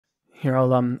Here,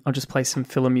 I'll just play some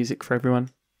filler music for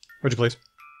everyone. Would you please?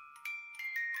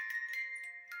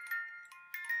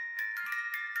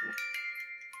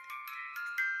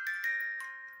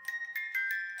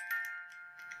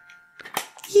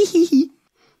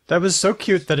 That was so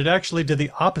cute that it actually did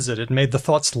the opposite. It made the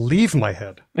thoughts leave my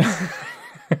head.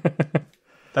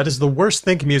 That is the worst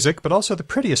think music, but also the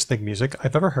prettiest think music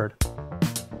I've ever heard.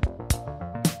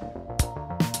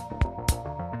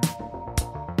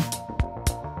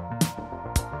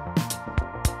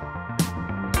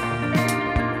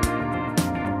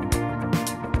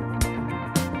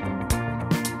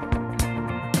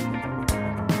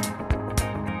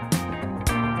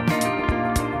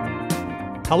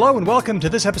 Hello and welcome to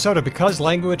this episode of Because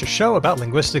Language, a show about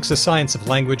linguistics, the science of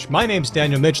language. My name's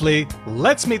Daniel Midgley.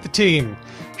 Let's meet the team.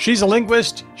 She's a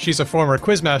linguist. She's a former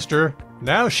quizmaster.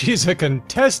 Now she's a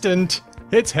contestant.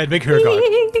 It's Hedvig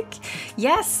Hergod.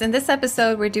 Yes, in this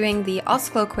episode we're doing the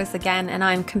OzCLO quiz again, and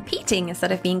I'm competing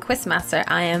instead of being quizmaster.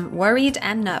 I am worried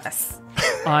and nervous.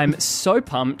 I'm so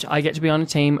pumped I get to be on a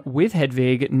team with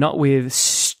Hedvig, not with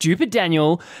stupid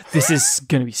Daniel. This is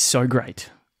going to be so great.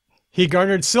 He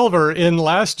garnered silver in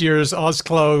last year's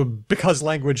OzCLO Because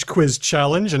Language Quiz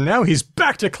Challenge, and now he's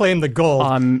back to claim the gold.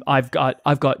 I've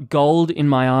got gold in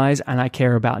my eyes, and I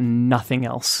care about nothing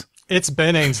else. It's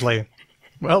Ben Ainsley.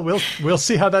 Well, we'll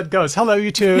see how that goes. Hello,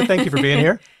 you two. Thank you for being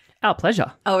here. Our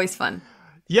pleasure. Always fun.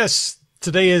 Yes,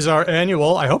 today is our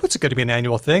annual, I hope it's going to be an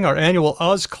annual thing, our annual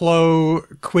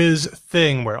OzCLO quiz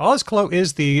thing, where OzCLO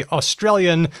is the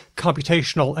Australian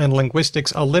Computational and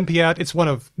Linguistics Olympiad. It's one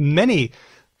of many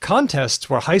contests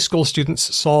where high school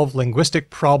students solve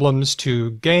linguistic problems to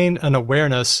gain an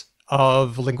awareness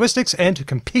of linguistics and to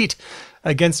compete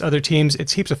against other teams.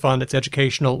 It's heaps of fun. It's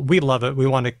educational. We love it. We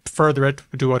want to further it,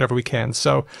 do whatever we can.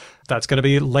 So that's going to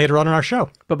be later on in our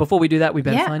show. But before we do that, we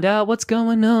better find out what's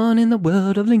going on in the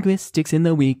world of linguistics in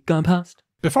the week gone past.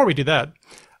 Before we do that,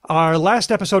 our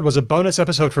last episode was a bonus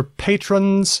episode for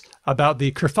patrons about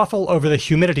the kerfuffle over the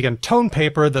humidity and tone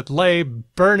paper that lay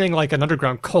burning like an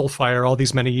underground coal fire all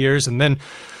these many years and then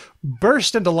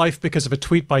burst into life because of a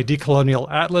tweet by Decolonial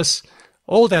Atlas.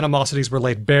 Old animosities were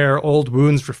laid bare, old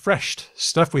wounds refreshed.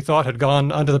 Stuff we thought had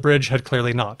gone under the bridge had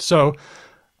clearly not. So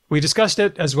we discussed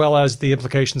it, as well as the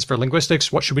implications for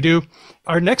linguistics. What should we do?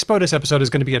 Our next bonus episode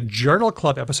is going to be a Journal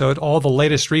Club episode, all the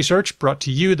latest research brought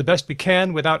to you the best we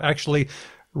can without actually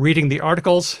reading the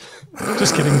articles.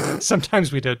 Just kidding.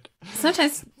 Sometimes we did.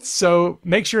 Sometimes. So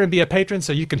make sure and be a patron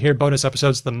so you can hear bonus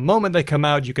episodes the moment they come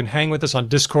out. You can hang with us on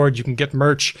Discord. You can get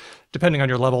merch, depending on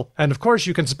your level. And of course,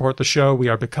 you can support the show. We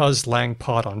are Because Lang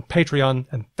Pod on Patreon.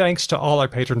 And thanks to all our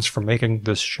patrons for making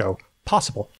this show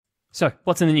possible. So,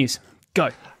 what's in the news?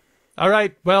 Go. All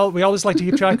right. Well, we always like to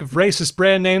keep track of racist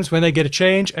brand names when they get a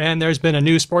change. And there's been a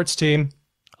new sports team.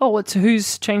 Oh,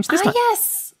 who's changed this time?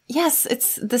 Yes,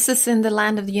 this is in the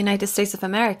land of the United States of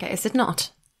America, is it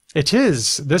not? It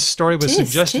is. This story was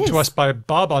suggested to us by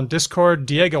Bob on Discord,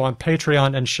 Diego on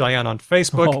Patreon, and Cheyenne on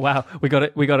Facebook. Oh, wow. We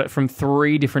got it from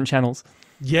 3 different channels.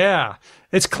 Yeah.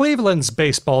 It's Cleveland's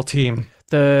baseball team.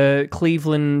 The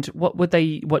Cleveland, what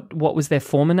was their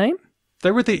former name?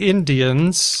 They were the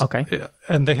Indians. Okay.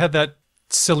 And they had that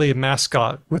silly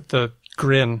mascot with the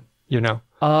grin, you know.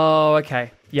 Oh,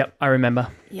 okay. Yep, I remember.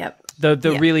 Yep.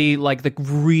 The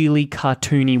really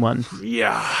cartoony one.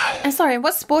 Yeah. I'm sorry,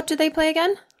 what sport do they play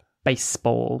again?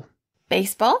 Baseball.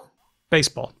 Baseball?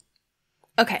 Baseball.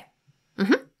 Okay.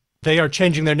 Mm-hmm. They are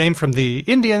changing their name from the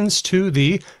Indians to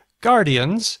the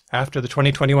Guardians after the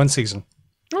 2021 season.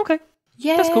 Okay.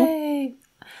 Yay. That's cool.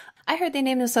 I heard they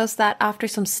named themselves that after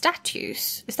some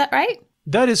statues. Is that right?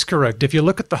 That is correct. If you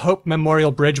look at the Hope Memorial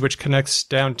Bridge, which connects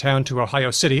downtown to Ohio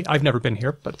City, I've never been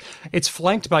here, but it's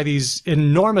flanked by these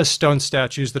enormous stone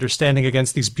statues that are standing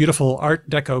against these beautiful Art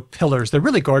Deco pillars. They're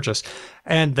really gorgeous,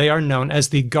 and they are known as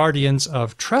the Guardians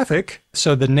of Traffic,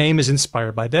 so the name is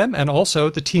inspired by them, and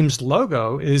also the team's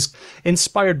logo is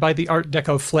inspired by the Art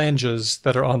Deco flanges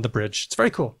that are on the bridge. It's very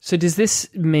cool. So does this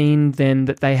mean then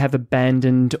that they have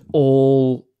abandoned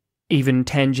all even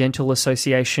tangential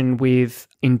association with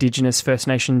Indigenous First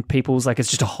Nation peoples, like it's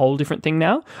just a whole different thing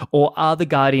now? Or are the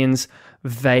Guardians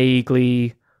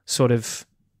vaguely sort of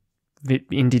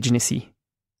Indigenous-y?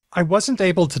 I wasn't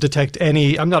able to detect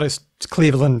any, I'm not a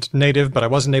Cleveland native, but I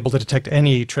wasn't able to detect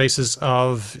any traces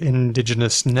of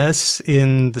indigenousness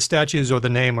in the statues or the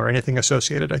name or anything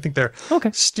associated. I think they're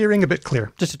steering a bit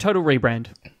clear. Just a total rebrand.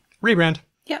 Rebrand.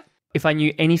 Yep. If I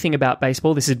knew anything about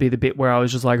baseball, this would be the bit where I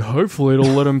was just like, hopefully it'll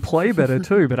let them play better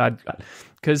too. But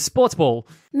because sports ball.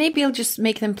 Maybe it'll just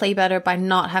make them play better by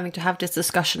not having to have this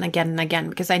discussion again and again,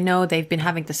 because I know they've been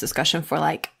having this discussion for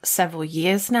like several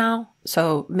years now.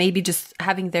 So maybe just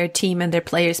having their team and their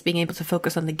players being able to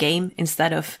focus on the game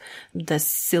instead of the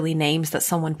silly names that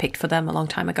someone picked for them a long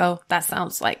time ago. That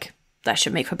sounds like that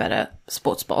should make for better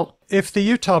sports ball. If the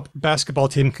Utah basketball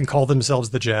team can call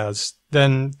themselves the Jazz,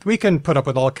 then we can put up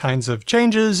with all kinds of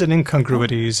changes and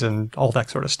incongruities and all that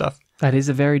sort of stuff. That is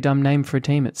a very dumb name for a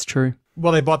team. It's true.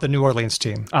 Well, they bought the New Orleans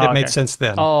team. Oh, it made sense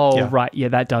then. Oh, yeah. Right. Yeah,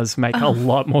 that does make a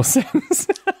lot more sense.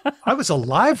 I was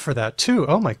alive for that, too.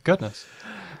 Oh, my goodness.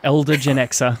 Elder Gen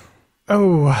Xer.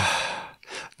 Oh,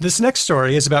 this next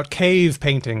story is about cave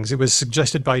paintings. It was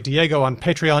suggested by Diego on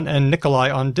Patreon and Nikolai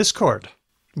on Discord.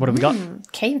 What have we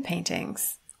got? Cave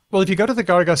paintings. Well, if you go to the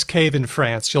Gargas cave in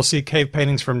France, you'll see cave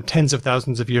paintings from tens of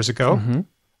thousands of years ago,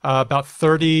 about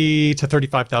 30 to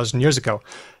 35,000 years ago.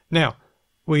 Now,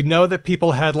 we know that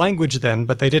people had language then,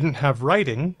 but they didn't have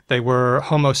writing. They were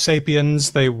Homo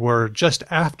sapiens. They were just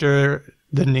after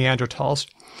the Neanderthals.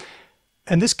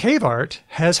 And this cave art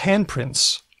has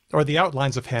handprints, or the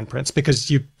outlines of handprints, because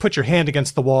you put your hand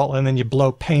against the wall and then you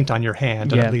blow paint on your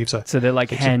hand and it leaves a... So they're like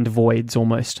hand voids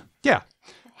almost. Yeah.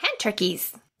 Hand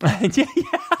turkeys.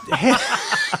 Yeah.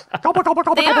 Gobble, gobble,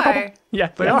 gobble, They gobble, are. gobble. Yeah,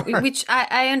 they are. Which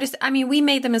I understand. I mean, we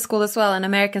made them in school as well, and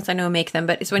Americans I know make them,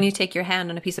 but it's when you take your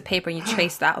hand on a piece of paper and you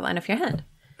trace the outline of your hand.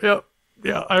 Yeah,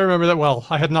 I remember that well.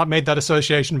 I had not made that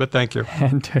association, but thank you.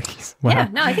 Hand turkeys. Wow. Yeah,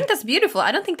 no, I think that's beautiful.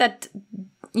 I don't think that,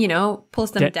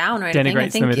 pulls them down or anything. I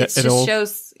Denigrates think them it at just all.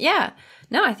 shows,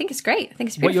 No, I think it's great. I think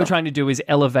it's beautiful. What you're trying to do is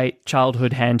elevate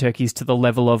childhood hand turkeys to the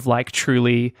level of like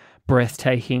truly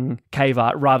breathtaking cave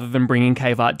art rather than bringing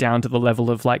cave art down to the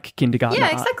level of like kindergarten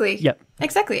art. exactly. Yep.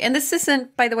 Exactly. And this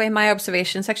isn't, by the way, my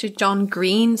observation. It's actually John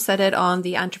Green said it on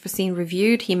the Anthropocene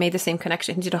Reviewed. He made the same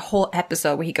connection. He did a whole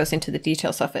episode where he goes into the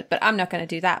details of it. But I'm not going to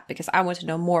do that because I want to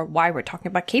know more why we're talking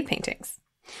about cave paintings.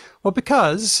 Well,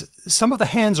 because some of the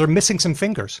hands are missing some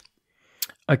fingers.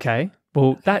 Okay.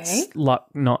 Well, that's like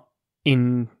not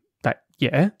in that,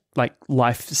 like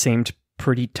life seemed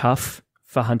pretty tough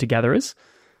for hunter-gatherers.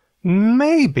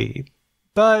 Maybe,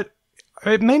 but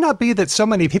it may not be that so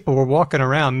many people were walking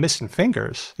around missing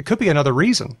fingers. It could be another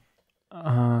reason.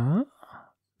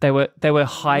 They were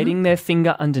hiding their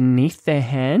finger underneath their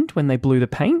hand when they blew the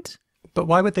paint. But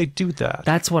why would they do that?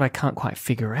 That's what I can't quite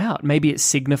figure out. Maybe it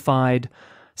signified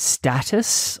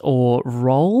status or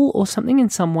role or something in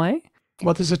some way.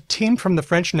 Well, there's a team from the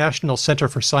French National Center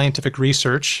for Scientific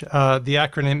Research. The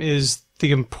acronym is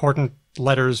the important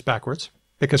letters backwards,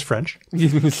 because French.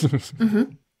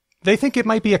 They think it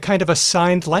might be a kind of a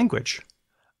signed language.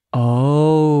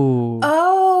 Oh,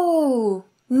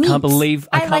 neat.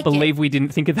 I can't believe we didn't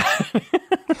think of that.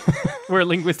 We're a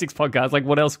linguistics podcast. Like,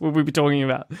 what else would we be talking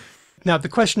about? Now, the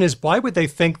question is, why would they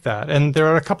think that? And there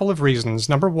are a couple of reasons.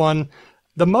 Number one,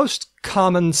 the most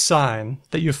common sign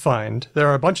that you find, there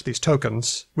are a bunch of these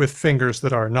tokens with fingers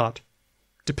that are not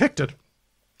depicted.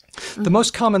 The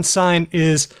most common sign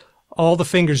is all the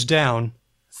fingers down,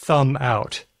 thumb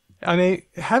out. I mean,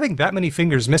 having that many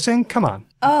fingers missing, come on.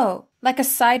 Oh, like a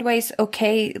sideways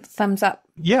okay thumbs up.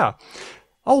 Yeah.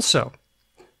 Also,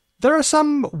 there are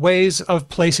some ways of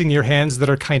placing your hands that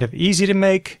are kind of easy to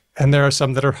make, and there are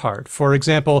some that are hard. For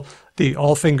example, the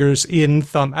all fingers in,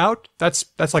 thumb out, that's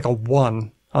like a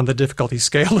 1 on the difficulty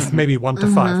scale of maybe 1 to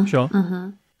 5. Sure.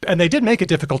 And they did make a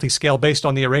difficulty scale based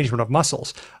on the arrangement of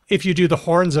muscles. If you do the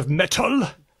horns of metal,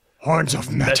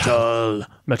 Metal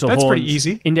that's horns. pretty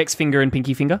easy. Index finger and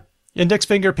pinky finger. Index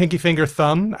finger, pinky finger,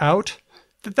 thumb out.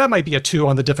 That might be a 2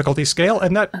 on the difficulty scale,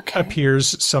 and that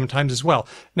appears sometimes as well.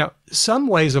 Now, some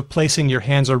ways of placing your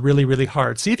hands are really, really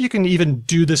hard. See if you can even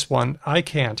do this one. I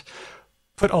can't.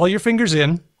 Put all your fingers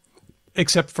in,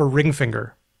 except for ring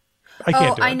finger. I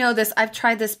can't do it. I know this. I've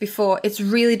tried this before. It's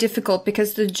really difficult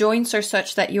because the joints are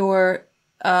such that your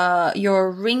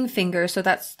ring finger, so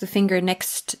that's the finger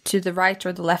next to the right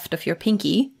or the left of your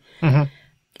pinky,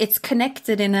 it's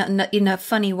connected in a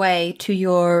funny way to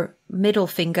your middle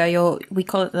finger. We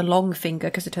call it the long finger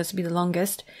because it has to be the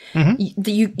longest.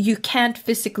 You can't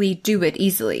physically do it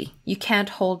easily. You can't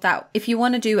hold that. If you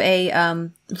want to do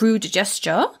a rude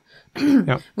gesture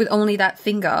with only that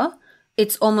finger,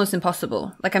 it's almost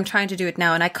impossible. Like I'm trying to do it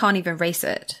now and I can't even raise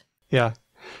it. Yeah.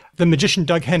 The magician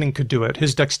Doug Henning could do it.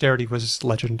 His dexterity was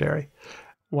legendary.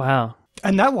 Wow.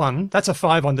 And that's a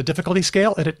 5 on the difficulty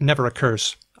scale, and it never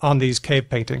occurs on these cave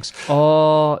paintings.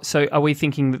 Oh, so are we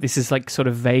thinking that this is like sort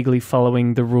of vaguely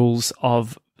following the rules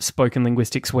of spoken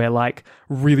linguistics where like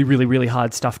really, really, really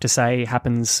hard stuff to say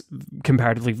happens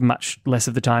comparatively much less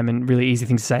of the time, and really easy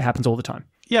things to say happens all the time.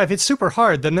 Yeah, if it's super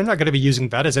hard, then they're not going to be using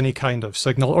that as any kind of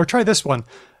signal. Or try this one.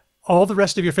 All the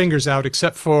rest of your fingers out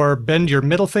except for bend your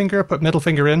middle finger, put middle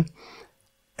finger in,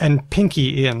 and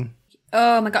pinky in.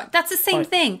 Oh my God, that's the same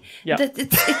thing. Yeah.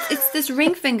 It's this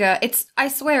ring finger. I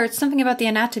swear, it's something about the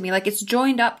anatomy. Like it's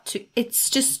joined up to, it's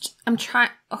just, I'm trying,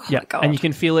 oh my God. And you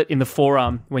can feel it in the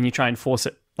forearm when you try and force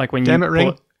it. Like when you pull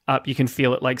it up, you can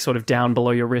feel it like sort of down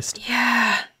below your wrist.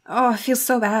 Yeah. Oh, it feels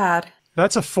so bad.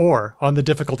 That's a 4 on the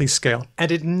difficulty scale.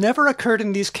 And it never occurred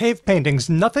in these cave paintings,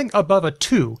 nothing above a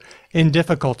 2 in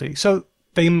difficulty. So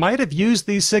they might have used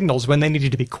these signals when they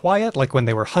needed to be quiet, like when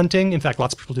they were hunting. In fact,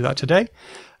 lots of people do that today.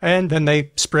 And then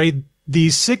they sprayed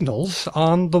these signals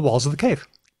on the walls of the cave.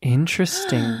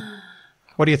 Interesting.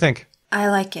 What do you think? I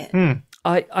like it.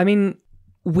 I mean,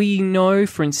 we know,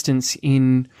 for instance,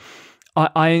 in...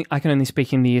 I can only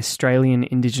speak in the Australian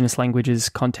Indigenous languages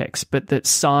context, but that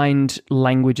signed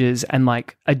languages and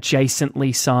like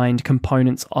adjacently signed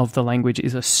components of the language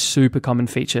is a super common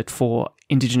feature for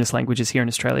Indigenous languages here in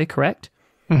Australia, correct?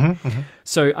 Mm-hmm, mm-hmm.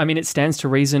 So, I mean, it stands to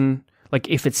reason, like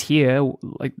if it's here,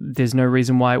 like there's no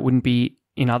reason why it wouldn't be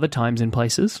in other times and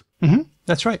places. Mm-hmm.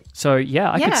 That's right. So,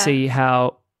 I could see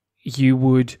how you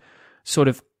would sort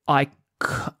of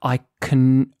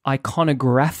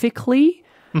iconographically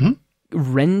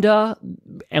render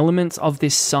elements of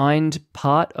this signed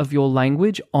part of your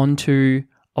language onto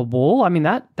a wall. I mean,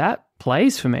 that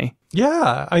plays for me.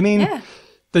 Yeah. I mean,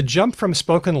 the jump from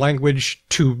spoken language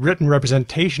to written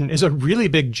representation is a really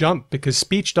big jump because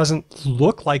speech doesn't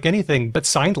look like anything, but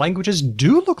signed languages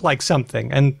do look like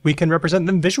something, and we can represent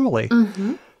them visually.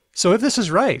 Mm-hmm. So if this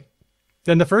is right,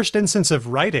 then the first instance of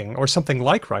writing, or something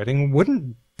like writing,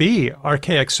 wouldn't be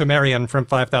archaic Sumerian from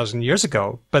 5,000 years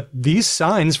ago, but these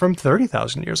signs from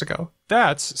 30,000 years ago.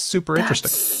 That's super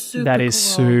interesting. That is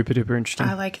super duper interesting.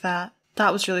 I like that.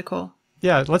 That was really cool.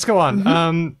 Yeah, let's go on.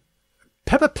 Mm-hmm.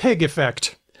 Peppa Pig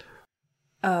effect.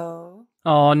 Oh.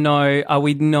 Oh, no. Are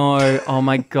we? No. Oh,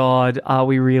 my God. Are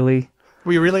we really?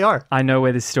 We really are. I know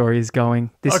where this story is going.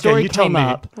 This Okay, story you tell came me.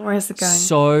 up Where is it going?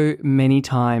 so many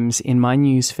times in my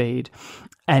newsfeed,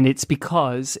 and it's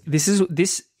because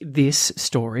this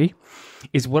story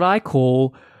is what I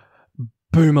call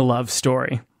boomer love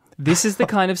story. This is the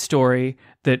kind of story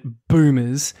that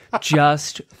boomers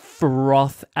just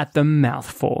froth at the mouth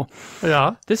for.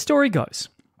 Yeah. The story goes,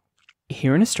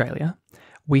 here in Australia,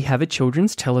 we have a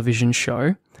children's television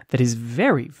show that is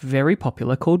very, very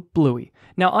popular called Bluey.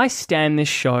 Now, I stan this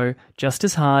show just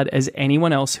as hard as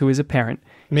anyone else who is a parent.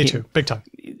 Me too. Big time.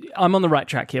 I'm on the right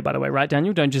track here, by the way, right,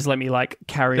 Daniel? Don't just let me,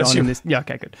 carry on in this. Yeah,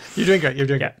 okay, good. You're doing great. You're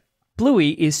doing great.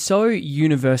 Bluey is so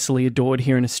universally adored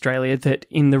here in Australia that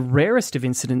in the rarest of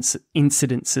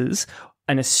incidences,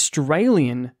 an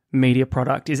Australian media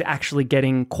product is actually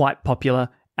getting quite popular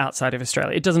outside of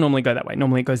Australia. It doesn't normally go that way.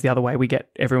 Normally it goes the other way. We get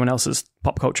everyone else's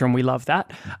pop culture and we love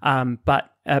that. But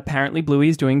apparently Bluey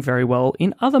is doing very well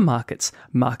in other markets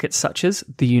such as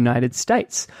the United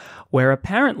States, where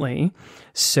apparently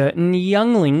certain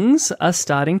younglings are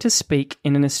starting to speak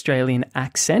in an Australian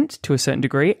accent to a certain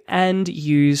degree and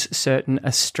use certain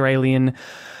Australian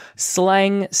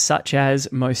slang, such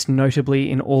as, most notably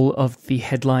in all of the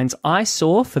headlines I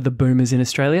saw for the boomers in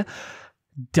Australia,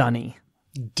 dunny.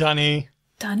 Dunny.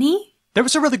 Dunny? There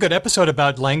was a really good episode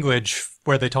about language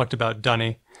where they talked about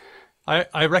dunny.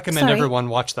 I recommend everyone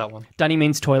watch that one. Dunny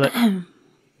means toilet.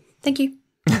 Thank you.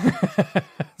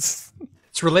 It's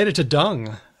related to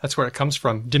dung. That's where it comes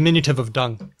from. Diminutive of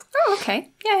dung. Oh,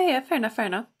 okay. Yeah. Fair enough.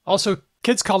 Also,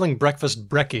 kids calling breakfast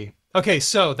brekkie. Okay,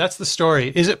 so that's the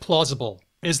story. Is it plausible?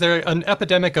 Is there an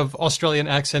epidemic of Australian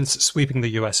accents sweeping the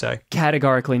USA?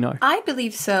 Categorically no. I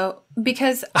believe so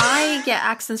because I get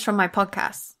accents from my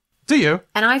podcasts. Do you?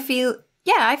 And I feel,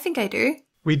 I think I do.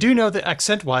 We do know that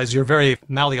accent-wise, you're very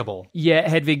malleable. Yeah,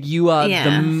 Hedvig, you are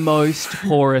the most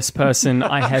porous person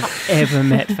I have ever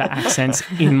met for accents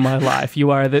in my life. You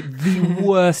are the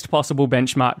worst possible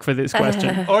benchmark for this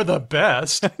question. Or the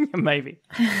best. Maybe.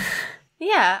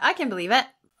 Yeah, I can believe it.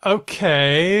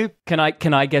 Okay. Can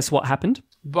I guess what happened?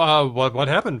 What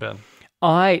happened, Ben?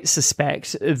 I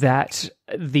suspect that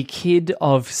the kid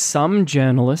of some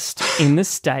journalist in the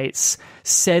States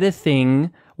said a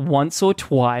thing once or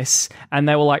twice, and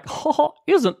they were like, "Oh,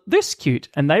 isn't this cute?"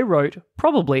 And they wrote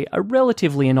probably a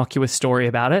relatively innocuous story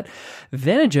about it.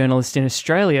 Then a journalist in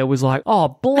Australia was like,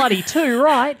 "Oh, bloody too,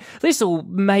 right? This'll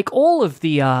make all of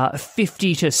the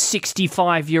 50 to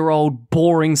 65-year-old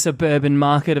boring suburban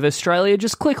market of Australia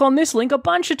just click on this link a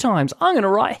bunch of times. I'm going to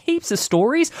write heaps of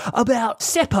stories about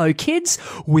Seppo kids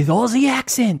with Aussie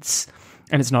accents."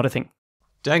 And it's not a thing.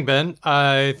 Dang, Ben,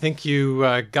 I think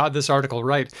you got this article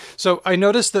right. So I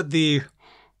noticed that the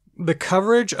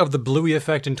coverage of the Bluey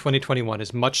effect in 2021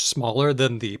 is much smaller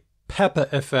than the Peppa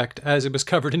effect as it was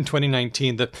covered in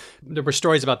 2019. There were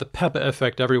stories about the Peppa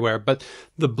effect everywhere, but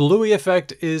the Bluey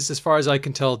effect is, as far as I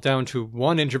can tell, down to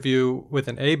one interview with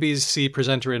an ABC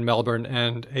presenter in Melbourne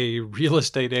and a real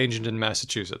estate agent in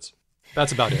Massachusetts.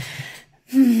 That's about it.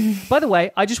 By the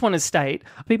way, I just want to state,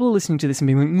 people are listening to this and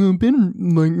being like, "Oh, Ben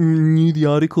knew the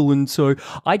article," and so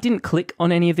I didn't click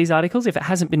on any of these articles. If it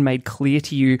hasn't been made clear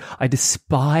to you, I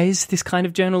despise this kind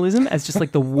of journalism as just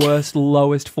like the worst,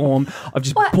 lowest form of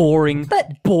just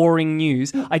boring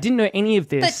news. I didn't know any of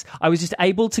this. I was just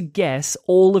able to guess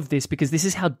all of this because this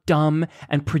is how dumb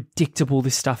and predictable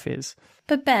this stuff is.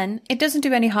 But Ben, it doesn't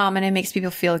do any harm and it makes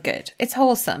people feel good. It's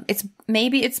wholesome.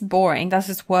 Maybe it's boring, that's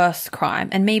its worst crime,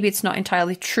 and maybe it's not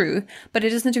entirely true, but it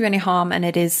doesn't do any harm and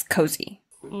it is cozy.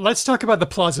 Let's talk about the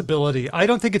plausibility. I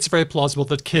don't think it's very plausible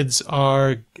that kids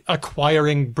are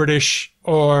acquiring British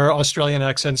or Australian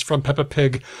accents from Peppa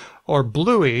Pig or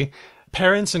Bluey.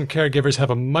 Parents and caregivers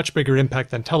have a much bigger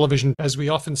impact than television. As we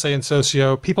often say in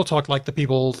socio, people talk like the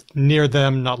people near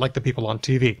them, not like the people on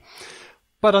TV.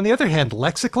 But on the other hand,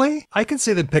 lexically, I can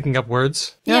see them picking up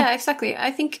words. Yeah, exactly.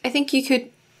 I think you could.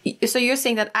 So you're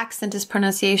saying that accent is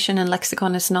pronunciation and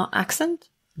lexicon is not accent?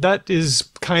 That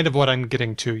is kind of what I'm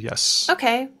getting to, yes.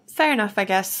 Okay, fair enough, I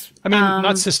guess. I mean,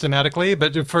 not systematically,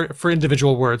 but for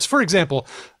individual words. For example,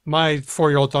 my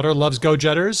 4-year-old daughter loves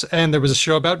Go-Jetters, and there was a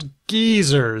show about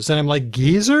geezers. And I'm like,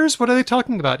 geezers? What are they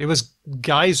talking about? It was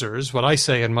geysers, what I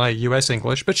say in my US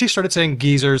English, but she started saying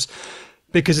geezers.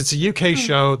 Because it's a UK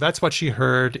show, that's what she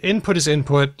heard. Input is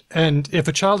input. And if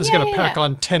a child is going to pack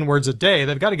on 10 words a day,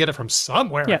 they've got to get it from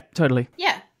somewhere. Yeah, totally.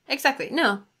 Yeah, exactly.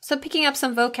 No. So picking up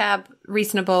some vocab,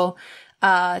 reasonable,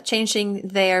 changing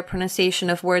their pronunciation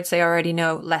of words they already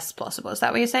know, less plausible. Is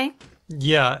that what you're saying?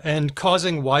 Yeah, and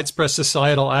causing widespread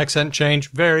societal accent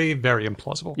change, very, very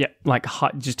implausible. Yeah, like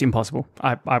just impossible.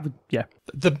 I would, yeah.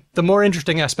 The more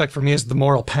interesting aspect for me is the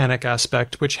moral panic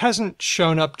aspect, which hasn't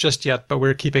shown up just yet, but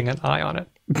we're keeping an eye on it.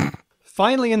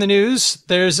 Finally in the news,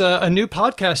 there's a new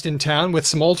podcast in town with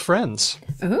some old friends.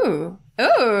 Ooh.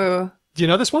 Ooh. Do you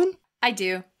know this one? I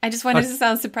do. I just wanted to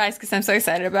sound surprised because I'm so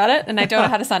excited about it, and I don't know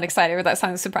how to sound excited without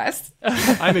sounding surprised.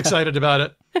 I'm excited about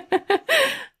it.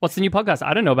 What's the new podcast?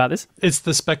 I don't know about this. It's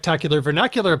the Spectacular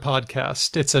Vernacular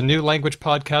podcast. It's a new language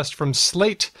podcast from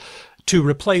Slate to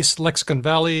replace Lexicon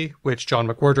Valley, which John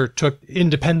McWhorter took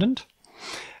independent.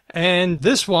 And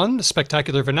this one,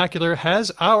 Spectacular Vernacular,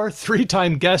 has our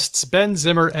 3-time guests, Ben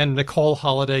Zimmer and Nicole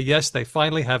Holliday. Yes, they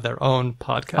finally have their own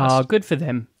podcast. Oh, good for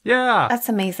them. Yeah. That's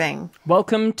amazing.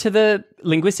 Welcome to the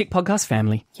Linguistic podcast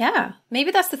family. Yeah.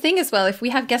 Maybe that's the thing as well. If we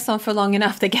have guests on for long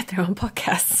enough, they get their own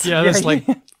podcasts. Yeah, that's like,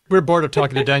 we're bored of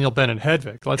talking to Daniel, Ben, and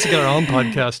Hedvig. Let's get our own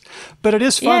podcast. But it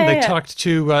is fun. They talked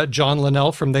to John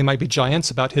Linnell from They Might Be Giants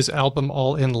about his album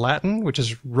All in Latin, which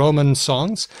is Roman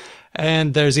songs.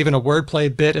 And there's even a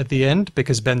wordplay bit at the end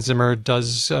because Ben Zimmer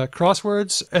does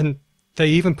crosswords. And they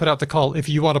even put out the call, if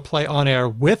you want to play on air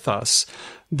with us,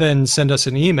 then send us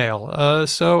an email.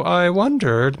 So I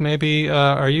wondered, maybe,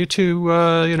 are you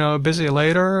two, busy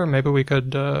later? Maybe we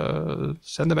could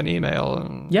send them an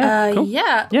email. Yeah, cool.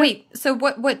 Yeah. Wait, so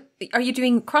what are you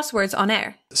doing crosswords on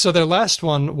air? So their last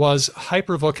one was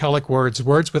hypervocalic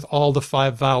words with all the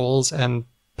 5 vowels and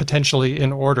potentially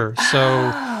in order.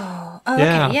 So... Oh,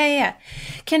 okay. Yeah.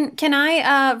 Can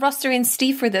I roster in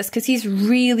Steve for this? Because he's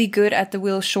really good at the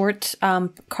Will Short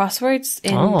crosswords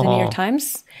in the New York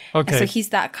Times. Okay. And so he's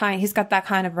got that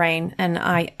kind of brain, and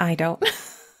I don't.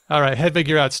 All right, Hedvig,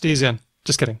 you're out. Steve's in.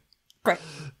 Just kidding. Great.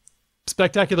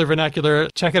 Spectacular Vernacular.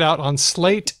 Check it out on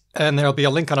Slate, and there'll be a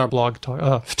link on our blog,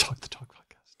 talkthetalkpodcast.com.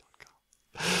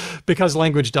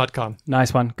 Becauselanguage.com.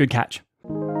 Nice one. Good catch.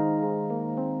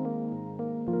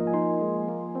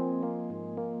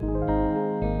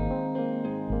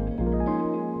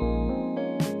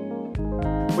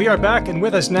 We are back, and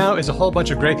with us now is a whole bunch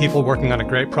of great people working on a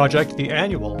great project, the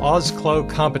annual OzCLO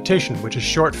competition, which is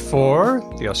short for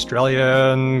the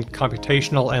Australian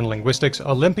Computational and Linguistics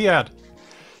Olympiad.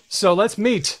 So let's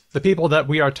meet the people that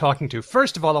we are talking to.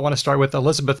 First of all, I want to start with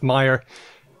Elisabeth Meyer.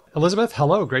 Elisabeth,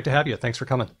 hello. Great to have you. Thanks for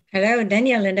coming. Hello,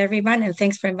 Daniel and everyone, and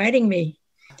thanks for inviting me.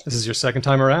 This is your second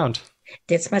time around.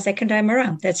 It's my second time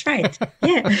around. That's right.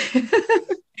 Yeah.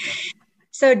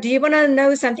 So do you want to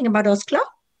know something about OzCLO?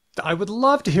 I would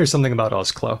love to hear something about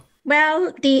OzCLO.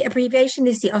 Well, the abbreviation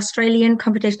is the Australian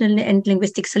Computational and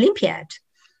Linguistics Olympiad.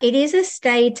 It is a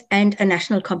state and a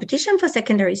national competition for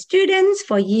secondary students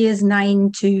for years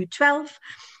 9 to 12.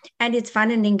 And it's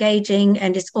fun and engaging,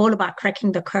 and it's all about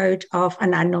cracking the code of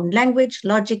an unknown language,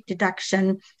 logic,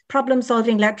 deduction, problem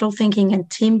solving, lateral thinking, and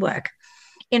teamwork.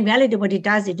 In reality, what it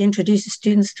does, it introduces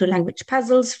students to language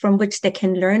puzzles from which they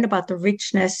can learn about the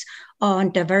richness on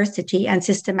diversity and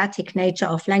systematic nature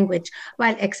of language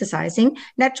while exercising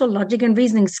natural logic and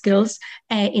reasoning skills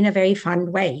in a very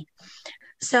fun way.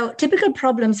 So typical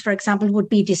problems, for example, would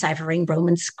be deciphering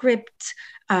Roman script,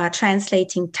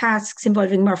 translating tasks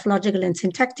involving morphological and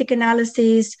syntactic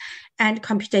analysis, and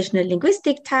computational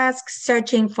linguistic tasks,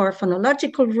 searching for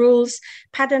phonological rules,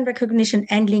 pattern recognition,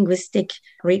 and linguistic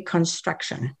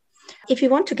reconstruction. If you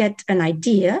want to get an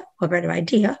idea, or better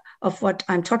idea, of what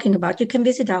I'm talking about, you can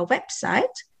visit our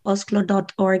website,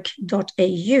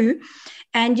 ozclo.org.au,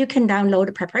 and you can download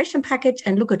a preparation package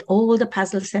and look at all the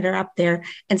puzzles that are up there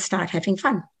and start having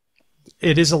fun.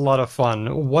 It is a lot of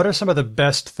fun. What are some of the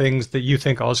best things that you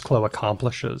think OzCLO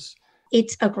accomplishes?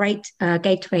 It's a great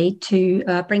gateway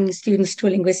to bring students to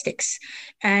linguistics.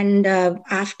 And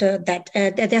after that,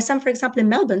 there's some, for example, in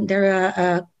Melbourne, there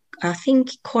are, I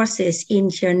think, courses in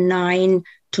year 9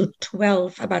 to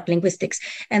 12 about linguistics.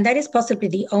 And that is possibly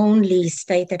the only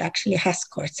state that actually has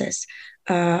courses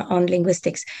on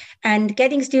linguistics. And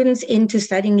getting students into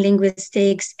studying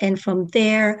linguistics and from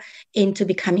there into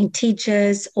becoming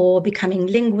teachers or becoming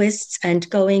linguists and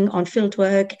going on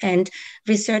fieldwork and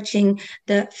researching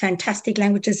the fantastic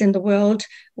languages in the world,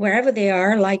 wherever they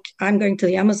are, like I'm going to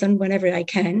the Amazon whenever I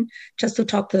can, just to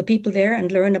talk to the people there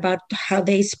and learn about how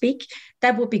they speak.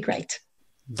 That would be great.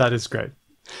 That is great.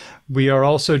 We are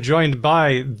also joined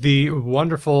by the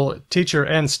wonderful teacher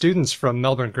and students from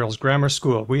Melbourne Girls Grammar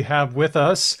School. We have with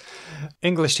us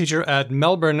English teacher at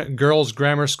Melbourne Girls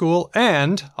Grammar School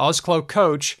and OzCLO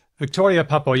coach Victoria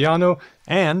Papaioannou,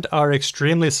 and our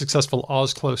extremely successful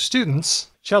OzCLO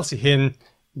students, Chelsea Hin,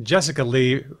 Jessica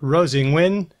Lee, Rosie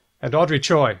Nguyen, and Audrey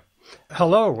Choi.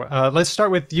 Hello. Let's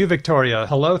start with you, Victoria.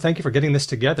 Hello. Thank you for getting this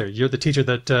together. You're the teacher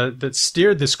that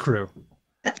steered this crew.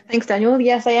 Thanks, Daniel.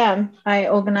 Yes, I am. I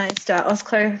organised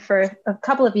OzCLO for a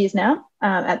couple of years now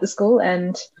at the school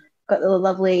and got the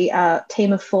lovely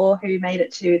team of 4 who made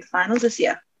it to the finals this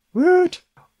year. Woot!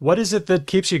 What is it that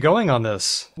keeps you going on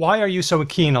this? Why are you so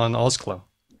keen on OzCLO?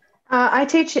 I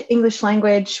teach English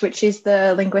language, which is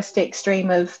the linguistic stream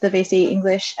of the VC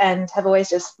English, and have always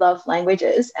just loved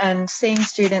languages. And seeing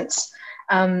students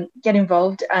get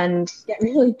involved and get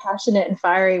really passionate and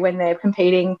fiery when they're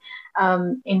competing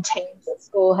in teams at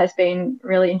school has been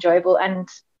really enjoyable. And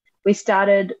we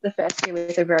started the first year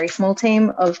with a very small team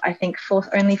of, I think,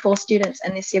 only 4 students.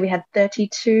 And this year we had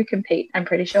 32 compete, I'm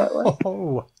pretty sure it was.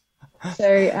 Oh,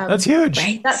 so that's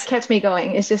huge. That's kept me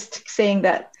going. It's just seeing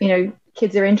that,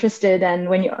 kids are interested, and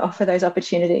when you offer those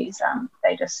opportunities,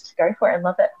 they just go for it and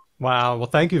love it. Wow. Well,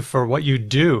 thank you for what you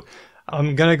do.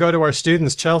 I'm going to go to our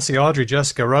students, Chelsea, Audrey,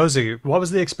 Jessica, Rosie. What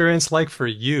was the experience like for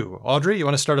you? Audrey, you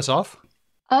want to start us off?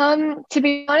 To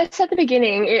be honest, at the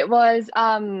beginning, it was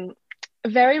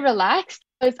very relaxed.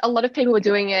 A lot of people were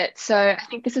doing it. So I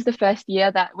think this is the first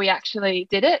year that we actually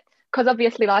did it. Because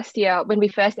obviously last year, when we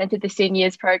first entered the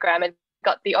seniors program and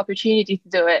got the opportunity to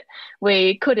do it,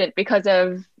 we couldn't because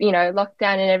of,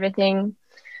 lockdown and everything.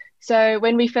 So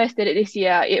when we first did it this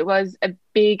year, it was a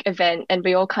big event and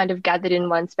we all kind of gathered in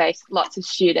one space, lots of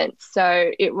students.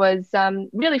 So it was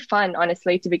really fun,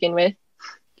 honestly, to begin with.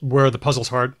 Were the puzzles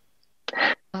hard?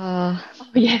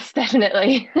 Yes,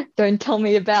 definitely. Don't tell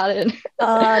me about it.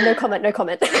 No comment.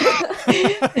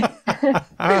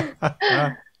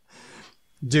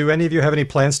 Do any of you have any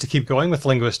plans to keep going with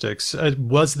linguistics?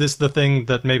 Was this the thing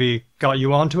that maybe got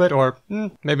you onto it, or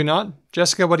maybe not?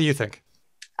 Jessica, what do you think?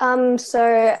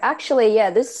 So actually,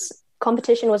 this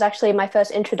competition was actually my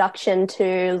first introduction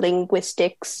to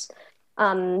linguistics,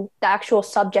 the actual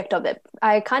subject of it.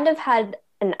 I kind of had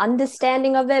an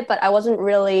understanding of it, but I wasn't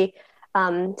really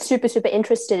super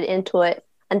interested into it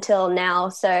until now.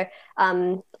 So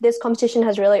this competition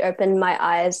has really opened my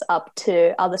eyes up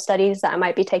to other studies that I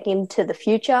might be taking into the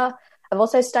future. I've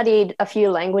also studied a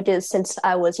few languages since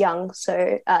I was young,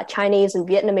 so Chinese and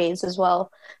Vietnamese as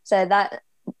well. So that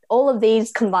all of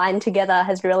these combined together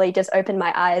has really just opened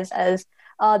my eyes as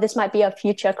this might be a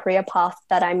future career path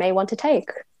that I may want to take.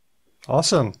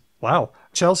 Awesome. Wow.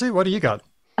 Chelsea, what do you got?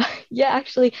 Yeah,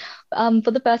 actually,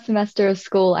 for the first semester of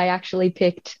school, I actually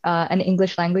picked an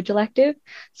English language elective.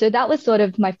 So that was sort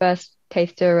of my first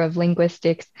taster of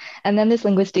linguistics. And then this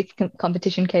linguistics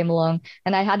competition came along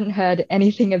and I hadn't heard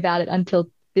anything about it until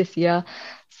this year.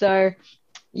 So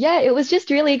yeah, it was just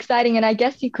really exciting. And I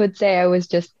guess you could say I was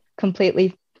just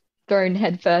completely thrown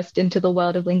headfirst into the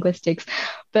world of linguistics.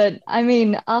 But I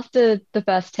mean, after the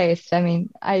first taste,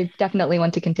 I definitely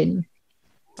want to continue.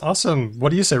 Awesome. What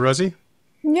do you say, Rosie?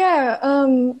 Yeah,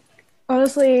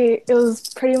 honestly, it was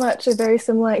pretty much a very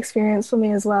similar experience for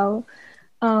me as well.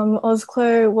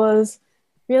 OzCLO was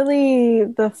really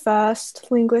the first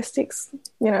linguistics,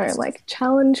 like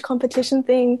challenge competition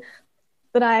thing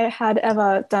that I had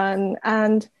ever done.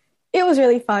 And it was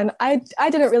really fun. I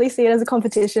didn't really see it as a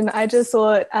competition. I just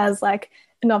saw it as like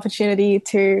an opportunity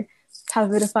to have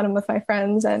a bit of fun with my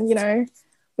friends. And,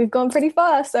 we've gone pretty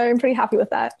far. So I'm pretty happy with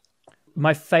that.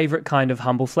 My favorite kind of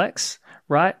humble flex,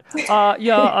 right?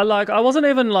 I wasn't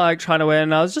even like trying to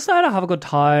win. I was just trying to have a good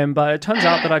time, but it turns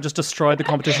out that I just destroyed the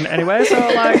competition anyway. So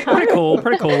like, pretty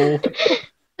cool.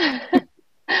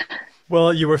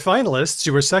 Well, you were finalists.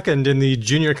 You were second in the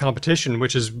junior competition,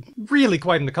 which is really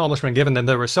quite an accomplishment given that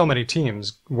there were so many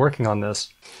teams working on this.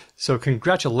 So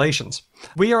congratulations.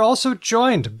 We are also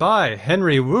joined by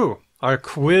Henry Wu, our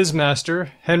quiz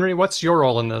master. Henry, what's your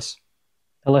role in this?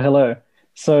 Hello.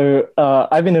 So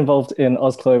I've been involved in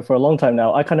OzCLO for a long time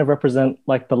now. I kind of represent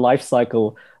like the life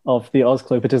cycle of the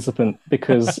OzCLO participant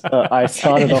because I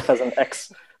started off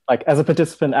as a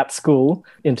participant at school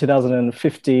in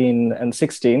 2015 and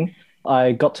 16.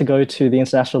 I got to go to the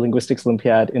International Linguistics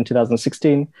Olympiad in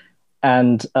 2016.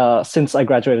 And since I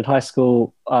graduated high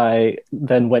school, I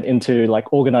then went into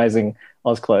like organizing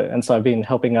OzCLO. And so I've been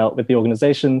helping out with the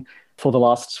organization for the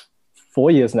last 4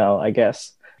 years now, I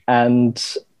guess. And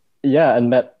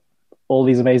met all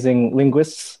these amazing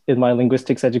linguists in my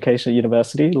linguistics education at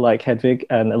university, like Hedvig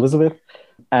and Elisabeth.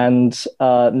 And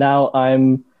now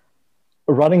I'm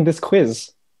running this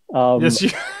quiz.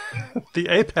 The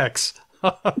apex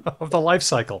of the life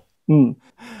cycle. And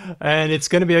it's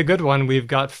going to be a good one. We've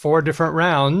got 4 different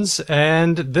rounds,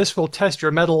 and this will test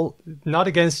your mettle not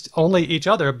against only each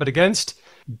other, but against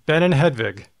Ben and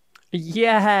Hedvig.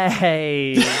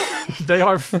 Yay! They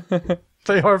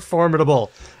are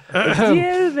formidable.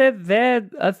 Yeah, they're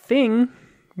a thing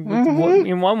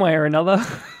in one way or another.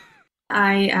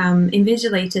 I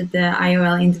invigilated the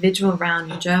IOL individual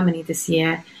round in Germany this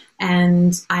year,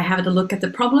 and I had a look at the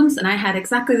problems, and I had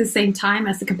exactly the same time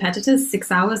as the competitors, 6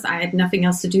 hours. I had nothing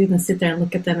else to do than sit there and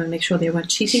look at them and make sure they weren't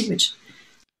cheating, which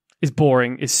is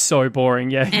boring. Is so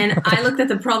boring, yeah. And I looked at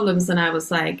the problems and I was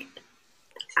like,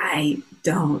 I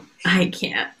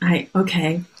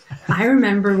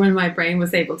remember when my brain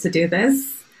was able to do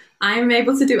this. I'm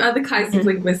able to do other kinds of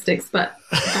linguistics, but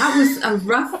that was a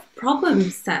rough problem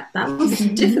set. That was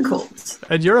difficult.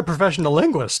 And you're a professional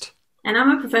linguist. And I'm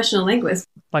a professional linguist.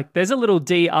 Like, there's a little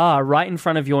DR right in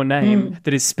front of your name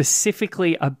that is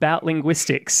specifically about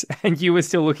linguistics, and you were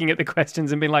still looking at the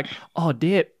questions and being like, oh,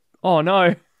 dear, oh,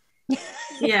 no.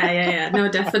 Yeah. No,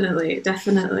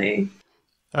 definitely.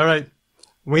 All right.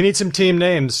 We need some team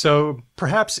names, so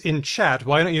perhaps in chat,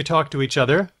 why don't you talk to each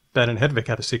other? Ben and Hedvig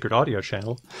have a secret audio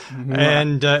channel,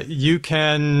 and you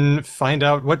can find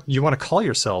out what you want to call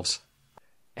yourselves.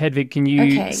 Hedvig, can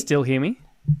you still hear me?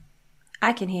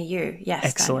 I can hear you, yes.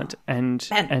 Excellent. Daniel.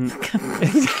 And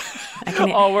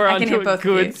we're on to a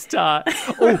good start.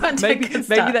 Maybe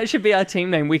that should be our team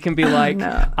name. We can be like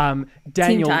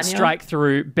Daniel, Strike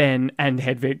Through, Ben and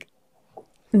Hedvig.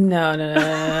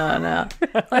 No.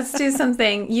 Let's do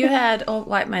something. You had all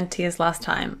white mentees last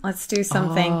time. Let's do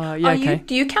something.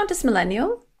 Do you count as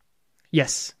millennial?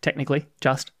 Yes, technically,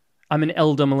 just. I'm an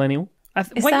elder millennial.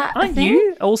 Is that aren't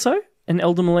you also an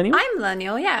elder millennial? I'm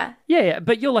millennial, yeah. Yeah,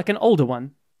 but you're like an older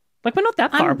one. Like, we're not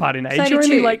that far apart in age. 32. You're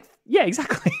only like, yeah,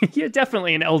 exactly. You're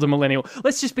definitely an elder millennial.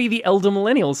 Let's just be the elder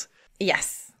millennials.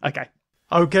 Yes.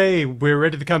 Okay, we're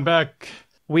ready to come back.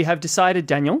 We have decided,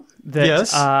 Daniel,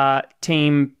 that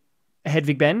Team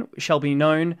Hedvig Ben shall be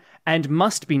known and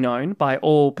must be known by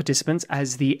all participants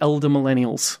as the Elder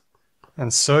Millennials.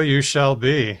 And so you shall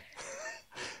be.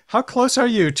 How close are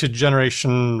you to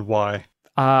Generation Y?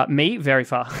 Me, very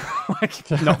far.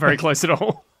 Not very close at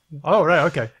all. Oh, right,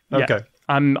 okay. Yeah.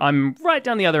 I'm right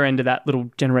down the other end of that little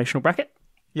generational bracket.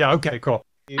 Yeah, okay, cool.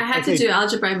 I had to do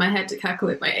algebra in my head to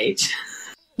calculate my age.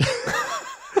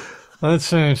 Let's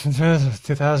see,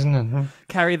 2000.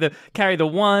 Carry the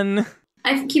one.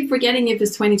 I keep forgetting if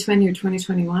it's 2020 or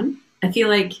 2021. I feel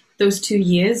like those 2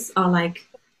 years are like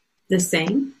the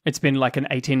same. It's been like an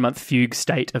 18-month fugue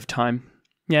state of time.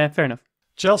 Yeah, fair enough.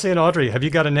 Chelsea and Audrey, have you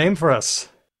got a name for us?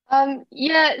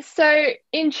 So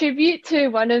in tribute to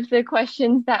one of the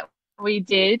questions that we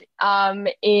did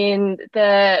in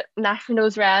the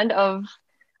Nationals round of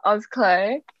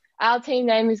OzCLO, our team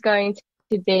name is going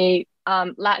to be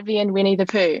Latvian Winnie the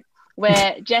Pooh,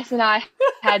 where Jess and I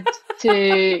had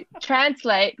to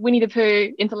translate Winnie the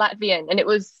Pooh into Latvian, and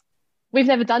we've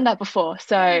never done that before,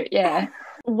 so yeah.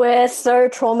 We're so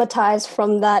traumatized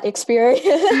from that experience.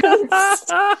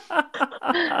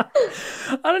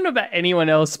 I don't know about anyone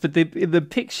else, but the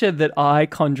picture that I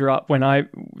conjure up when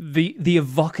the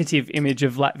evocative image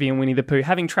of Latvian Winnie the Pooh,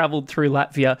 having travelled through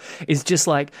Latvia, is just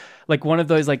like one of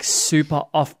those like super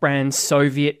off-brand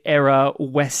Soviet era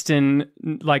Western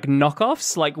like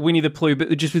knockoffs, like Winnie the Pooh,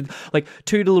 but just with like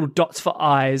two little dots for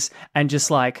eyes and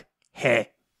just like hair.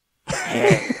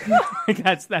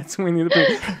 That's Winnie the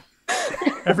Pooh.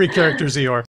 Every character's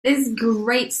Eeyore. This is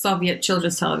great Soviet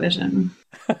children's television.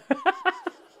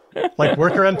 Like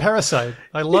Worker and Parasite.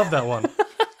 I love that one.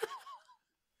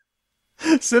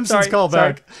 Simpsons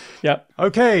callback. Yep.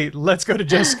 Okay, let's go to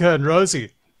Jessica and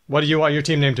Rosie. What do you want your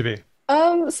team name to be?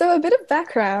 So a bit of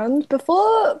background.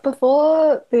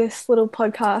 Before this little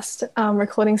podcast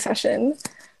recording session,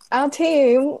 our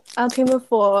team of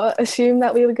four, assumed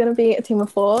that we were going to be a team of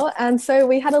four. And so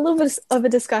we had a little bit of a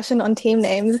discussion on team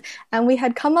names, and we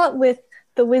had come up with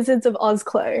the Wizards of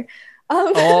OzCLO.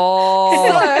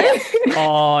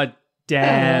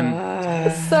 Damn.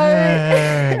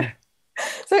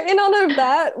 So in honor of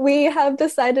that, we have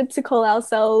decided to call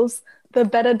ourselves the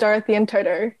Better Dorothy and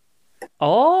Toto.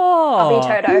 I'll be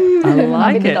Toto. I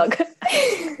like I'll be it. the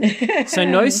dog. So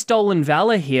no stolen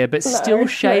valor here, but still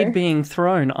shade being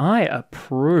thrown. I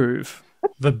approve.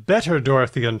 The Better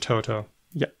Dorothy and Toto.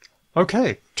 Yep.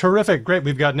 Okay, terrific. Great,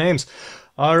 we've got names.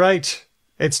 All right,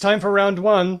 it's time for round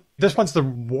one. This one's the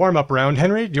warm-up round.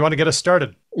 Henry, do you want to get us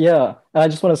started? Yeah, and I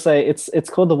just want to say it's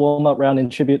called the warm-up round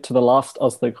in tribute to the last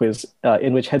OzCLO quiz,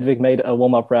 in which Hedvig made a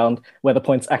warm-up round where the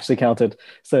points actually counted.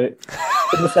 So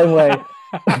in the same way,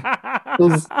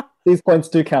 these points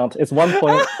do count. It's 1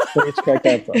 point for each correct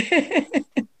answer.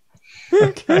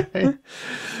 Okay.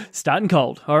 Starting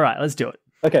cold. All right, let's do it.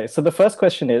 Okay, so the first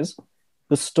question is,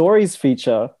 the Stories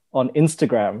feature on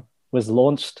Instagram was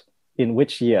launched in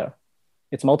which year?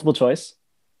 It's multiple choice.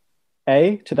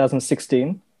 A,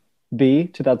 2016, B,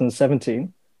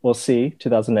 2017, or C,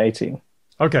 2018.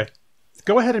 Okay,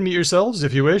 go ahead and mute yourselves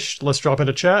if you wish. Let's drop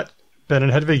into chat. Ben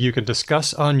and Hedvig, you can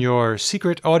discuss on your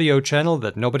secret audio channel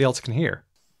that nobody else can hear.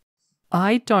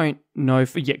 I don't know.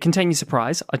 Contain your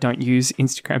surprise. I don't use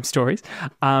Instagram stories.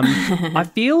 I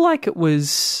feel like it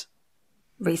was...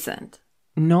 Recent.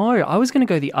 No, I was going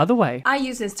to go the other way. I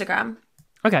use Instagram.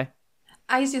 Okay.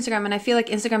 I use Instagram, and I feel like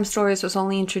Instagram stories was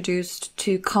only introduced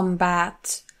to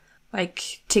combat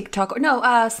like TikTok. No,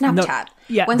 Snapchat. No,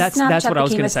 yeah, when that's Snapchat what I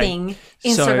was became going a to say. thing,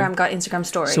 Instagram got Instagram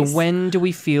stories. So when do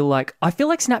we feel like... I feel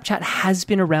like Snapchat has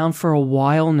been around for a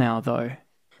while now, though.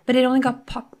 But it only got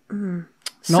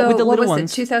Not with the little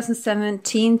ones. It?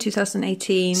 2017,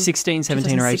 2018? 16,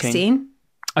 17 or 18.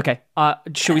 Okay.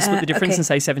 Should we split the difference and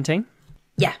say 17?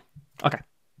 Yeah. Okay.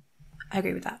 I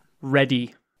agree with that.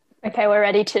 Ready. Okay, we're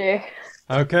ready too.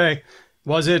 Okay.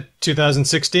 Was it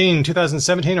 2016,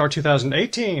 2017, or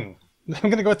 2018? I'm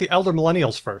going to go with the elder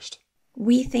millennials first.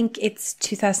 We think it's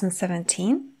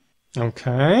 2017.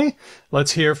 Okay.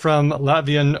 Let's hear from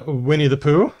Latvian Winnie the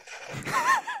Pooh.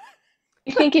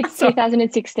 I think it's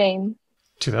 2016.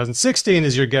 2016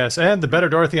 is your guess. And the Better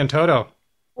Dorothy and Toto.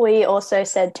 We also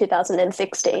said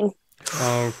 2016.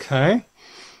 Okay.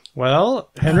 Well,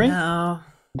 Henry? No.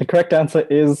 The correct answer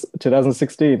is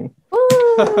 2016.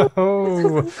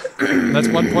 Oh, that's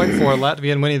 1 point for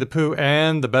Latvian Winnie the Pooh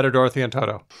and the Better Dorothy and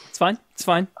Toto. It's fine. It's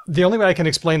fine. The only way I can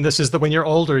explain this is that when you're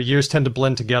older, years tend to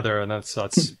blend together, and that's all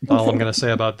I'm going to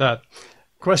say about that.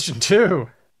 Question 2.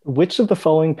 Which of the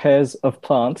following pairs of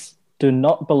plants do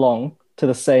not belong to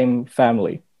the same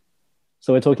family?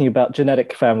 So we're talking about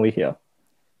genetic family here.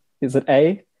 Is it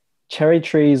A, cherry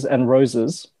trees and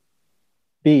roses,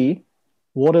 B,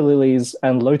 water lilies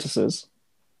and lotuses,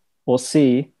 or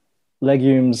C,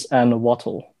 legumes and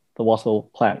wattle, the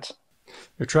wattle plant?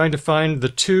 You're trying to find the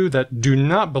two that do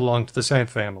not belong to the same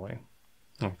family.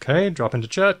 Okay, drop into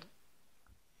chat.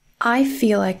 I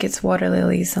feel like it's water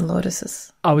lilies and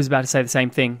lotuses. I was about to say the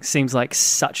same thing. Seems like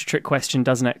such a trick question,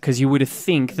 doesn't it? Because you would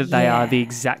think that they are the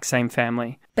exact same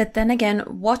family. But then again,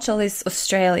 wattle is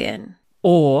Australian.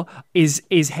 Or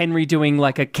is Henry doing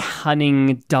like a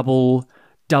cunning double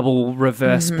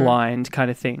reverse blind kind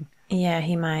of thing? Yeah,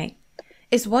 he might.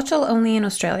 Is wattle only in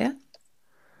Australia?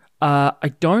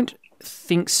 I don't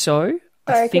think so.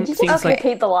 Sorry, could you just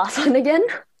repeat the last one again?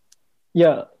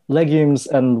 Yeah, legumes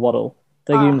and wattle.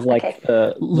 Legumes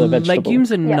the vegetable.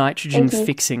 Legumes are nitrogen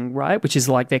fixing, right? Which is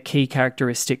like their key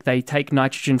characteristic. They take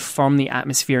nitrogen from the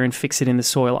atmosphere and fix it in the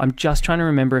soil. I'm just trying to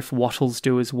remember if wattles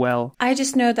do as well. I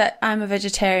just know that I'm a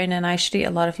vegetarian and I should eat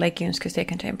a lot of legumes because they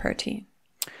contain protein.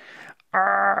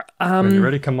 When you're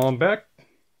ready, come on back.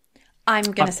 I'm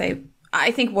going to say,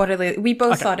 I think water lily. We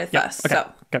both thought it first. Okay.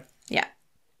 So, okay. Yeah.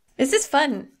 This is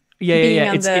fun. Being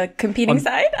on the competing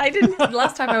side. I didn't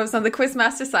last time I was on the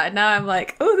quizmaster side. Now I'm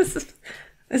like, oh, this is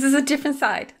This is a different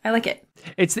side. I like it.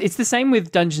 It's the same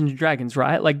with Dungeons and Dragons,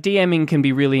 right? Like DMing can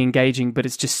be really engaging, but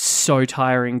it's just so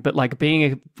tiring. But like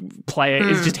being a player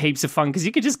is just heaps of fun because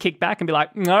you could just kick back and be like,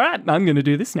 all right, I'm going to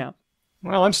do this now.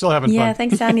 Well, I'm still having fun. Yeah,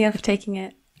 thanks, Daniel, for taking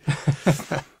it.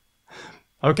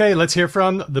 Okay, let's hear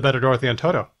from the better Dorothy and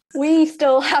Toto. We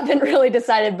still haven't really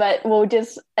decided, but we'll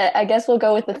just, I guess we'll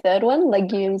go with the third one,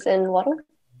 legumes and wattle.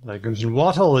 Legumes and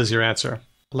wattle is your answer.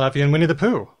 Laffy and Winnie the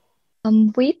Pooh.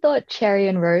 We thought cherry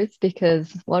and rose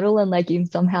because wattle and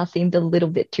legumes somehow seemed a little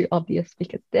bit too obvious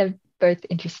because they're both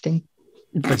interesting.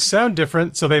 They sound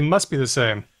different, so they must be the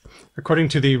same, according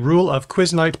to the rule of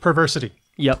quiz night perversity.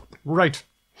 Yep. Right.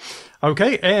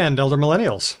 Okay, and Elder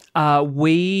Millennials.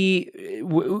 We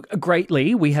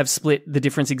have split the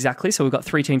difference exactly. So we've got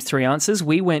 3 teams, 3 answers.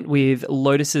 We went with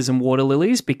lotuses and water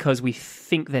lilies because we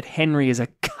think that Henry is a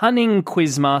cunning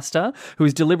quizmaster who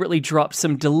has deliberately dropped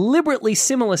some deliberately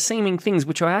similar seeming things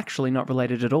which are actually not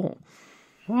related at all.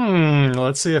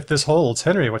 Let's see if this holds.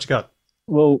 Henry, what you got?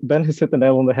 Well, Ben has hit the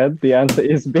nail on the head. The answer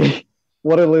is B.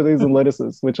 Water lilies and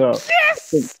lotuses, which are...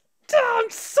 Yes! I'm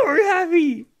so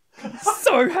happy.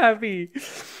 So happy.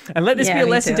 And let this be a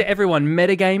lesson to everyone.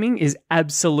 Metagaming is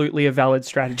absolutely a valid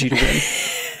strategy to win.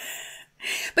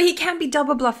 But he can be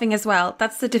double bluffing as well.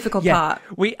 That's the difficult part.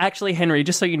 We actually, Henry,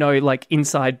 just so you know, like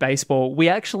inside baseball, we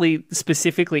actually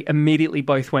specifically immediately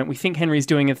both went, we think Henry's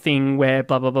doing a thing where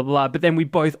blah, blah, blah, blah. But then we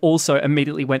both also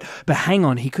immediately went, but hang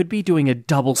on, he could be doing a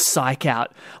double psych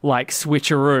out like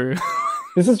switcheroo.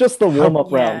 This is just the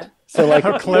warm-up round. So, like,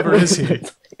 how clever is he?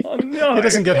 Oh, no. He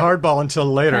doesn't get hardball until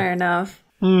later. Fair enough.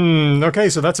 Okay,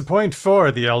 so that's a point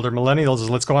for the Elder Millennials.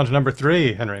 Let's go on to number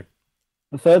 3, Henry.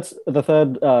 The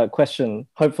third question,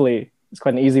 hopefully, is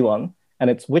quite an easy one, and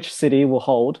it's which city will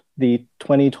hold the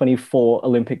 2024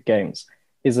 Olympic Games?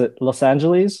 Is it Los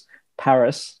Angeles,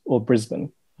 Paris, or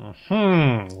Brisbane?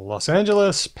 Los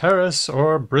Angeles, Paris,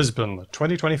 or Brisbane, the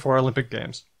 2024 Olympic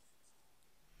Games.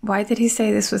 Why did he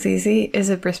say this was easy? Is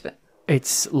it Brisbane?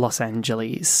 It's Los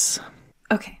Angeles.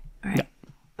 Okay, all right.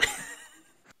 Yeah.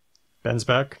 Ben's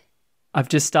back.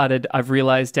 I've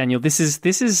realized, Daniel, this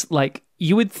is like,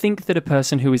 you would think that a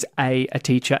person who is A, a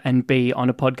teacher, and B, on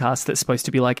a podcast that's supposed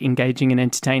to be like engaging and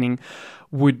entertaining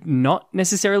would not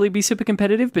necessarily be super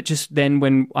competitive, but just then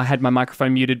when I had my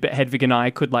microphone muted, but Hedvig and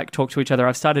I could like talk to each other,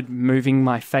 I've started moving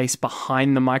my face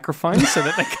behind the microphone so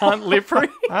that they can't lip read.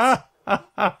 Well,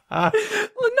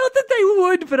 not that they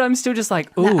would, but I'm still just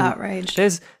like, ooh, outraged.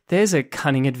 There's a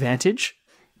cunning advantage.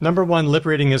 Number 1, lip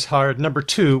reading is hard. Number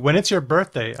 2, when it's your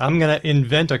birthday, I'm going to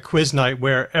invent a quiz night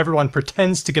where everyone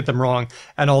pretends to get them wrong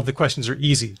and all the questions are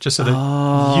easy, just so that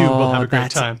you will have a great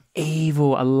time.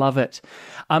 Evil. I love it.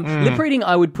 Lip reading,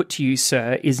 I would put to you,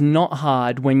 sir, is not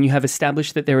hard when you have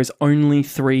established that there is only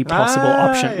 3 possible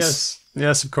options.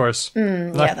 Yes, of course.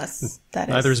 That is.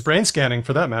 Neither is brain scanning,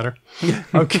 for that matter.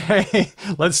 Okay,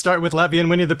 let's start with Laffy and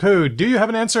Winnie the Pooh. Do you have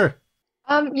an answer?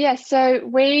 Yes, so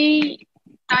we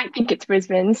don't think it's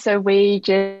Brisbane, so we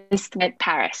just went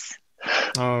Paris.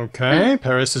 Okay,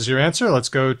 Paris is your answer. Let's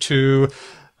go to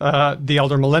the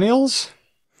Elder Millennials.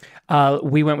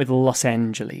 We went with Los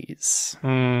Angeles.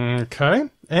 Okay,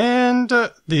 and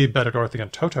the better Dorothy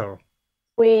and Toto.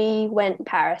 We went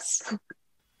Paris.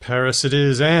 Paris it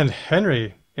is. And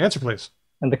Henry, answer please.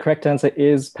 And the correct answer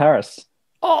is Paris.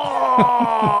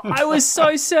 Oh, I was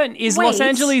so certain. Is Los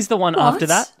Angeles the one after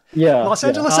that? Yeah. Los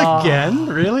Angeles again?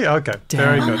 Really? Okay,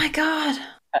 very good. Oh my God.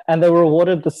 And they were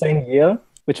awarded the same year,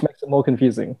 which makes it more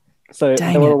confusing. So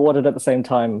they were awarded at the same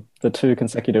time, the 2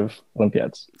 consecutive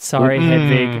Olympiads. Sorry,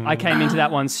 Hedvig. I came into that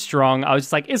one strong. I was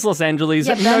just like, it's Los Angeles.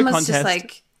 Yeah, no Ben was contest. just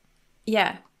like,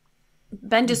 yeah.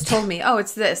 Ben just told me, oh,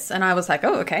 it's this. And I was like,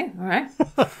 oh, okay. All right.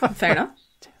 Fair enough.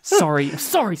 Sorry.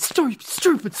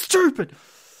 Stupid.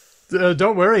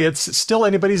 Don't worry, it's still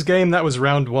anybody's game. That was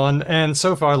round 1. And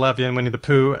so far, Laffy and Winnie the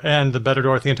Pooh and the better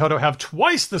Dorothy and Toto have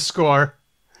twice the score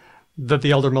that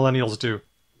the Elder Millennials do.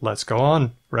 Let's go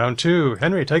on. Round 2.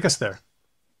 Henry, take us there.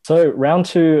 So round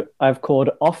 2, I've called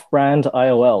off-brand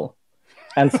IOL.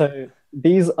 And so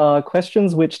these are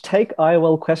questions which take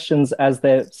IOL questions as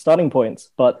their starting points,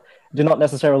 but do not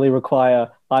necessarily require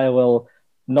IOL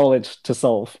knowledge to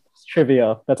solve. It's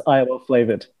trivia that's IOL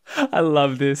flavored. I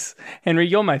love this. Henry,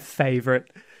 you're my favorite.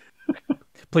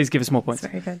 Please give us more points.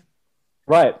 That's very good.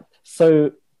 Right.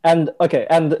 So, and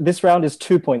this round is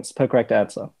 2 points per correct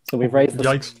answer. So we've raised this.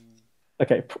 Yikes.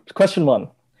 Okay, question 1.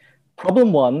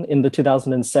 Problem 1 in the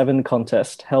 2007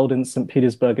 contest held in St.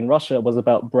 Petersburg in Russia was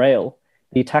about Braille,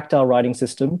 the tactile writing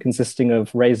system consisting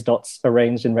of raised dots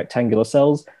arranged in rectangular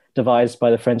cells devised by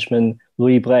the Frenchman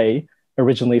Louis Braille,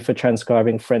 originally for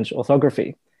transcribing French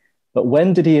orthography. But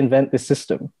when did he invent this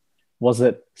system? Was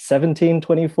it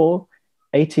 1724,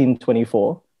 1824,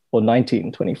 or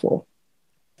 1924?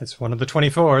 It's one of the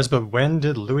 24s, but when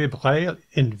did Louis Braille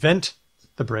invent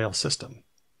the Braille system?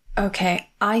 Okay,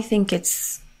 I think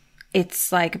it's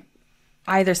like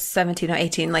either 17 or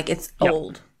 18, like it's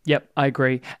old. Yep, I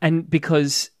agree. And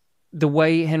because the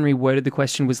way Henry worded the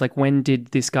question was like, when did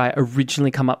this guy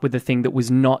originally come up with a thing that was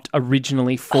not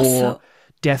originally for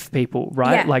deaf people,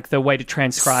 right? Yeah. Like the way to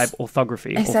transcribe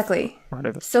orthography. Exactly. Or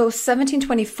whatever. So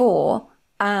 1724,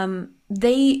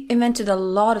 they invented a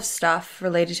lot of stuff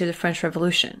related to the French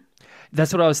Revolution.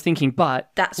 That's what I was thinking,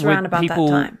 but that's around about that people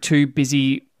time. Too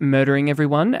busy murdering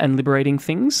everyone and liberating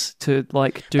things to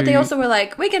like do. But they also were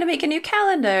like, we're going to make a new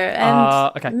calendar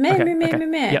and okay.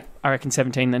 Yep, I reckon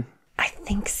 17 then. I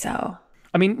think so.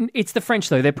 I mean, it's the French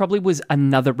though. There probably was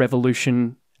another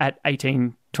revolution at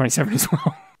 1827 as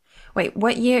well. Wait,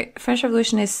 what year? French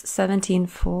Revolution is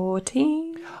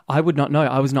 1714? I would not know.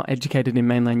 I was not educated in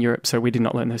mainland Europe, so we did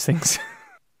not learn those things.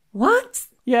 What?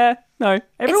 Yeah, no.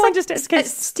 Everyone just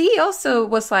educates. Steve also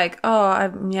was like,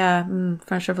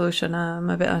 French Revolution, I'm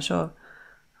a bit unsure.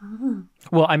 Oh.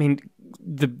 Well, I mean,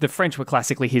 the French were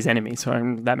classically his enemy,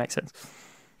 so that makes sense.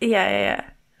 Yeah.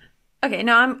 Okay,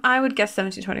 no, I would guess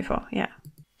 1724, yeah.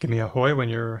 Give me a hoy when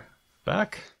you're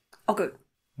back. Oh, good.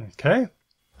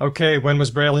 Okay, when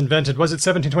was Braille invented? Was it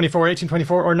 1724,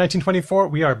 1824, or 1924?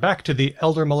 We are back to the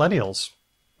elder millennials.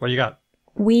 What do you got?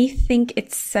 We think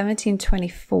it's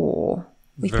 1724.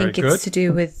 We think it's to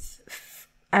do with...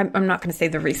 I'm not going to say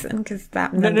the reason, because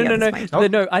that...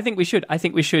 No, I think we should. I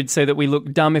think we should, so that we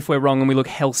look dumb if we're wrong and we look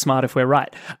hell smart if we're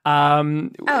right. I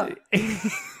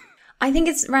think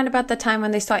it's around about the time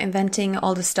when they start inventing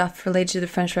all the stuff related to the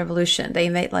French Revolution. They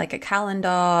invent like a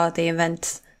calendar,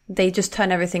 they just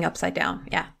turn everything upside down.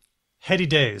 Yeah. Heady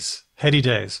days.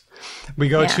 We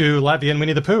go to Latvia and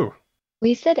Winnie the Pooh.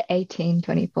 We said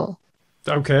 1824.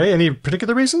 Okay. Any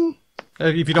particular reason?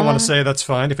 If you don't want to say, that's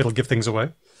fine, if it'll give things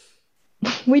away.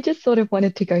 We just sort of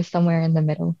wanted to go somewhere in the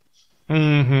middle.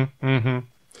 The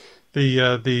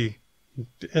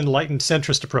enlightened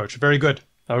centrist approach. Very good.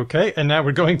 Okay, and now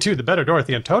we're going to the better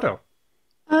Dorothy and Toto.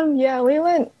 Yeah, we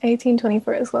went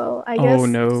 1824 as well. I guess. Oh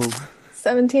no.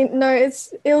 17. No,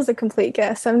 it was a complete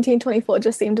guess. 1724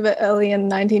 just seemed a bit early, and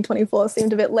 1924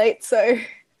 seemed a bit late. So.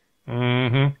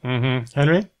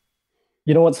 Henry.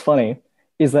 You know what's funny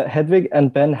is that Hedvig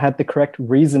and Ben had the correct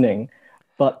reasoning,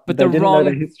 but they didn't know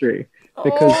the history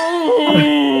because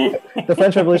the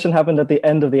French Revolution happened at the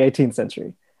end of the 18th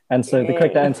century, and so the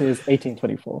correct answer is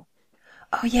 1824.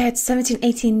 Oh yeah, it's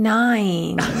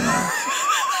 1789.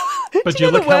 But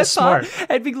you look hell smart.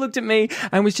 Hedvig looked at me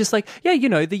and was just like, yeah,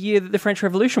 the year that the French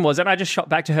Revolution was. And I just shot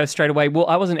back to her straight away. Well,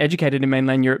 I wasn't educated in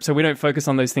mainland Europe, so we don't focus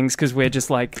on those things because we're just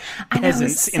like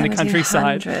peasants in the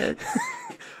countryside.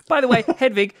 By the way,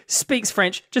 Hedvig speaks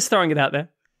French, just throwing it out there.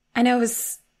 I know it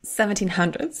was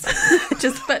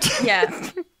 1700s. But yeah.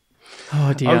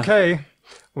 Oh dear. Okay,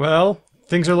 well,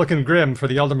 things are looking grim for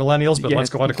the elder millennials, but let's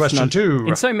go on to question 2.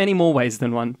 In so many more ways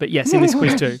than one, but yes, in this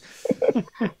quiz too.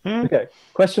 Okay,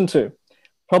 question 2.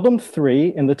 Problem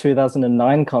 3 in the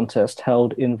 2009 contest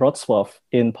held in Wrocław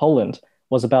in Poland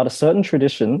was about a certain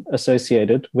tradition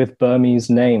associated with Burmese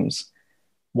names.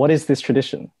 What is this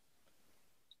tradition?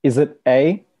 Is it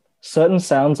A, certain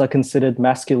sounds are considered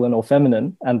masculine or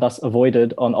feminine and thus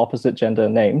avoided on opposite gender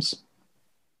names?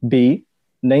 B,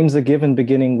 names are given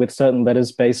beginning with certain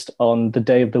letters based on the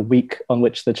day of the week on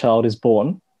which the child is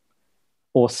born?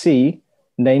 Or C,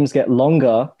 names get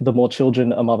longer the more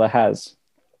children a mother has.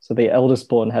 So the eldest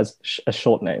born has a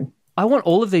short name. I want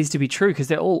all of these to be true because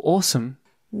they're all awesome.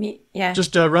 Yeah.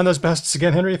 Just run those bests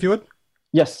again, Henry, if you would.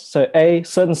 Yes. So A,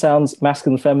 certain sounds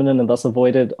masculine, feminine, and thus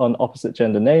avoided on opposite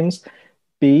gender names.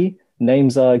 B,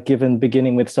 names are given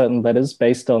beginning with certain letters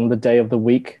based on the day of the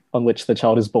week on which the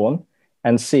child is born.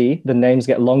 And C, the names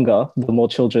get longer the more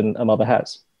children a mother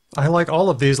has. I like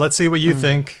all of these. Let's see what you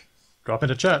think. Drop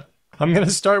into chat. I'm going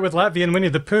to start with Latvia and Winnie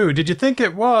the Pooh. Did you think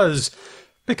it was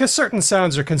because certain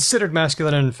sounds are considered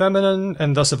masculine and feminine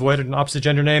and thus avoided in opposite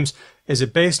gender names? Is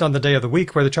it based on the day of the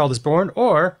week where the child is born,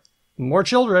 or more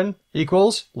children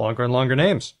equals longer and longer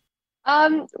names?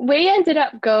 We ended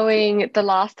up going the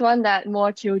last one, that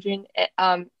more children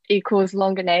equals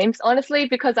longer names. Honestly,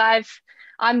 because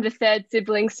I'm the third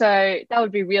sibling, so that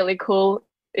would be really cool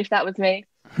if that was me.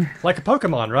 Like a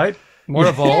Pokemon, right? More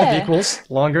evolved equals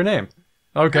longer name.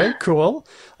 Okay, cool.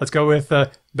 Let's go with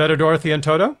Better Dorothy and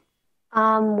Toto.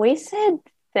 We said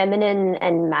feminine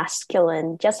and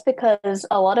masculine just because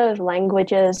a lot of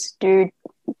languages do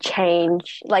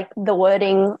change, like the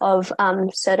wording of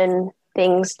certain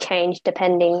things change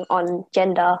depending on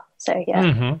gender. So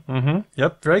yeah.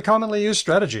 Yep, very commonly used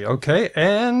strategy. Okay,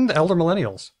 and elder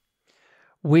millennials.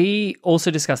 We also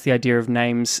discussed the idea of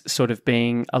names sort of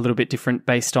being a little bit different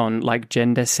based on like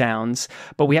gender sounds,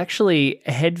 but we actually,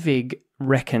 Hedvig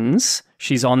reckons,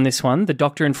 she's on this one, the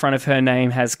doctor in front of her name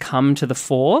has come to the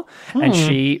fore, and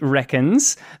she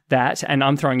reckons that, and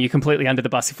I'm throwing you completely under the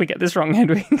bus if we get this wrong,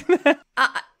 Hedvig.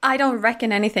 I don't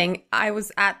reckon anything. I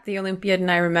was at the Olympiad and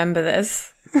I remember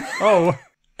this. Oh.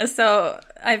 So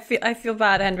I feel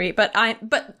bad, Henry, but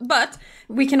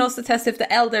we can also test if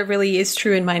the elder really is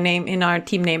true in my name, in our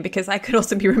team name, because I could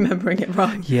also be remembering it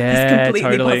wrong. Yeah, it's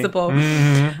completely totally. possible.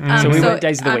 So we went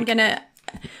days of the week.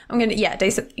 I'm gonna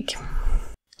days of the week.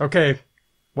 Okay,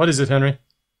 what is it, Henry?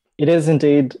 It is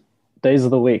indeed days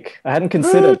of the week. I hadn't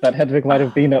considered that Hedvig might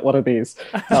have been at one of these.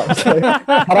 So, had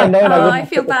I known, I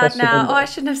feel bad now. I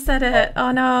shouldn't have said it.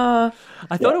 Oh no.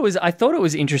 I thought it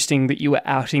was interesting that you were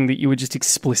outing that you were just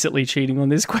explicitly cheating on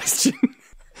this question.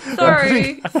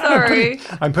 Sorry.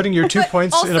 I'm putting your 2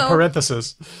 points in a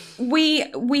parenthesis.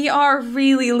 We are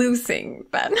really losing,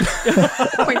 Ben.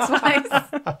 Points wise.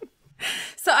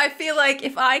 So I feel like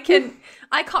if I can't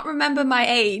remember my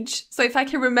age. So if I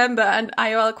can remember an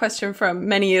IOL question from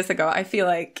many years ago, I feel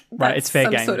like that's it's fair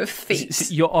some game. sort of feat.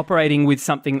 So you're operating with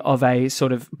something of a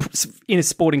sort of, in a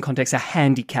sporting context, a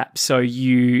handicap. So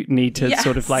you need to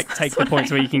sort of like take the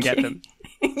points where you can get them.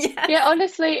 Yeah,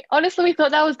 honestly, we thought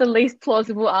that was the least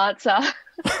plausible answer.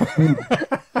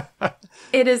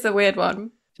 It is a weird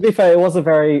one. To be fair, it was a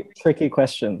very tricky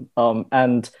question.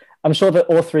 And I'm sure that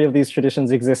all three of these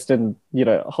traditions exist in,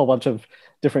 a whole bunch of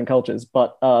different cultures.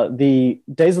 But the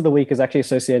days of the week is actually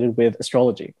associated with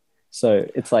astrology. So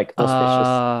it's like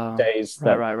auspicious days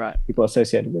that people are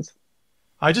associated with.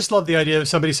 I just love the idea of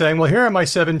somebody saying, well, here are my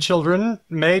 7 children,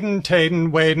 Maiden,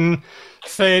 Taden, Waden,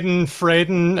 Thaden,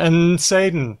 Fraden, and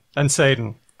Saden.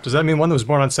 Does that mean one that was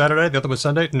born on Saturday, the other was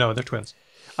Sunday? No, they're twins.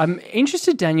 I'm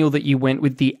interested, Daniel, that you went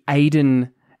with the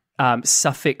Aiden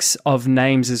suffix of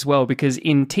names as well, because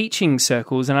in teaching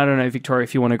circles, and I don't know, Victoria,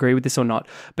 if you want to agree with this or not,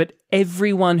 but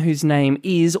everyone whose name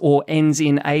is or ends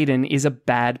in Aiden is a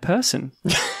bad person.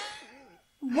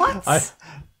 What?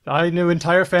 I knew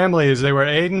entire families. They were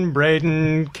Aiden,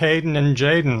 Braden, Caden, and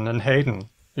Jaden, and Hayden,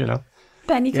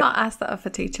 Ben, you can't ask that of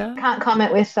a teacher. Can't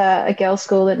comment with a girls'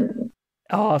 school and...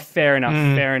 Oh, fair enough.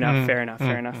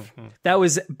 That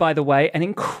was, by the way, an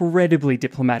incredibly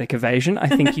diplomatic evasion. I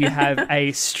think you have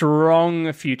a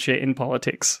strong future in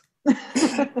politics.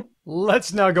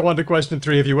 Let's now go on to question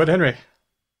 3, if you would, Henry.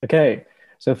 Okay,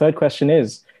 so third question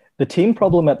is, the team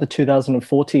problem at the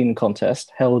 2014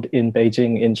 contest held in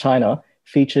Beijing in China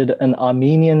featured an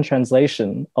Armenian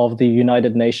translation of the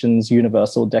United Nations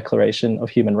Universal Declaration of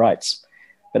Human Rights.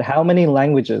 But how many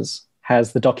languages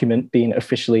has the document been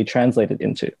officially translated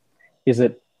into? Is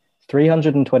it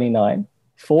 329,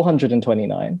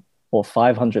 429, or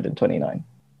 529?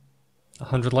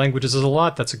 100 languages is a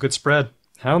lot. That's a good spread.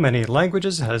 How many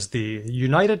languages has the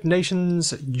United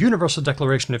Nations Universal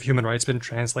Declaration of Human Rights been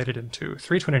translated into?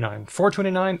 329,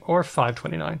 429, or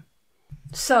 529?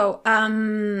 So,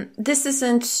 this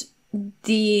isn't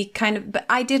the kind of, but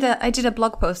I did a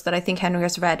blog post that I think Henry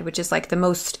has read, which is like the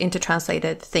most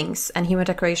intertranslated things, and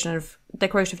Declaration of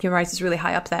Human Rights is really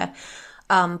high up there.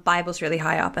 Bible's really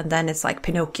high up, and then it's like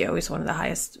Pinocchio is one of the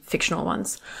highest fictional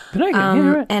ones.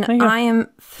 Pinocchio, right. And I am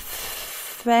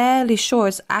fairly sure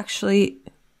it's actually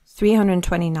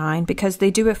 329 because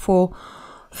they do it for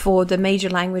the major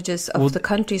languages of the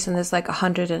countries, and there's like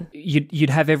 100 and... You'd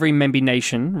have every member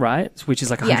nation, right? Which is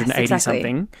like 180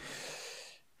 something.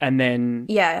 And then...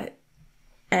 Yeah.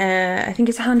 I think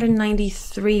it's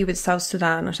 193 with South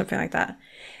Sudan or something like that.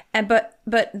 But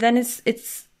then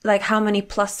it's like how many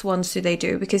plus ones do they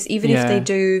do? Because even if they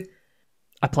do...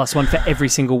 A plus one for every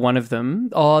single one of them.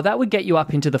 Oh, that would get you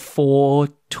up into the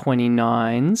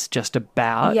 429s, just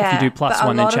about. Yeah, if you do plus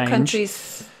one and change.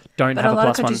 Countries don't have a plus one. But a lot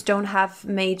of countries don't have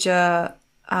major...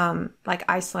 like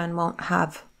Iceland won't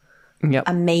have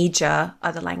a major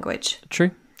other language. True.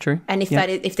 And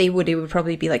if they would, it would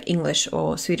probably be like English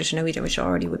or Swedish or Norwegian, which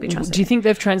already would be translated. Do you think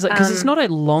they've translated? Because it's not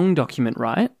a long document,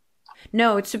 right?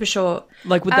 No, it's super short.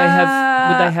 Like, would they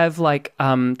have like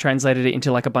translated it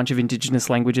into like a bunch of indigenous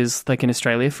languages, like in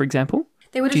Australia, for example?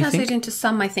 They would have translated it into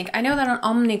some, I think. I know that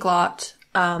on Omniglot,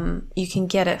 you can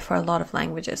get it for a lot of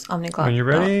languages. Omniglot. When you're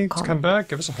ready to come back,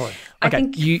 give us a hoy. Okay, I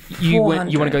think you want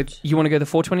to go the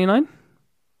 429?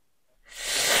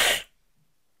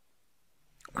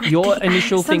 Your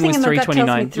initial thing was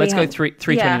 329. Let's go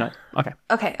 329. Yeah.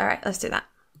 Okay, all right, let's do that.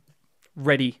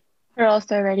 Ready. We're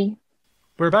also ready.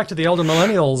 We're back to the elder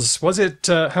millennials. Was it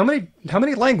how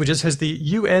many languages has the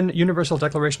UN Universal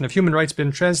Declaration of Human Rights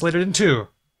been translated into?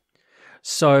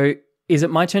 So, is it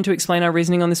my turn to explain our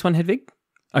reasoning on this one, Hedvig?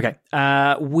 Okay.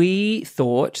 We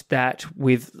thought that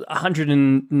with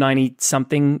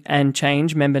 190-something and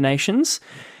change member nations,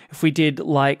 if we did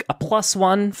like a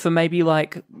 +1 for maybe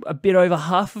like a bit over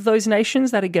half of those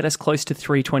nations, that'd get us close to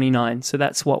 329. So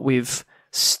that's what we've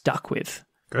stuck with.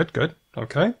 Good.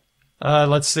 Okay.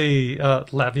 Let's see.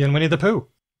 Latvian Winnie the Pooh.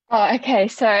 Oh, okay.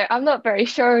 So I'm not very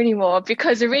sure anymore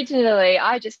because originally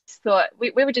I just thought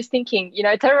we were just thinking,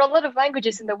 there are a lot of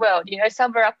languages in the world,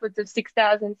 some are upwards of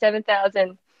 6,000,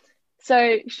 7,000.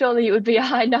 So surely it would be a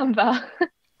high number.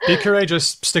 Be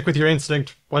courageous. Stick with your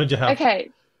instinct. What did you have?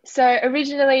 Okay. So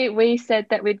originally we said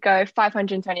that we'd go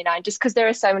 529 just because there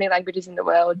are so many languages in the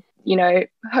world.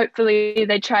 Hopefully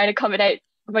they try and accommodate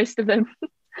most of them.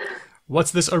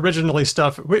 What's this originally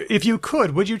stuff? If you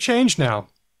could, would you change now?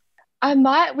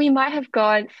 We might have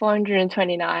gone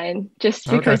 429 just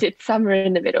because it's somewhere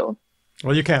in the middle.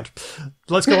 Well, you can't.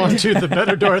 Let's go on to the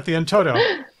better Dorothy and Toto.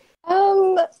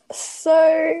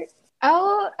 So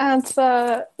our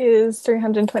answer is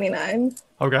 329.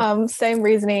 Okay. Same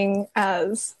reasoning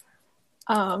as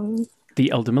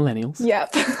the elder millennials.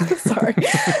 Yep. Sorry.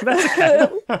 That's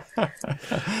okay.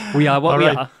 We are what we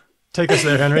are. Take us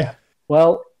there, Henry.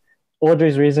 Well,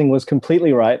 Audrey's reasoning was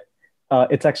completely right.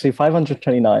 It's actually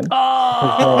 529.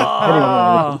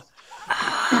 Oh!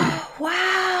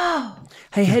 Wow.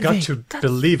 Hey, You've got Hedvig, to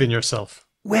believe in yourself.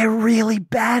 we're really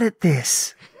bad at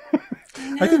this.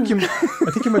 I think you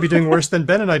might be doing worse than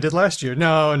Ben and I did last year.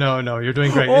 No, you're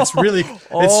doing great. It's really,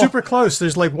 it's super close.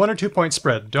 There's like 1 or 2 point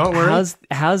spread. Don't worry.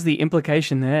 How's the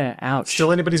implication there? Ouch.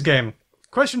 Still anybody's game.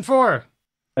 Question 4.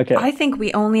 Okay. I think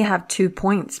we only have 2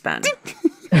 points, Ben.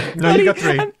 No, you got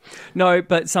 3. No,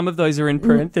 but some of those are in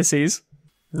parentheses.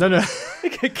 No.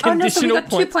 Oh, no, so we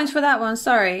got 2 points for that one.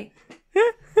 Sorry.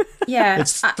 Yeah.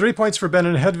 It's 3 points for Ben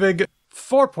and Hedvig,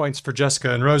 4 points for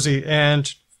Jessica and Rosie,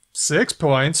 and 6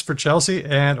 points for Chelsea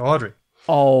and Audrey.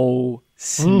 Oh,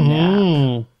 snap.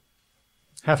 Mm-hmm.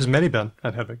 Half as many, Ben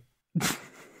and Hedvig.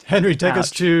 Henry, take us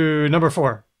to number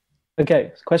 4.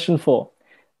 Okay, question 4.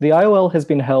 The IOL has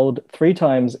been held 3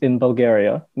 times in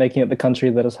Bulgaria, making it the country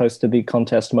that has hosted the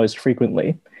contest most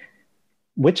frequently.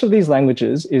 Which of these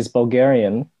languages is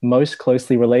Bulgarian most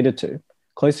closely related to?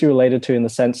 Closely related to in the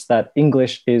sense that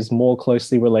English is more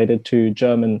closely related to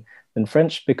German than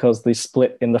French because the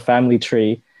split in the family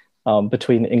tree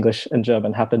between English and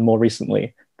German happened more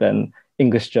recently than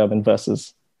English-German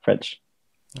versus French.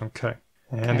 Okay.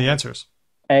 And the answers?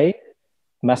 A,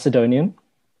 Macedonian.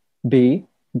 B,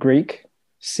 Greek.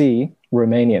 C,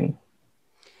 Romanian.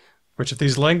 Which of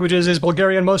these languages is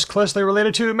Bulgarian most closely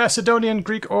related to? Macedonian,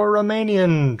 Greek, or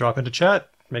Romanian? Drop into chat.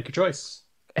 Make your choice.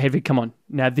 Hedvig, come on.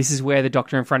 Now, this is where the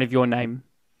doctor in front of your name.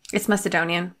 It's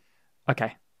Macedonian.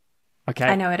 Okay.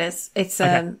 I know it is. It's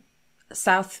a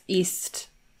Southeast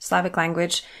Slavic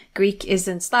language. Greek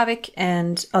isn't Slavic,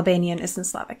 and Albanian isn't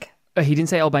Slavic. He didn't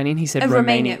say Albanian, he said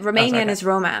Romanian. Romanian is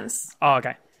Romance. Oh,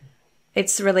 okay.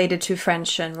 It's related to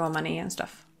French and Romani and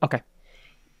stuff. Okay.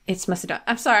 It's Macedonian.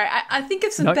 I'm sorry. I think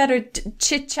it's a better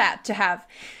chit-chat to have.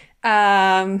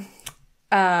 I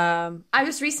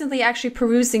was recently actually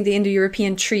perusing the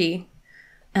Indo-European tree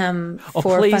for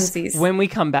funsies. When we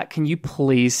come back, can you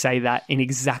please say that in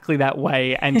exactly that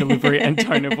way and deliver it and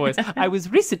tone of voice? I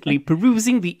was recently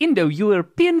perusing the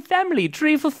Indo-European family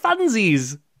tree for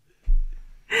funsies.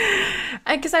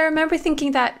 Because I remember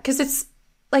thinking that, because it's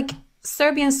like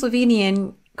Serbian,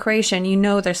 Slovenian, Croatian,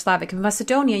 they're Slavic.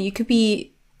 Macedonia, you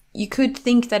could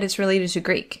think that it's related to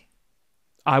Greek.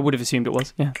 I would have assumed it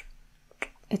was, yeah.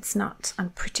 It's not. I'm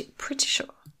pretty sure.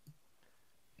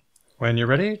 When you're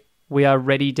ready. We are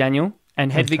ready, Daniel.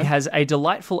 And Hedvig has a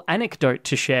delightful anecdote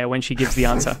to share when she gives the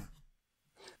answer.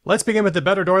 Let's begin with the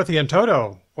better Dorothy and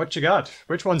Toto. What you got?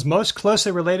 Which one's most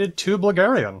closely related to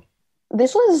Bulgarian?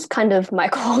 This was kind of my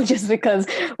call just because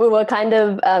we were kind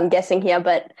of guessing here,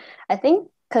 but I think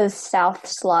because South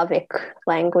Slavic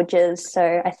languages,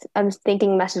 so I'm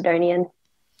thinking Macedonian.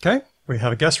 Okay, we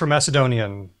have a guess for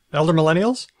Macedonian. Elder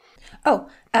Millennials? Oh,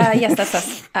 yes, that's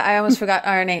us. I almost forgot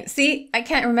our name. See, I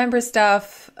can't remember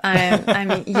stuff.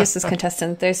 I'm a useless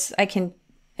contestant.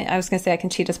 I was going to say I can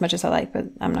cheat as much as I like, but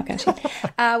I'm not going to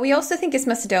cheat. We also think it's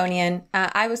Macedonian.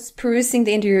 I was perusing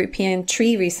the Indo-European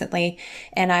tree recently,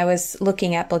 and I was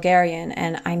looking at Bulgarian,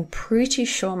 and I'm pretty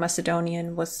sure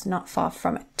Macedonian was not far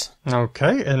from it.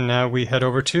 Okay, and now we head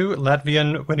over to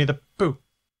Latvian Winnie the Pooh.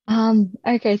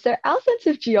 Okay, so our sense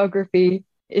of geography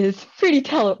is pretty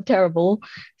terrible.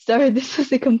 So this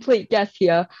was a complete guess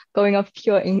here, going off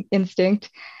pure instinct.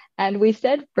 And we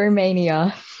said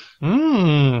Romania.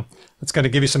 That's going to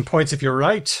give you some points if you're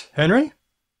right. Henry?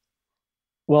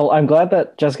 Well, I'm glad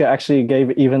that Jessica actually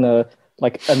gave even a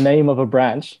name of a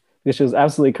branch, which is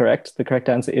absolutely correct. The correct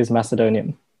answer is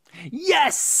Macedonian.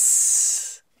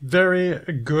 Yes! Very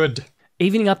good.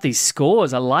 Evening up these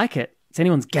scores. I like it. It's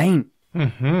anyone's game.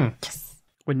 Yes.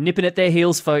 We're nipping at their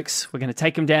heels, folks. We're going to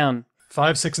take them down.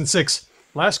 5, 6, and 6.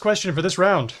 Last question for this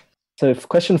round. So for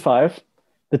question 5,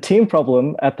 the team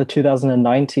problem at the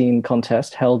 2019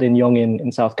 contest held in Yongin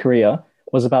in South Korea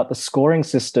was about the scoring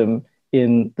system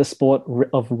in the sport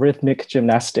of rhythmic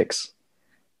gymnastics.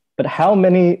 But how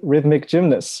many rhythmic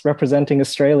gymnasts representing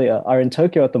Australia are in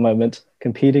Tokyo at the moment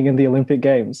competing in the Olympic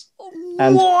Games?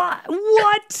 And what?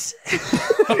 What?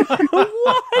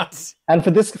 And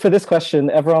for this question,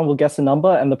 everyone will guess a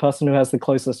number, and the person who has the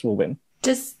closest will win.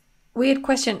 Just weird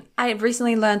question. I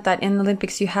recently learned that in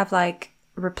Olympics you have like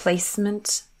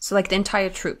replacement, so like the entire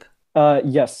troop.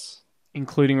 Yes.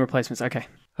 Including replacements. Okay.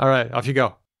 All right, off you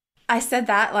go. I said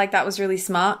that like that was really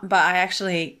smart, but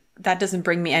that doesn't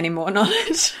bring me any more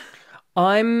knowledge.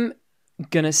 I'm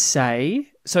going to say,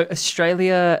 so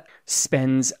Australia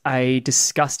spends a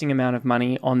disgusting amount of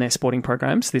money on their sporting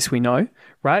programs. This we know,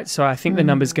 right? So I think the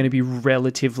number's going to be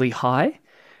relatively high.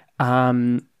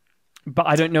 But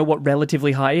I don't know what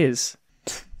relatively high is.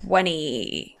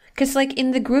 20. Because like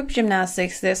in the group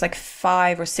gymnastics, there's like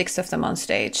 5 or 6 of them on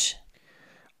stage.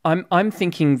 I'm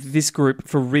thinking this group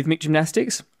for rhythmic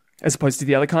gymnastics, as opposed to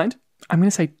the other kind, I'm going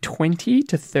to say 20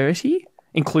 to 30,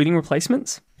 including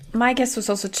replacements. My guess was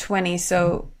also 20,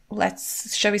 so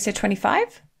shall we say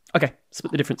 25? Okay,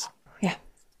 split the difference. Yeah.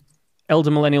 Elder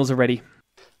millennials are ready.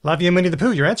 Lavia and Winnie the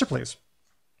Pooh, your answer, please.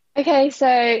 Okay, so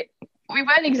we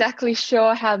weren't exactly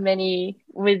sure how many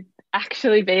would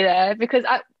actually be there because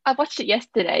I watched it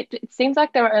yesterday. It seems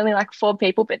like there were only like 4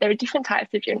 people, but there are different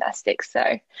types of gymnastics.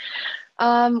 So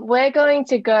we're going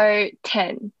to go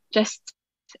 10, just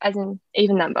as an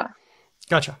even number.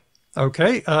 Gotcha.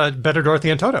 Okay, better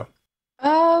Dorothy and Toto.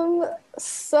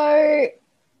 So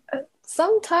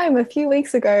sometime a few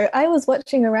weeks ago, I was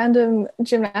watching a random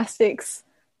gymnastics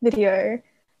video,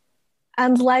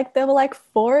 and like there were like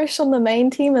 4-ish on the main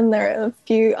team, and there are a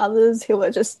few others who were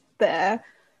just there.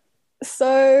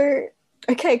 So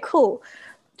okay, cool.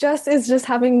 Jess is just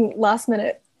having last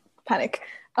minute panic.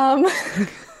 We're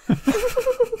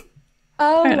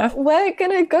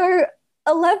gonna go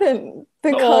 11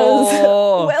 because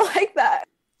we're like that.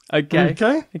 Okay.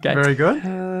 Very good.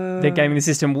 They're gaming the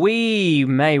system. We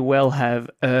may well have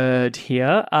erred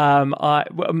here.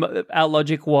 Our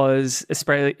logic was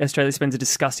Australia spends a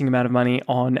disgusting amount of money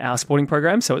on our sporting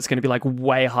program, so it's going to be like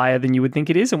way higher than you would think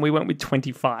it is, and we went with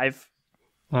 25.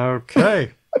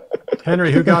 Okay.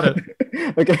 Henry, who got it?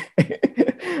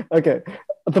 Okay.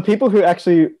 The people who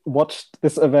actually watched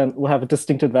this event will have a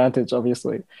distinct advantage,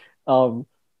 obviously.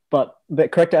 But the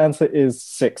correct answer is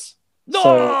 6.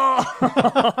 Oh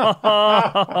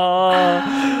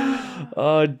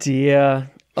dear.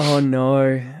 Oh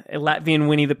no. Latvian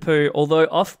Winnie the Pooh, although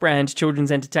off-brand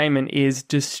children's entertainment, is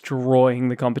destroying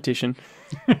the competition.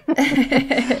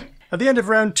 At the end of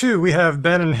round 2, we have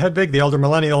Ben and Hedvig, the elder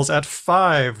millennials, at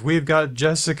 5. We've got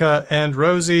Jessica and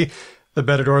Rosie, the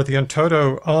better Dorothy and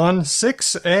Toto, on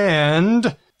 6,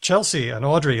 and Chelsea and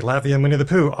Audrey, Lavia and Winnie the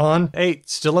Pooh, on 8,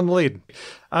 still in the lead.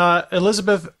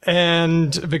 Elisabeth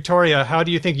and Victoria, how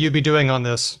do you think you'd be doing on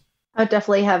this? I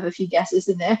definitely have a few guesses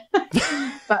in there.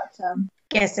 But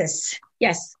Guesses.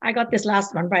 Yes, I got this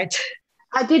last one right.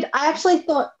 I did. I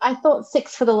thought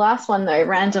 6 for the last one though,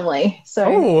 randomly.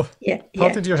 So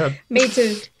popped into your head. Me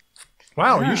too.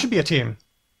 Wow, you should be a team.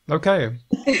 Okay.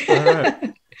 All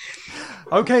right.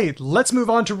 Okay, let's move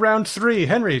on to round 3.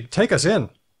 Henry, take us in.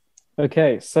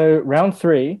 Okay, so round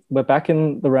 3, we're back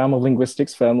in the realm of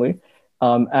linguistics firmly,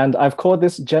 and I've called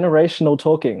this generational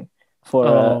talking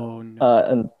for,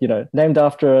 named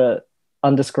after an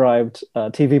undescribed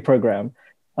TV program,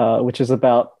 which is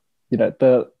about,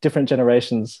 the different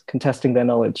generations contesting their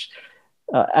knowledge.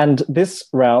 And this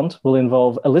round will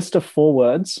involve a list of 4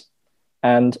 words,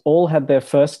 and all had their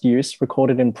first use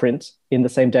recorded in print in the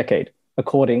same decade,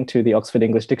 according to the Oxford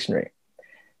English Dictionary.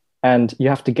 And you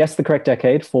have to guess the correct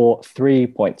decade for 3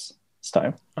 points this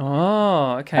time.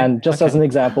 Oh, okay. And just as an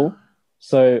example,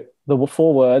 so the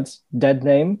 4 words, dead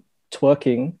name,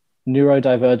 twerking,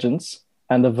 neurodivergence,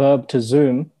 and the verb to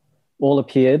zoom all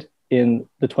appeared in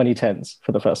the 2010s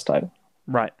for the first time.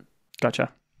 Right.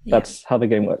 Gotcha. That's how the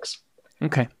game works.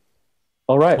 Okay.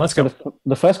 All right. Let's go.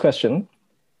 The first question,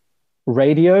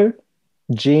 radio,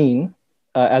 gene,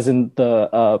 as in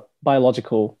the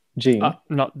biological gene.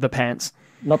 Not the pants.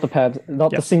 Not the pad, not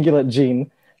the singular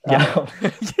gene, Yeah.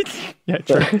 Yeah,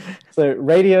 true. So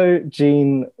radio,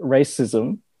 gene,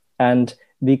 racism, and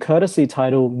the courtesy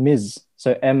title Ms.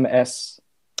 So MS.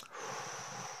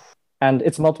 And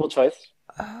it's multiple choice.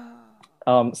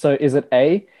 So is it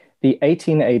A, the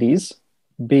 1880s,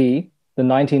 B, the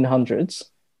 1900s,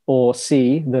 or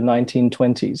C, the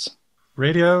 1920s?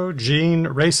 Radio, gene,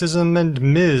 racism, and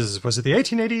Ms. Was it the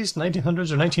 1880s,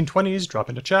 1900s, or 1920s? Drop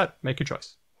into chat. Make your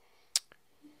choice.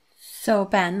 So,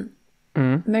 Ben,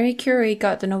 Marie Curie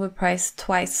got the Nobel Prize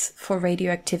twice for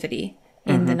radioactivity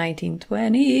in the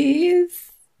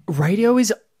 1920s. Radio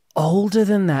is older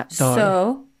than that, though.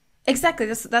 So, exactly,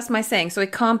 that's my saying. So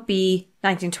it can't be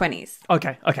 1920s.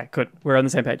 Okay, good. We're on the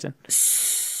same page then.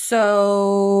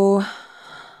 So,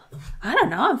 I don't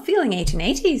know. I'm feeling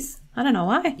 1880s. I don't know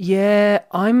why. Yeah,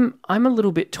 I'm a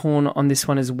little bit torn on this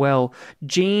one as well.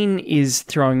 Gene is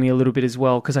throwing me a little bit as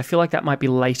well because I feel like that might be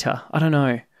later. I don't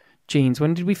know. Genes.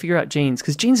 When did we figure out genes?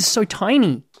 Because genes are so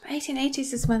tiny.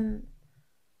 1880s is when...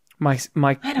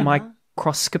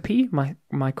 Microscopy?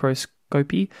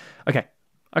 Microscopy? Okay.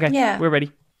 Yeah. We're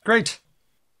ready. Great.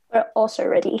 We're also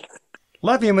ready.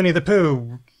 Latvian Winnie the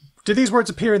Pooh. Did these words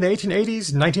appear in the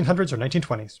 1880s, 1900s, or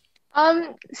 1920s?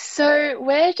 So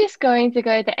we're just going to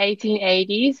go the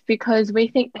 1880s because we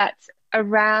think that's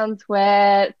around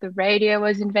where the radio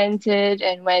was invented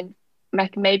and when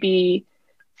maybe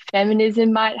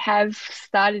feminism might have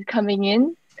started coming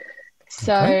in.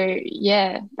 So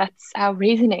yeah, that's our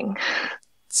reasoning.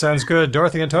 Sounds good.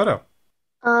 Dorothy and Toto.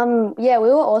 Yeah, we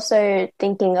were also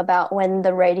thinking about when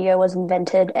the radio was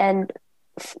invented, and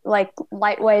like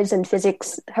light waves and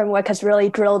physics homework has really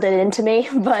drilled it into me.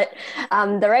 But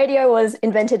the radio was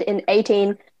invented in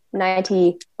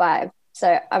 1895,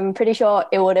 so I'm pretty sure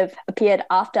it would have appeared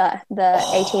after the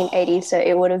 1880s. So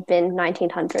it would have been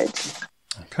 1900s.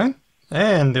 Okay,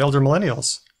 and the elder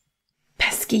millennials.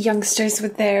 Pesky youngsters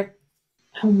with their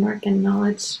homework and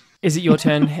knowledge. Is it your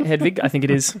turn, Hedvig? I think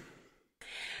it is.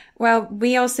 Well,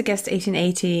 we also guessed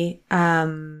 1880,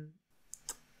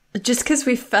 just because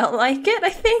we felt like it, I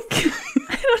think.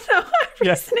 I don't know. Our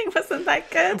reasoning wasn't that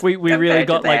good. We really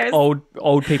got like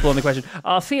old people on the question.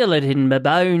 I feel it in my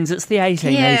bones. It's the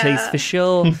 1880s for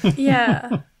sure.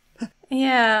 Yeah.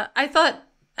 I thought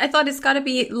it's got to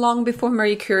be long before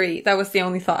Marie Curie. That was the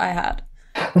only thought I had.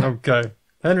 Okay.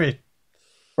 Henry.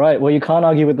 Right. Well, you can't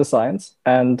argue with the science.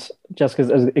 And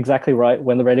Jessica's is exactly right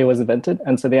when the radio was invented.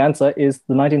 And so the answer is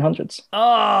the 1900s.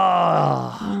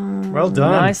 Oh. Well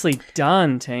done. Nicely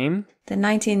done, team. The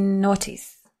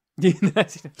 1990s. I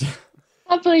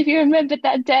can't believe you remembered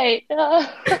that date.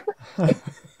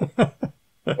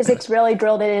 Physics really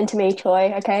drilled it into me,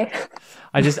 Choi, okay?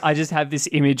 I just have this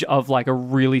image of like a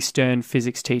really stern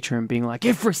physics teacher and being like,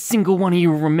 every single one of you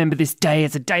will remember this day.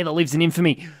 It's a day that lives in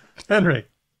infamy. Henry.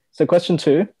 So question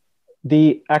 2,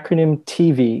 the acronym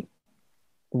TV,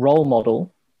 role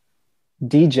model,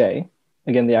 DJ,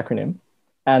 again the acronym,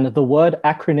 and the word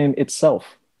acronym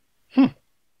itself.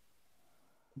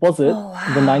 Was it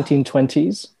the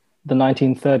 1920s, the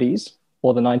 1930s,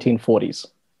 or the 1940s?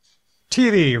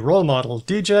 TV, role model,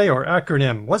 DJ, or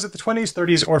acronym. Was it the 20s,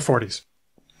 30s, or 40s?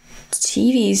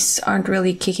 TVs aren't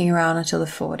really kicking around until the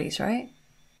 40s, right?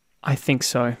 I think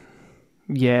so.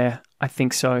 Yeah, I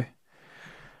think so.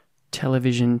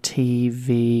 Television,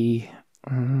 TV,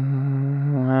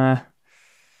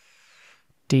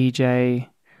 DJ.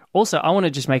 Also, I want to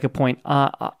just make a point.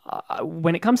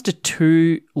 When it comes to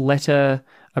two-letter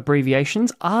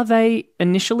abbreviations, are they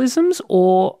initialisms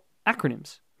or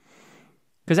acronyms?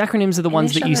 Because acronyms are the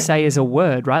ones that you say as a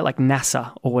word, right? Like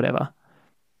NASA or whatever.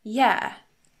 Yeah.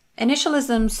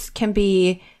 Initialisms can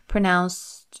be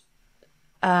pronounced...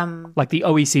 like the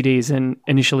OECD is an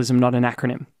initialism, not an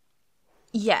acronym.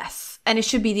 Yes. And it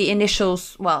should be the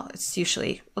initials. Well, it's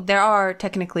usually... There are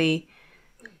technically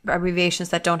abbreviations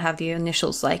that don't have the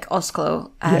initials, like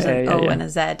OzCLO has an O and a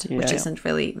Z, which isn't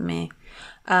really me.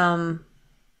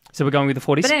 So we're going with the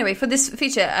 40s? But anyway, for this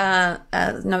feature,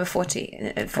 number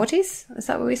 40. 40s? Is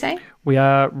that what we say? We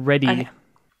are ready.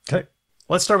 Okay.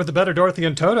 Let's start with the better Dorothy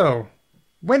and Toto.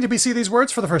 When did we see these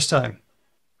words for the first time?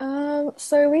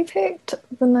 So we picked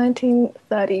the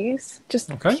 1930s,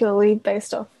 just purely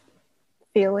based off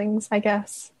feelings, I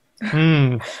guess.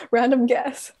 Random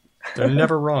guess. They're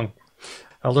never wrong.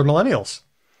 Elder millennials.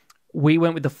 We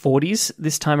went with the 40s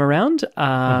this time around,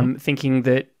 thinking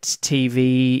that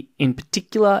TV in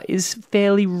particular is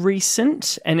fairly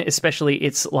recent, and especially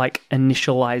its like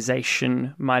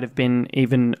initialization might have been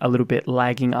even a little bit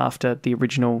lagging after the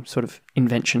original sort of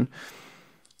invention.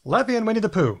 Latvian Winnie the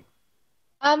Pooh.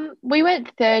 We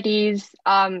went 30s,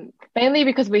 mainly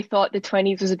because we thought the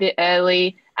 20s was a bit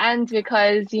early, and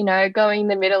because, you know, going in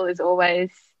the middle is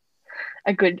always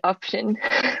a good option.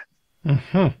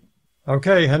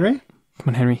 Okay, Henry. Come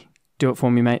on, Henry. Do it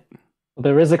for me, mate.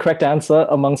 There is a correct answer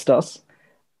amongst us,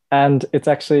 and it's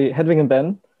actually Hedvig and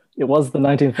Ben. It was the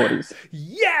 1940s.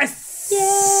 Yes!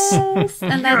 Yes!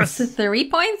 And that's 3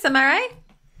 points, am I right?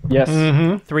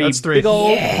 Yes. Three big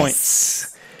old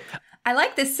points. I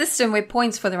like this system with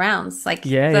points for the rounds. Like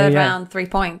Yeah, third yeah. round, 3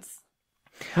 points.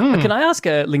 Can I ask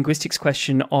a linguistics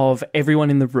question of everyone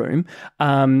in the room?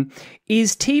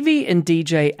 Is TV and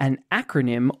DJ an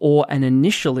acronym or an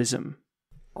initialism?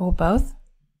 Or both?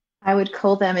 I would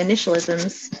call them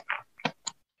initialisms.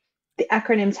 The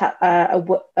acronyms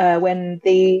when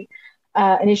the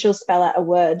initials spell out a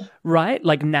word. Right?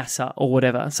 Like NASA or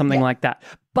whatever, something like that.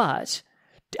 But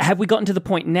have we gotten to the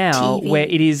point now TV. where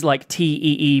it is like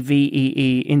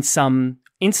TEEVEE in some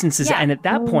instances? Yeah. And at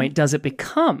that point, does it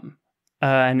become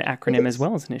an acronym as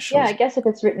well as initials? Yeah, I guess if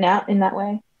it's written out in that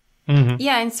way.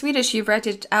 Yeah, in Swedish, you've read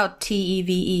it out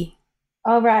TEVE.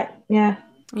 Oh, right. Yeah.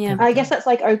 Yeah. I guess that's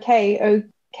like okay,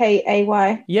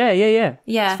 OKAY. Yeah. Yeah.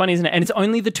 It's funny, isn't it? And it's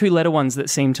only the 2-letter ones that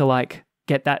seem to like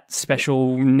get that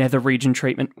special nether region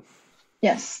treatment.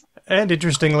 Yes. And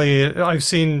interestingly, I've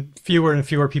seen fewer and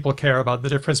fewer people care about the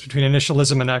difference between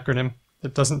initialism and acronym.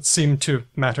 It doesn't seem to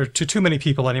matter to too many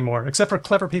people anymore, except for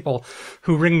clever people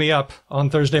who ring me up on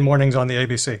Thursday mornings on the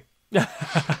ABC.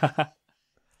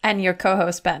 And your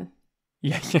co-host, Ben.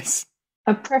 Yes.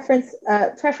 A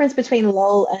preference between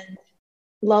LOL and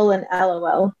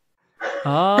LOL.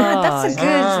 That's a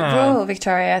good rule,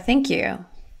 Victoria. Thank you.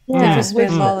 Yeah. Difference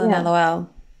between LOL and LOL.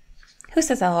 Who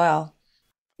says LOL?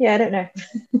 Yeah, I don't know.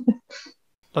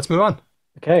 Let's move on.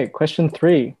 Okay, question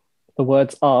 3. The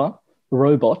words are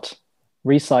robot,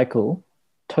 recycle,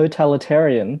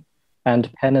 totalitarian,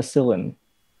 and penicillin.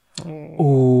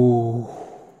 Ooh.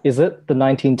 Is it the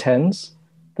 1910s,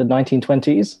 the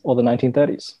 1920s, or the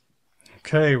 1930s?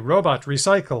 Okay, robot,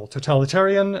 recycle,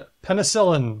 totalitarian,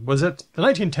 penicillin. Was it the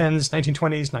 1910s,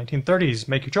 1920s, 1930s?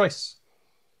 Make your choice.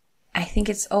 I think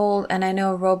it's old, and I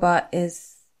know robot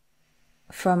is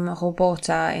from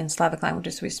robota in Slavic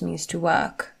languages, which means to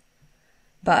work.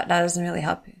 But that doesn't really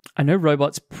help you. I know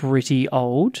robot's pretty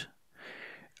old.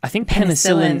 I think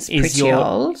penicillin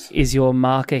is your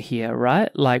marker here,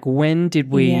 right? Like when did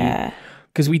we... Yeah.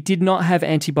 Because we did not have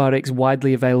antibiotics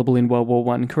widely available in World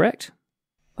War I, correct?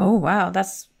 Oh, wow.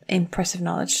 That's impressive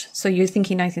knowledge. So you're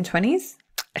thinking 1920s?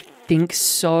 I think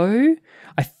so.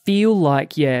 I feel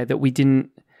like, that we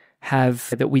didn't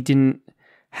have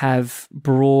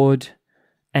broad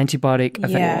antibiotic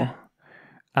available.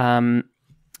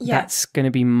 That's going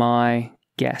to be my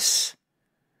guess.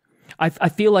 I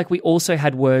feel like we also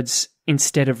had words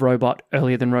instead of robot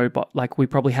earlier than robot. Like we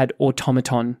probably had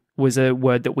automaton was a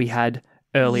word that we had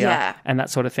earlier and that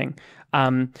sort of thing.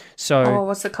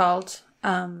 What's it called?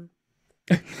 I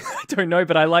don't know,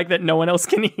 but I like that no one else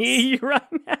can hear you right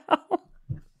now.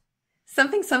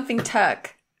 Something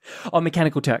Turk. Oh,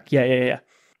 Mechanical Turk. Yeah.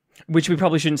 Which we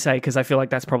probably shouldn't say because I feel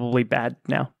like that's probably bad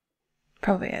now.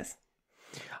 Probably is.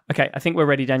 Okay, I think we're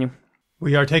ready, Daniel.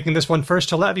 We are taking this one first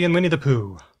to Latvia and Winnie the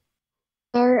Pooh.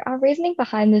 So our reasoning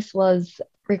behind this was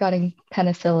regarding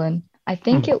penicillin. I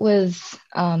think it was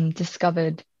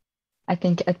discovered, I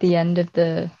think, at the end of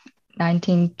the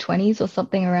 1920s or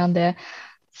something around there.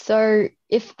 So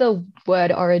if the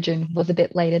word origin was a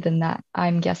bit later than that,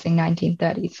 I'm guessing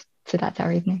 1930s. So that's our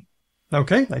reasoning.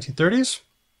 Okay, 1930s.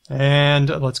 And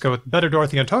let's go with Better,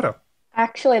 Dorothy, and Toto.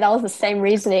 Actually, that was the same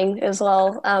reasoning as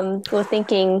well. We were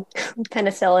thinking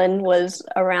penicillin was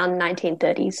around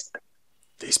 1930s.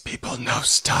 These people know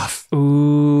stuff.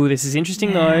 Ooh, this is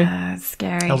interesting though. It's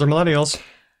scary. Elder millennials.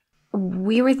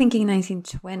 We were thinking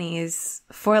 1920s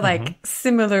for like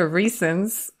similar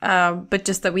reasons, but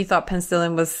just that we thought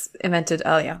penicillin was invented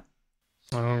earlier.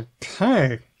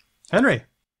 Okay. Henry.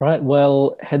 Right,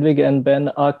 well, Hedvig and Ben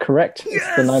are correct.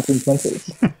 It's the 1920s.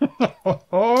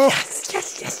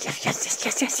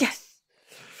 Yes.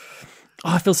 Oh,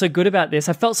 I feel so good about this.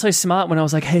 I felt so smart when I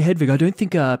was like, hey, Hedvig, I don't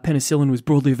think penicillin was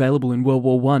broadly available in World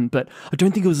War I, but I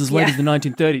don't think it was as late as the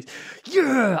 1930s.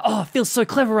 Yeah! Oh, I feel so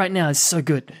clever right now. It's so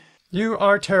good. You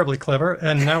are terribly clever.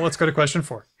 And now let's go to question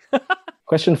 4.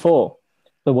 Question 4.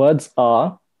 The words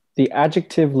are the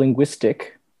adjective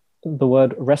linguistic, the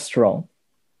word restaurant,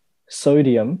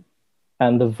 sodium,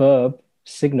 and the verb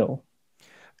signal.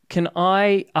 Can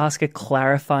I ask a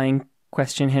clarifying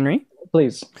question, Henry?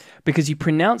 Please. Because you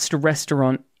pronounced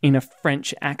restaurant in a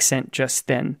French accent just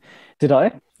then. Did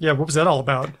I? Yeah, what was that all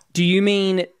about? Do you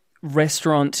mean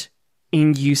restaurant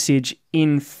in usage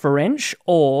in French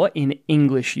or in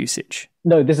English usage?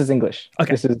 No, this is English.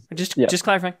 Okay. This is, just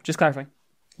clarifying.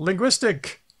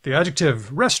 Linguistic, the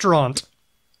adjective restaurant.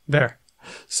 There.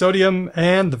 Sodium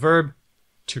and the verb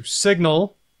to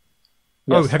signal.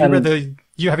 Yes, oh, have you read the...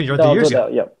 You haven't read the years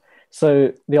yet. Yep.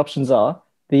 So the options are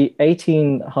the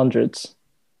 1800s,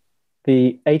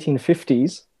 the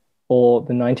 1850s, or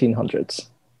the 1900s.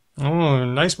 Oh,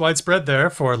 nice widespread there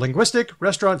for linguistic,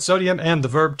 restaurant, sodium, and the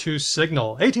verb to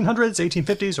signal. 1800s,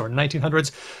 1850s, or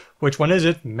 1900s. Which one is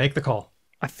it? Make the call.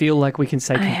 I feel like we can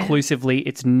say conclusively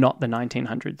it's not the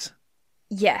 1900s.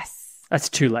 Yes. That's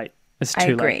too late. It's too I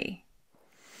late. agree.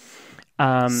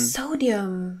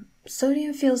 Sodium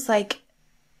feels like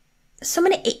so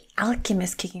many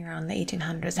alchemists kicking around the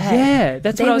 1800s. Hey, yeah,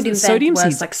 that's what I was... Sodium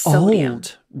seems like sodium.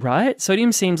 old, right?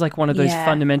 Sodium seems like one of those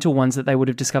fundamental ones that they would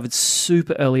have discovered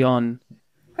super early on.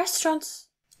 Restaurants,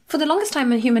 for the longest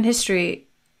time in human history,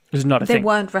 it was not a thing. They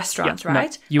weren't restaurants,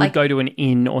 right? No, you would go to an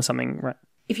inn or something, right?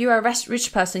 If you are a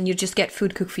rich person, you just get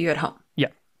food cooked for you at home. Yeah,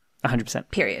 100%.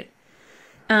 Period.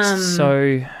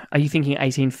 So, are you thinking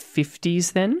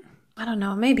 1850s then? I don't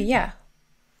know. Maybe, yeah.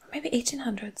 Maybe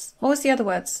 1800s. What was the other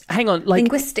words? Hang on. Like,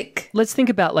 linguistic. Let's think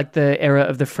about like the era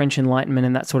of the French Enlightenment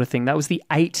and that sort of thing. That was the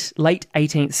late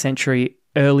 18th century,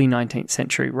 early 19th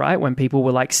century, right? When people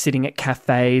were like sitting at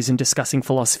cafes and discussing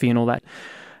philosophy and all that.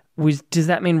 Does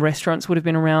that mean restaurants would have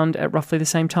been around at roughly the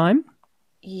same time?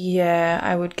 Yeah,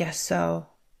 I would guess so.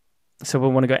 So we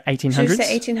want to go 1800s? Should we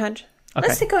say 1800? Okay.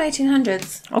 Let's go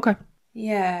 1800s. Okay.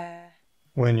 Yeah.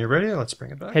 When you're ready, let's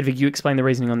bring it back. Hedvig, you explain the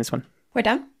reasoning on this one. We're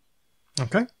done.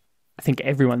 Okay. I think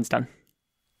everyone's done.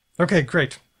 Okay,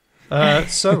 great.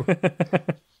 So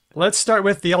let's start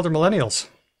with the elder millennials.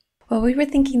 Well, we were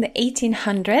thinking the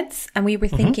 1800s, and we were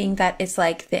thinking that it's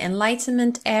like the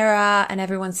Enlightenment era, and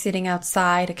everyone's sitting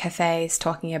outside a cafes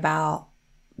talking about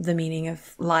the meaning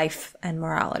of life and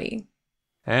morality.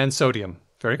 And sodium.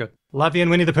 Very good. Lavi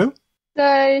and Winnie the Pooh?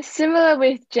 So similar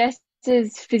with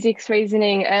Jess's physics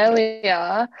reasoning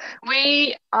earlier,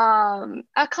 we are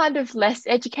kind of less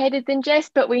educated than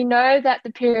Jess, but we know that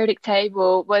the periodic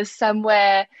table was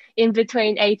somewhere in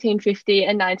between 1850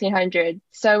 and 1900.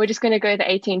 So we're just going to go the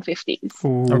 1850s.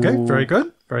 Ooh. Okay, very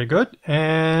good. Very good.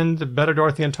 And Better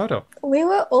Dorothy and Toto? We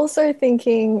were also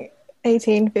thinking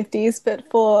 1850s, but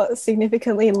for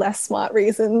significantly less smart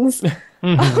reasons.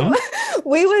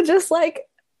 We were just like,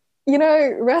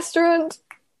 restaurant.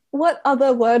 What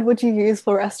other word would you use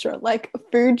for restaurant? Like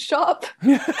food shop?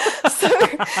 Really,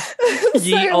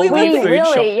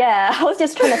 yeah. I was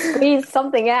just trying to squeeze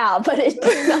something out, but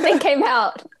nothing came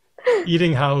out.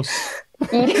 Eating house.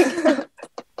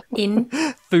 In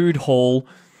food hall.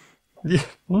 Yeah.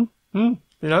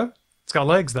 It's got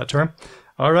legs, that term.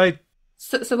 All right.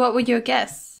 So what would your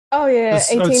guess? Oh, yeah.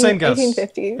 Same guess.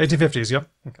 1850s. 1850s, yep.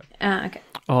 Okay. Okay.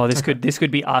 Oh, this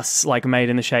could be us, like made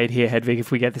in the shade here, Hedvig,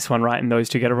 if we get this one right and those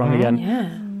two get it wrong again.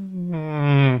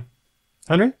 Yeah.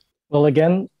 Henry? Well,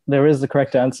 again, there is the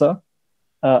correct answer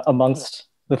amongst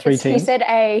the three teams. He said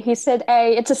A.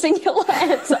 It's a singular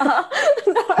answer.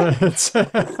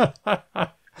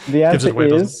 The answer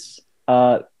is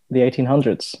the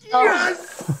 1800s.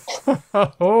 Yes!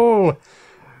 Oh!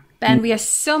 Ben, we are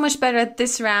so much better at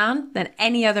this round than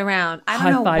any other round.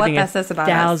 I don't know what that says about us.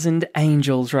 1,000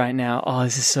 angels right now. Oh,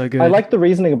 this is so good. I like the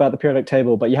reasoning about the periodic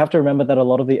table, but you have to remember that a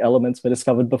lot of the elements were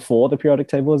discovered before the periodic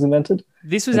table was invented.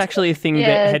 This was actually a thing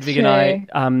that Hedvig and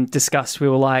I discussed. We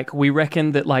were like, we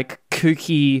reckon that like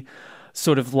kooky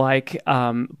sort of like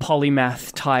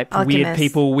polymath type weird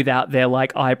people without their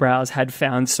like eyebrows had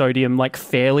found sodium like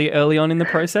fairly early on in the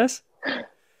process.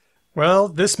 Well,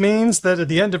 this means that at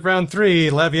the end of round 3,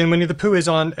 Lavi and Winnie the Pooh is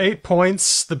on 8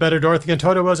 points, the Better Dorothy and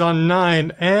Toto was on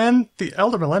 9, and the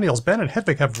Elder Millennials, Ben and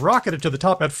Hedvig, have rocketed to the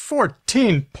top at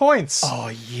 14 points. Oh,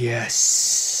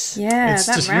 yes. Yeah, It's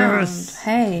that just round. yours.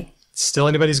 Hey. It's still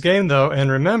anybody's game, though,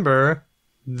 and remember,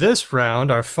 this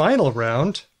round, our final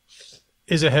round,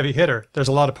 is a heavy hitter. There's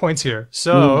a lot of points here,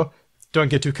 so don't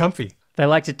get too comfy. They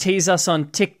like to tease us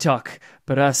on TikTok,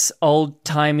 but us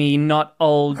old-timey, not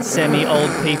old,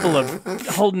 semi-old people are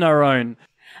holding our own.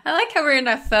 I like how we're in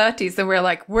our 30s and we're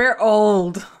like, we're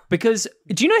old. Because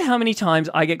do you know how many times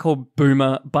I get called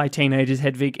boomer by teenagers,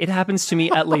 Hedvig? It happens to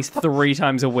me at least 3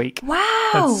 times a week. Wow,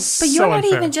 That's but so you're not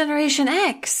unfair. even Generation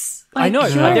X. I know,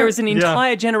 you're- but there is an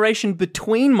entire generation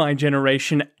between my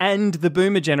generation and the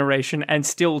boomer generation, and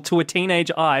still, to a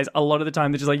teenage eyes, a lot of the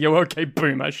time they're just like, yo, okay,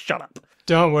 boomer, shut up.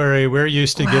 Don't worry, we're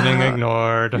used to getting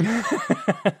ignored.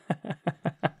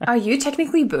 Are you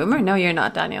technically boomer? No, you're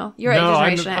not, Daniel. You're a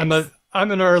Generation X.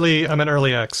 I'm an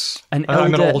early X. An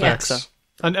I'm an elder old Xer. X.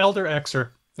 An elder Xer.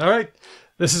 All right,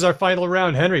 this is our final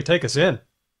round. Henry, take us in.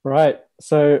 Right.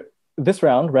 So this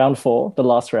round, round 4, the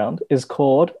last round, is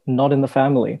called Not in the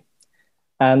Family.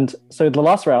 And so the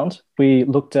last round, we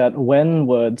looked at when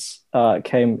words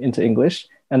came into English,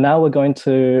 and now we're going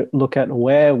to look at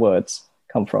where words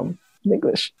come from in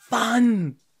English.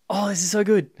 Fun! Oh, this is so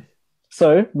good.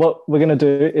 So what we're going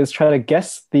to do is try to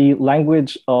guess the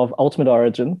language of ultimate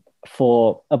origin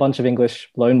for a bunch of English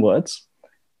loanwords.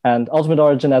 And ultimate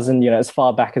origin as in, as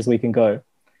far back as we can go.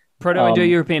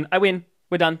 Proto-Indo-European. I win.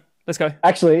 We're done. Let's go.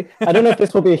 Actually, I don't know if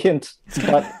this will be a hint,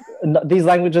 but these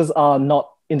languages are not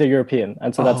Indo-European.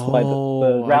 And so that's why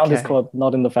the round is called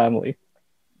Not in the Family.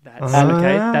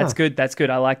 Okay, that's good. That's good.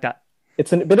 I like that.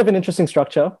 It's a bit of an interesting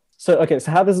structure. So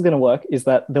how this is going to work is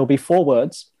that there'll be 4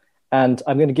 words, and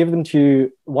I'm going to give them to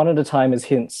you one at a time as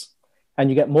hints.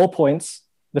 And you get more points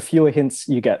the fewer hints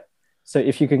you get. So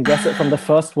if you can guess it from the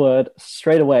first word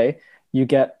straight away, you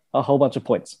get a whole bunch of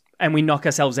points. And we knock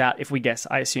ourselves out if we guess,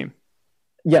 I assume.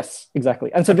 Yes,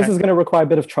 exactly. And so this is going to require a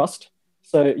bit of trust.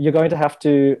 So you're going to have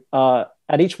to,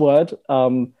 at each word,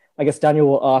 I guess Daniel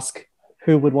will ask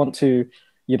who would want to,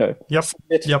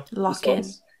 lock in.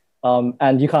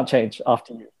 And you can't change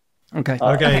after you. Okay.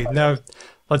 Okay, now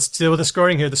let's deal with the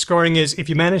scoring here. The scoring is if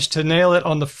you manage to nail it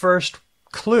on the first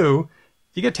clue,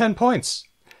 you get 10 points.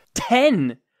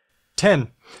 10?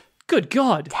 10. Good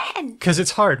God. 10. Because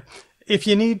it's hard. If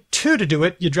you need 2 to do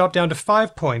it, you drop down to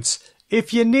 5 points.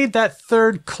 If you need that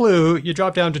third clue, you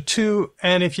drop down to 2.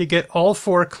 And if you get all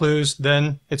 4 clues,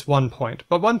 then it's 1 point.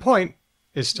 But 1 point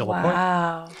is still a point.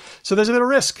 Wow. So there's a bit of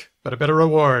risk, but a bit of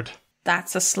reward.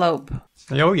 That's a slope.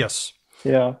 Oh, yes.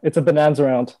 Yeah, it's a bonanza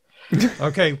round.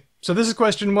 Okay, so this is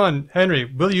question 1. Henry,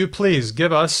 will you please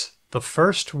give us the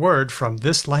first word from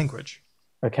this language?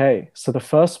 Okay, so the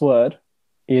first word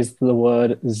is the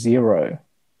word 0.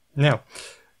 Now,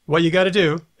 what you got to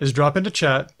do is drop into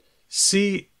chat,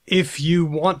 see if you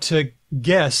want to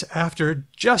guess after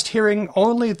just hearing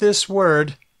only this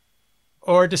word,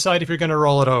 or decide if you're going to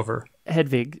roll it over.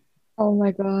 Hedvig. Oh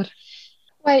my God.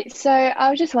 Wait, so I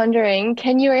was just wondering,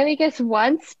 can you only guess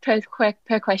once per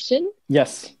question?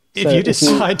 Yes. If you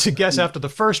decide to guess after the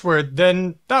first word,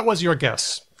 then that was your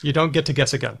guess. You don't get to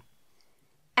guess again.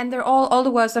 And they're all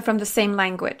the words are from the same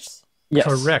language. Yes.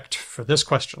 Correct for this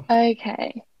question.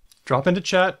 Okay. Drop into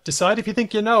chat, decide if you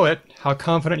think you know it, how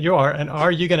confident you are, and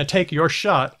are you going to take your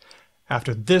shot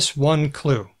after this one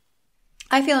clue?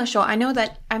 I feel unsure. I know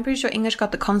that I'm pretty sure English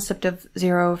got the concept of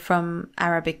 0 from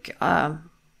Arabic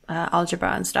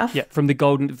algebra and stuff. Yeah, from the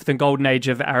golden age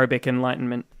of Arabic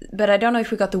enlightenment. But I don't know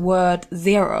if we got the word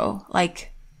 0.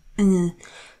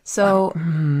 So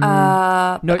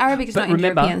no, Arabic is not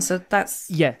Indo-European, so that's...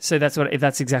 Yeah, so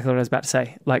that's exactly what I was about to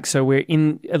say. So we're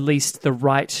in at least the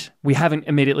right... We haven't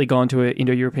immediately gone to an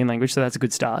Indo-European language, so that's a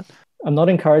good start. I'm not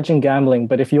encouraging gambling,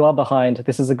 but if you are behind,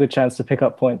 this is a good chance to pick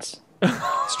up points.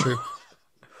 It's true.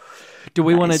 Do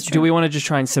we want to just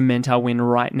try and cement our win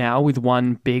right now with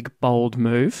one big bold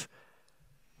move?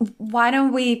 Why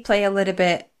don't we play a little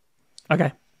bit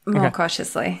more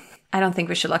cautiously? I don't think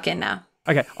we should lock in now.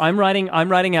 Okay, I'm writing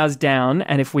ours down,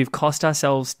 and if we've cost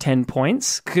ourselves 10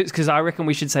 points, because I reckon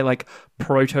we should say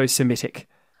Proto-Semitic.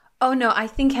 Oh no, I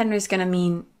think Henry's going to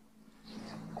mean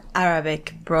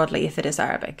Arabic broadly, if it is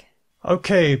Arabic.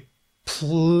 Okay,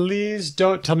 please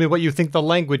don't tell me what you think the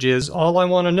language is. All I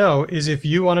want to know is if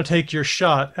you want to take your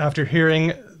shot after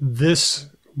hearing this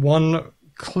one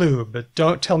clue, but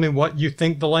don't tell me what you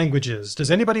think the language is.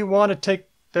 Does anybody want to take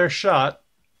their shot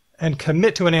and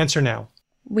commit to an answer now?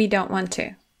 We don't want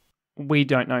to. We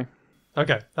don't know.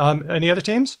 Okay. Any other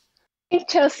teams? I think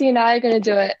Chelsea and I are going to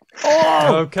do it.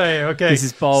 Oh! Okay. This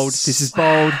is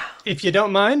bold. If you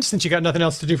don't mind, since you got nothing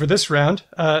else to do for this round,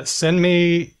 send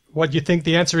me what you think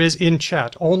the answer is in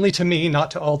chat. Only to me,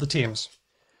 not to all the teams.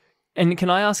 And can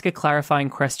I ask a clarifying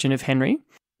question of Henry?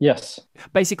 Yes.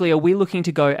 Basically, are we looking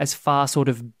to go as far sort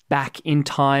of back in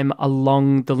time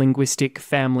along the linguistic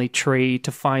family tree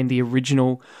to find the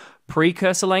original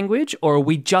precursor language, or are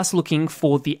we just looking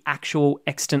for the actual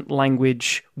extant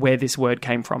language where this word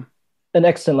came from? An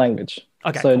extant language.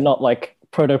 Okay. So not like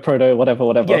proto, whatever.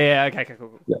 Yeah, okay,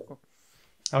 cool. Yeah.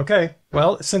 Okay,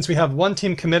 well, since we have one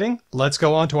team committing, let's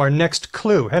go on to our next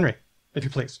clue. Henry, if you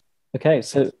please. Okay,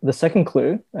 so the second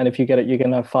clue, and if you get it, you're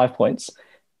going to have 5 points,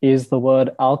 is the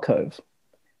word alcove.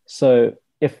 So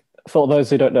for those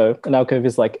who don't know, an alcove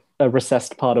is like a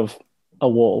recessed part of a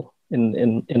wall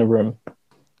in a room.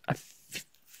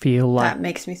 Feel like that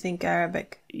makes me think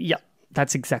Arabic. Yeah,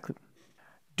 that's exactly.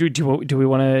 Do we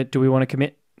want to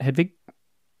commit, Hedvig?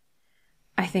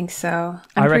 I think so.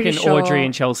 I reckon Audrey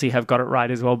and Chelsea have got it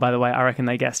right as well. By the way, I reckon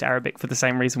they guessed Arabic for the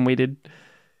same reason we did.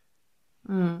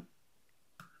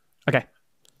 Okay.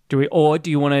 Do you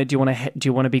want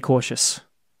to be cautious?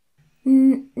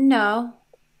 No,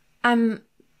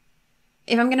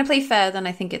 if I'm going to play fair, then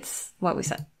I think it's what we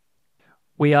said.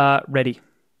 We are ready.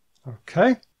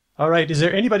 Okay. All right. Is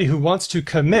there anybody who wants to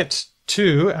commit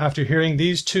to, after hearing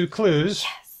these 2 clues,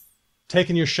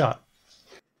 taking your shot?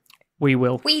 We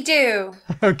will. We do.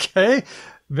 Okay.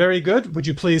 Very good. Would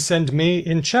you please send me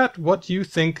in chat what you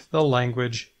think the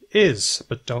language is?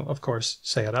 But don't, of course,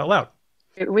 say it out loud.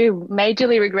 We're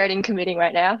majorly regretting committing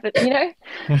right now, but you know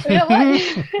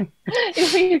what?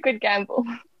 It'll be a good gamble.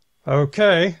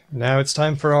 Okay, now it's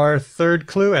time for our 3rd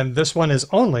clue, and this one is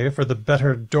only for the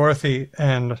better Dorothy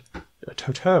and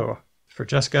Toto, for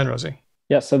Jessica and Rosie.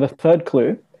 Yeah, so the 3rd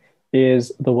clue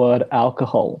is the word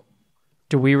alcohol.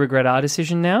 Do we regret our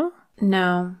decision now?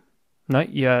 No. No?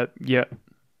 Yeah.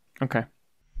 Okay.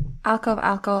 Alcove,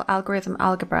 alcohol, algorithm,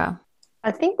 algebra. I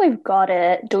think we've got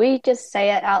it. Do we just say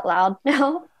it out loud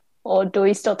now? Or do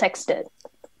we still text it?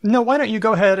 No, why don't you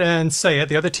go ahead and say it?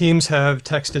 The other teams have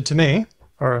texted to me,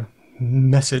 or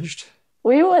messaged.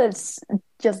 We was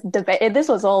just debating. This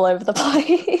was all over the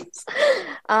place.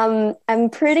 I'm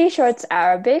pretty sure it's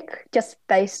Arabic, just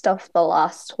based off the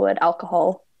last word,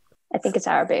 alcohol. I think it's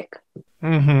Arabic.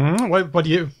 Mm-hmm. What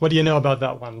do you know about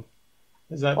that one?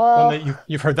 Is that one that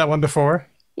you've heard that one before?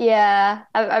 Yeah,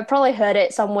 I've probably heard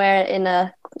it somewhere in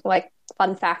a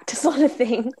fun fact sort of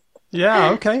thing.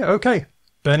 Yeah, okay.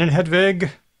 Ben and Hedvig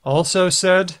also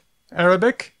said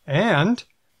Arabic, and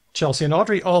Chelsea and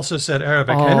Audrey also said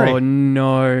Arabic. Oh, Henry.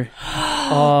 No.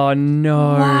 Oh,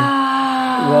 no.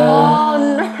 Wow. Oh,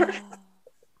 no.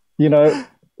 You know,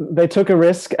 they took a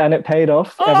risk and it paid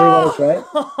off. Everyone was right.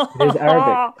 It is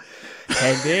Arabic.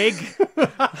 Hedvig.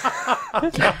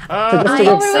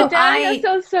 I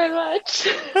ourselves so much.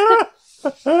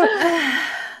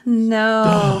 No.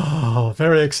 Oh,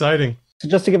 very exciting. So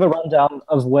just to give a rundown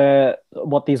of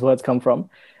what these words come from.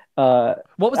 What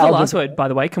was the last word, by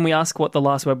the way? Can we ask what the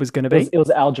last word was going to be? It was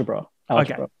algebra.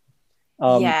 Okay.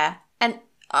 Yeah. And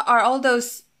are all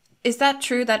those, is that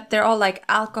true that they're all like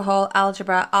alcohol,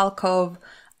 algebra, alcove,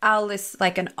 al is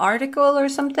like an article or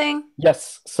something?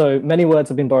 Yes. So many words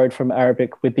have been borrowed from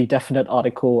Arabic with the definite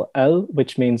article al,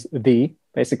 which means the,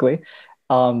 basically.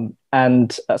 So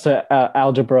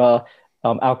algebra,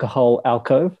 alcohol,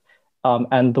 alcove.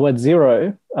 And the word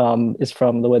zero is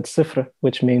from the word sifr,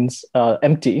 which means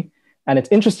empty. And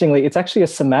it's actually a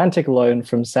semantic loan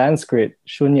from Sanskrit,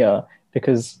 shunya,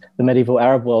 because the medieval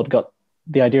Arab world got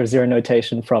the idea of zero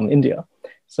notation from India.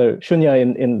 So shunya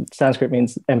in Sanskrit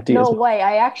means empty. No way,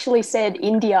 I actually said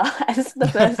India as the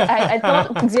first. I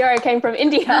thought zero came from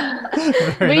India.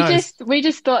 We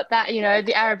just thought that, you know,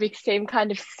 the Arabic seemed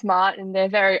kind of smart and they're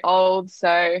very old,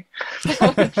 so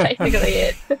that was basically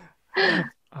it.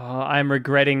 Oh, I'm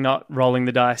regretting not rolling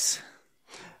the dice.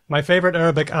 My favorite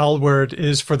Arabic al word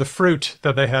is for the fruit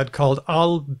that they had called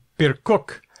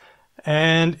al-birkuk,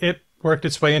 and it worked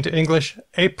its way into English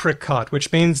apricot,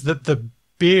 which means that the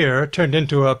beer turned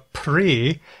into a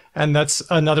pre, and that's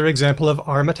another example of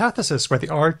R metathesis, where the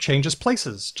R changes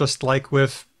places, just like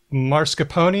with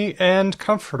mascarpone and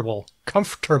comfortable.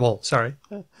 Sorry.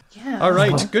 Yeah. All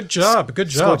right. Good job.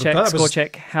 Score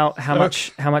check. How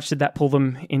much did that pull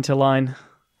them into line?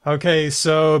 Okay,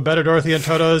 so Better Dorothy and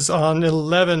Toto's on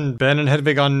 11, Ben and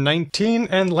Hedvig on 19,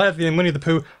 and Latvia and Winnie the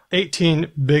Pooh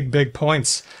 18 big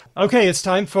points. Okay, it's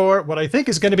time for what I think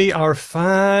is going to be our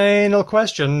final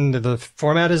question. The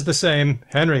format is the same.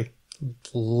 Henry,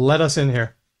 let us in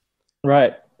here.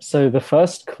 Right. So the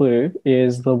first clue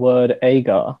is the word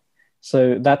agar.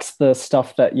 So that's the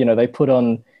stuff that, you know, they put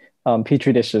on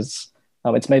petri dishes.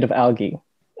 It's made of algae.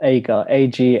 Agar,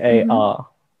 A-G-A-R. Mm-hmm.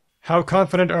 How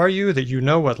confident are you that you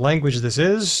know what language this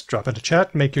is? Drop into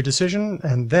chat, make your decision,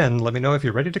 and then let me know if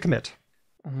you're ready to commit.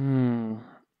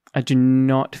 I do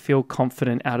not feel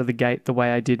confident out of the gate the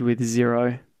way I did with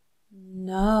zero.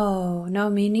 No,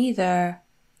 me neither.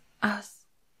 I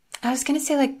was going to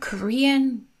say like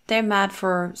Korean. They're mad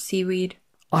for seaweed.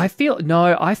 I feel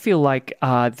like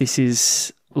this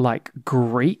is like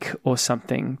Greek or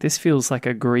something. This feels like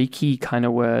a Greeky kind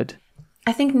of word.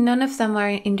 I think none of them are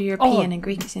Indo-European, and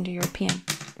Greek is Indo-European.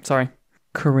 Sorry.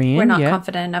 Korean, we're not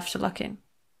confident enough to lock in.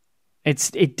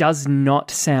 It does not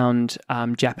sound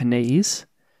Japanese.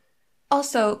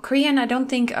 Also, Korean, I don't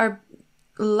think are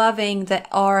loving the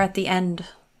R at the end.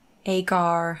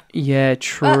 Agar. Yeah,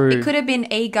 true. It could have been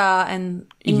Agar and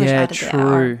English added the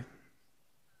R.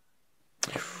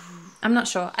 I'm not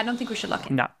sure. I don't think we should lock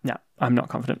in. No, I'm not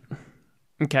confident.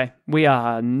 Okay, we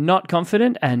are not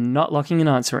confident and not locking an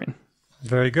answer in.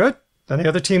 Very good. Any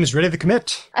other teams ready to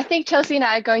commit? I think Chelsea and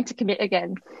I are going to commit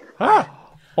again.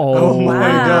 Oh my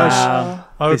gosh.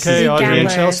 Okay, Audrey and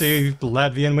gamblers. Chelsea,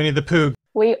 Latvia and Winnie the Pooh.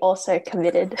 We also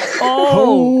committed.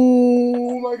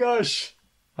 Oh my gosh.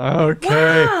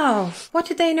 Okay. Wow. What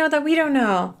did they know that we don't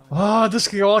know? Oh, this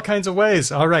could go all kinds of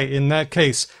ways. All right, in that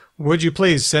case, would you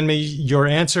please send me your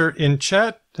answer in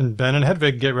chat? And Ben and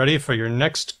Hedvig, get ready for your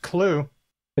next clue.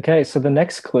 Okay, so the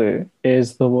next clue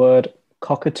is the word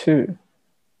cockatoo.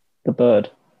 The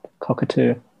bird.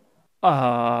 Cockatoo.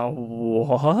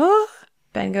 What?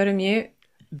 Ben, go to mute.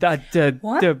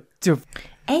 What?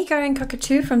 Agar and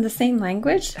cockatoo from the same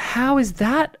language? How is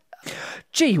that?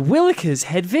 Gee willikers,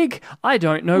 Hedvig. I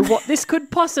don't know what this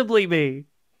could possibly be.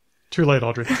 Too late,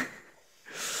 Audrey.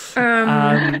 Sorry,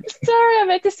 I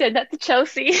meant to send that to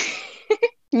Chelsea.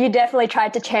 You definitely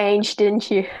tried to change, didn't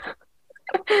you?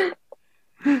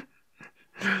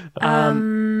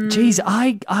 Geez,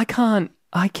 I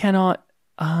cannot.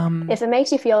 If it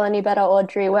makes you feel any better,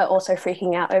 Audrey, we're also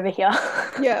freaking out over here.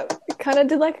 Yeah, kind of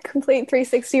did like a complete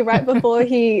 360 right before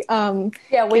he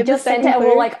yeah, we just sent it and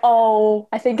we're like, oh,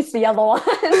 I think it's the other one.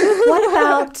 What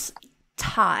about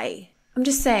Thai? I'm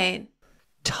just saying.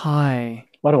 Thai.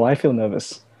 Why do I feel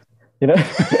nervous? You know?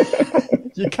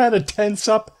 You kind of tense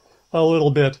up a little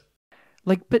bit.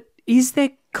 Like, but is there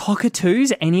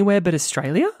cockatoos anywhere but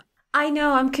Australia? I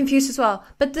know, I'm confused as well.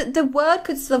 But the word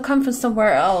could still come from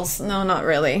somewhere else. No, not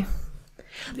really.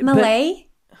 Malay?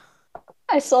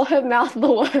 I saw her mouth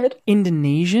the word.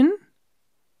 Indonesian?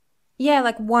 Yeah,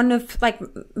 like one of, like,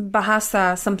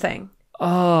 Bahasa something.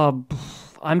 Oh,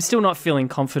 I'm still not feeling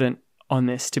confident on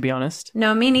this, to be honest.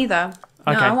 No, me neither.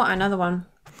 No, Okay. I want another one.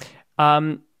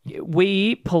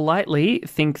 We politely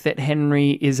think that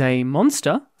Henry is a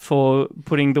monster for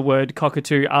putting the word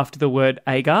cockatoo after the word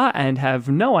agar and have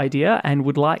no idea and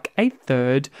would like a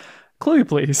third clue,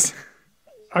 please.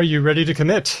 Are you ready to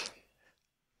commit?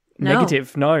 No.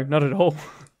 Negative. No, not at all.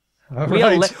 All We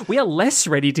right. are less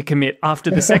ready to commit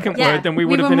after the second word than we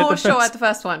would have been at the were more sure first. at the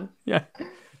first one. Yeah.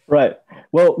 Right.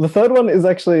 Well, the third one is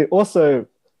actually also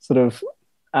sort of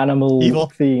animal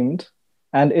Evil. themed,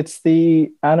 and it's the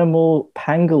animal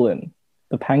pangolin.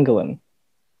 The pangolin.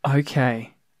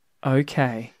 Okay.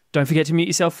 Don't forget to mute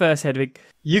yourself first, Hedvig.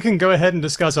 You can go ahead and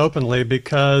discuss openly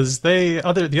because the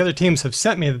other teams have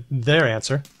sent me their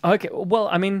answer. Okay. Well,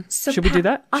 I mean, So should we do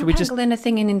that? Should we just pangolin a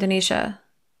thing in Indonesia?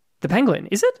 the pangolin?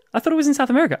 Is it? I thought it was in South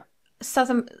America.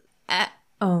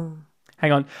 Oh.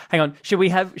 Hang on. Should we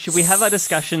have our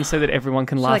discussion so that everyone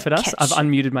can laugh like at us? catch- I've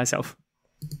unmuted myself.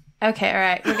 Okay, all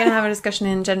right. We're going to have a discussion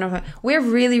in general. We're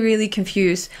really, really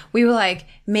confused. We were like,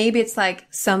 maybe it's like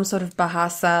some sort of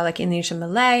Bahasa, like Indonesian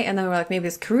Malay. And then we were like, maybe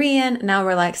it's Korean. Now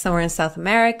we're like somewhere in South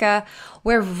America.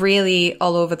 We're really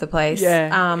all over the place.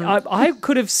 Yeah. I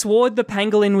could have sworn the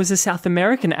pangolin was a South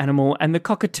American animal and the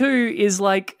cockatoo is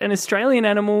like an Australian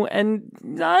animal. And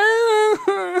And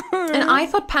I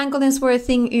thought pangolins were a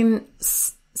thing in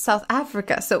South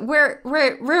Africa. So we're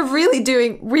really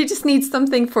doing. We just need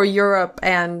something for Europe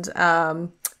and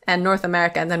North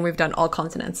America, and then we've done all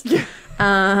continents.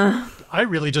 I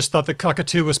really just thought the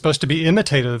cockatoo was supposed to be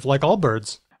imitative, like all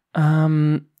birds.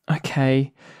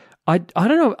 Okay. I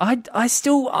don't know. I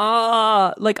still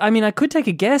like. I mean, I could take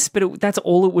a guess, but that's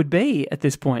all it would be at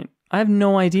this point. I have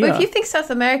no idea. But if you think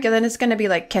South America, then it's going to be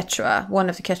like Quechua, one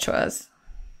of the Quechuas.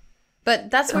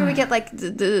 But that's where we get like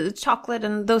the chocolate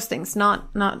and those things. No.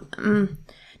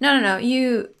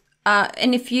 You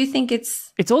and if you think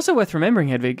it's also worth remembering,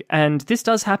 Hedvig, and this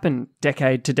does happen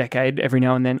decade to decade every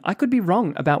now and then. I could be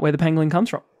wrong about where the pangolin comes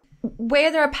from.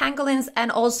 where there are pangolins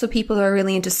and also people who are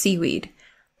really into seaweed.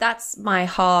 That's my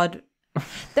hard.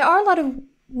 There are a lot of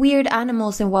weird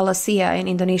animals in Wallacea in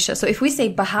Indonesia. So if we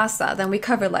say Bahasa, then we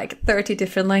cover like 30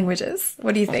 different languages.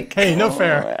 What do you think? Hey, no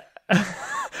fair.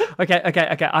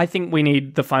 Okay. I think we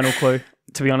need the final clue,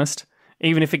 to be honest.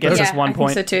 Even if it gets us 1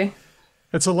 point. I think so too.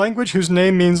 It's a language whose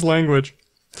name means language.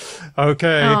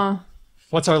 Okay. Oh.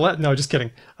 What's our no, just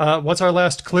kidding. What's our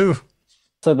last clue?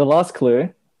 So the last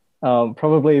clue,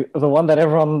 probably the one that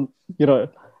everyone,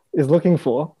 is looking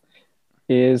for,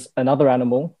 is another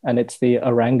animal, and it's the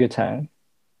orangutan.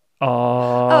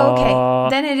 Oh,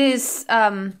 okay. Then it is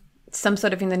some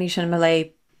sort of Indonesian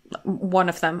Malay, one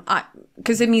of them.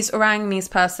 Because it means orang means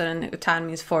person and utan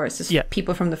means forest. It's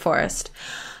people from the forest.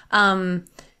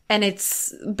 And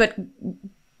it's, but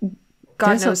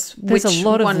God knows which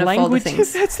one of all the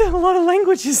things. That's a lot of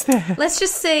languages there. Let's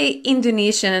just say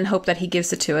Indonesian and hope that he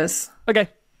gives it to us. Okay.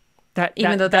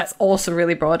 Even though that's also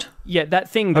really broad. Yeah, that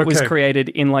thing that was created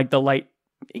in like the late...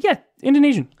 Yeah,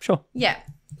 Indonesian, sure. Yeah.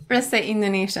 Let's say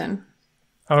Indonesian.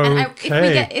 Okay.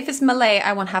 And if it's Malay,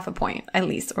 I want half a point, at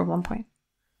least, or 1 point.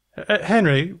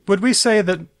 Henry, would we say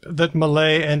that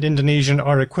Malay and Indonesian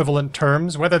are equivalent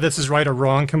terms? Whether this is right or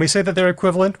wrong, can we say that they're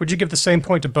equivalent? Would you give the same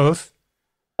point to both?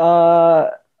 I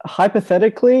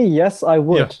Hypothetically, yes, I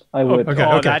would. Yeah. I would.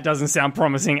 Okay. That doesn't sound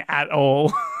promising at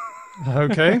all.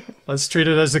 Okay, let's treat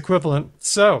it as equivalent.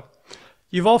 So,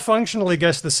 you've all functionally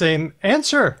guessed the same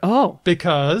answer. Oh.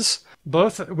 Because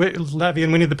both Lavi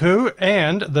and Winnie the Pooh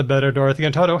and the better Dorothy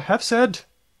and Toto have said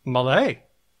Malay.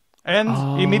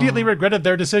 And immediately regretted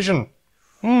their decision.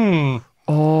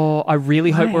 Oh, I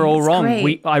really hope we're all wrong.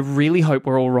 I really hope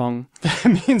we're all wrong.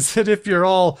 That means that if you're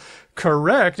all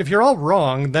correct, if you're all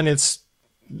wrong, then it's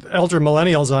elder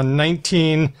millennials on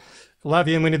 19,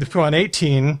 Lavi and Winnie the Pooh on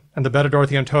 18, and the better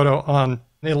Dorothy and Toto on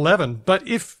 11. But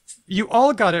if you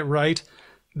all got it right,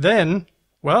 then,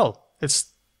 well,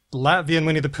 it's Lavi and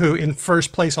Winnie the Pooh in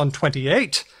first place on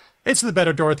 28. It's the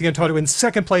better Dorothy and Toto in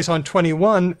second place on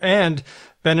 21, and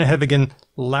Ben and Hedvig in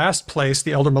last place,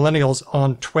 the elder millennials,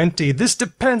 on 20. This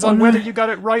depends on whether you got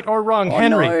it right or wrong.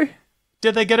 Henry,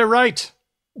 did they get it right?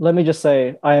 Let me just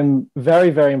say, I am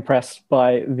very, very impressed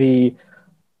by the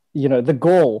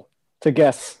gall to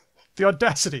guess. The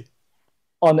audacity.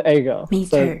 On Agar. Me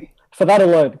too. For that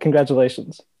alone,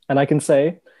 congratulations. And I can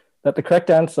say that the correct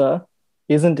answer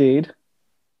is indeed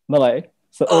Malay.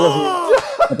 So all of you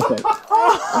have the point.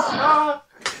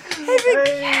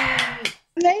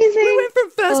 Amazing. We went from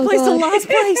first place to last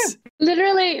place.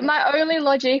 Literally, my only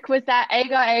logic was that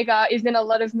agar is in a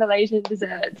lot of Malaysian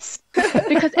desserts. Because that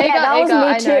was agar, me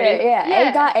I too. know.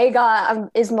 Yeah, agar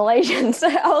is Malaysian. So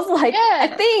I was like,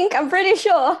 I'm pretty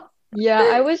sure.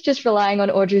 Yeah, I was just relying on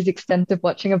Audrey's extensive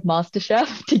watching of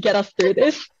MasterChef to get us through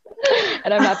this.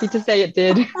 And I'm happy to say it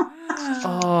did.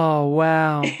 Oh,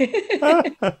 wow.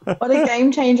 What a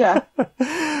game changer.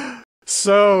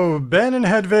 So, Ben and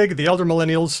Hedvig, the elder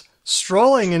millennials,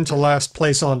 strolling into last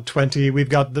place on 20. We've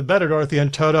got the better Dorothy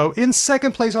and Toto in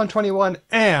second place on 21.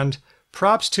 And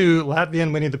props to Latvia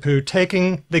and Winnie the Pooh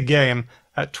taking the game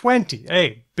at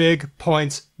 28. Big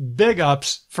points, big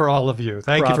ups for all of you.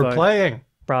 Thank you for playing.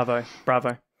 Bravo.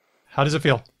 How does it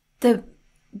feel? The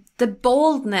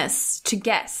boldness to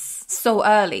guess so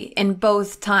early in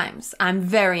both times, I'm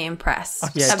very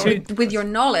impressed with your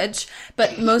knowledge.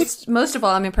 But most of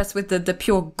all, I'm impressed with the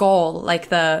pure gall, like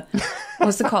the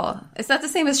what's it called? Is that the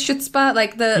same as chutzpah?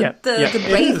 Like the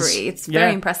bravery. It's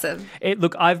very impressive.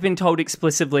 Look, I've been told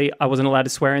explicitly I wasn't allowed to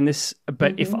swear in this,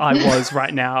 but if I was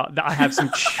right now, I have some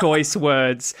choice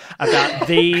words about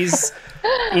these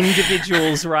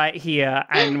individuals right here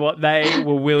and what they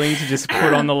were willing to just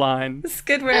put on the line. It's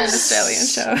good we're an Australian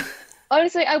show.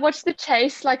 Honestly, I watched The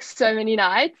Chase like so many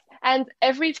nights, and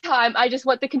every time I just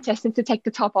want the contestants to take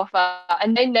the top off her,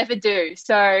 and they never do.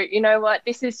 So, you know what?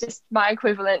 This is just my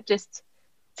equivalent. Just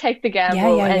take the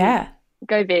gamble and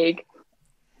go big.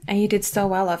 And you did so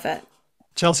well of it.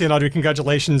 Chelsea and Audrey,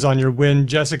 congratulations on your win.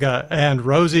 Jessica and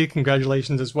Rosie,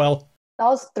 congratulations as well. That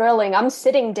was thrilling. I'm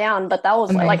sitting down, but that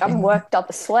was like I'm worked up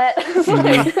a sweat.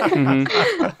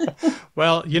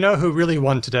 Well, you know who really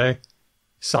won today?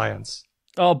 Science.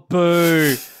 Oh,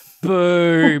 boo.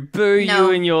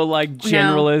 You and your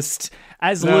generalist.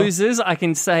 As losers, I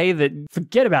can say that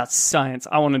forget about science.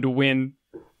 I wanted to win.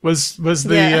 Was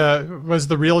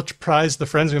the real prize the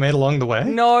friends we made along the way?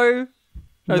 No,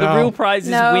 the real prize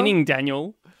is winning,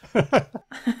 Daniel.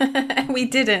 We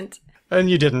didn't. And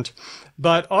you didn't.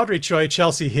 But Audrey Choi,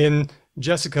 Chelsea Hin,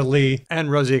 Jessica Lee, and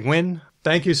Rosie Nguyen,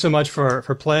 thank you so much for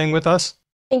playing with us.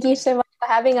 Thank you so much for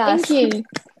having us. Thank you.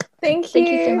 Thank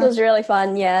you so much. It was really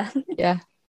fun, yeah. Yeah,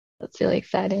 that's really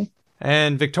exciting.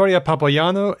 And Victoria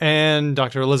Papaioannou and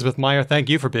Dr. Elisabeth Meyer, thank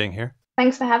you for being here.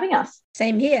 Thanks for having us.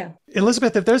 Same here.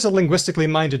 Elizabeth, if there's a linguistically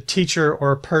minded teacher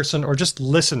or person or just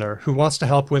listener who wants to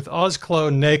help with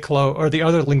OzCLO, NACLO, or the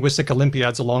other linguistic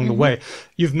Olympiads along the way,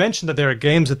 you've mentioned that there are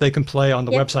games that they can play on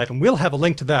the website, and we'll have a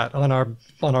link to that on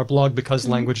our blog,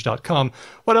 becauselanguage.com.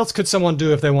 What else could someone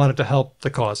do if they wanted to help the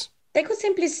cause? They could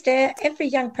simply steer every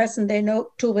young person they know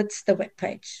towards the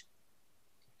webpage,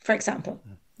 for example.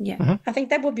 Yeah. I think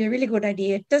that would be a really good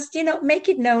idea. Just, make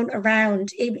it known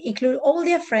around, include all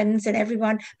their friends and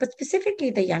everyone, but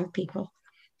specifically the young people.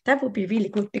 That would be really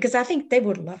good because I think they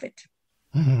would love it.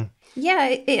 Mm-hmm. Yeah,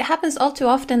 it happens all too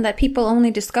often that people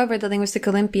only discover the Linguistic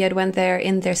Olympiad when they're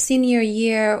in their senior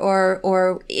year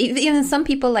or even some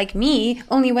people like me,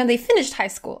 only when they finished high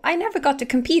school. I never got to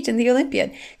compete in the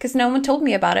Olympiad because no one told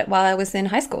me about it while I was in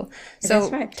high school.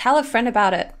 So tell a friend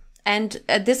about it. And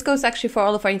this goes actually for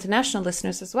all of our international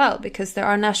listeners as well, because there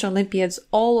are national Olympiads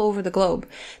all over the globe.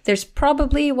 There's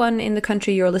probably one in the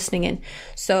country you're listening in.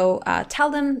 So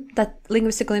tell them that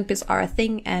Linguistic Olympiads are a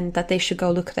thing and that they should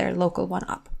go look their local one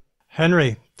up.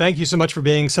 Henry, thank you so much for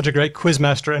being such a great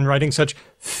quizmaster and writing such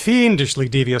fiendishly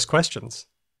devious questions.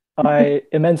 I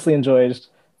immensely enjoyed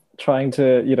trying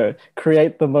to,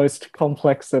 create the most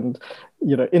complex and,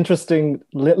 interesting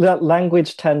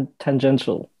language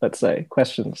tangential, let's say,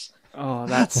 questions. Oh,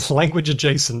 that's language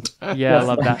adjacent. Yeah, I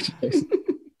love that.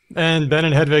 And Ben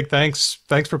and Hedvig,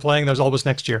 thanks for playing. There's always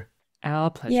next year. Our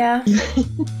pleasure. Yeah.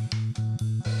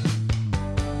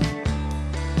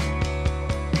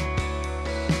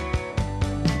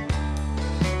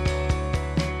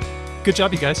 Good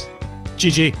job, you guys.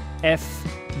 GG. F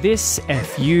this,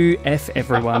 F you, F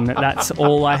everyone. That's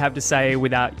all I have to say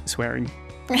without swearing.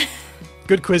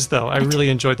 Good quiz, though. I really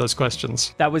enjoyed those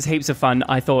questions. That was heaps of fun.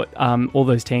 I thought all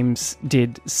those teams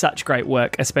did such great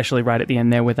work, especially right at the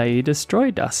end there where they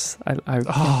destroyed us.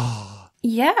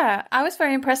 Yeah, I was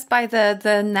very impressed by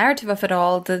the narrative of it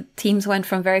all. The teams went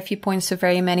from very few points to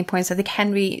very many points. I think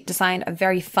Henry designed a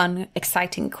very fun,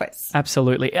 exciting quiz.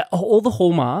 Absolutely. All the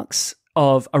hallmarks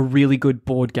of a really good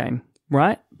board game,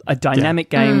 right? A dynamic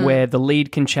game where the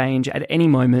lead can change at any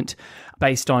moment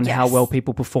based on how well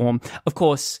people perform. Of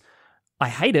course, I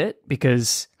hate it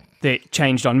because it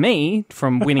changed on me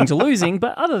from winning to losing,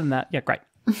 but other than that, yeah, great.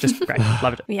 Just great.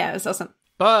 Loved it. Yeah, it was awesome.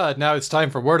 But now it's time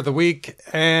for Word of the Week.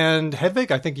 And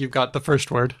Hedvig, I think you've got the first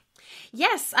word.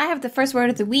 Yes, I have the first word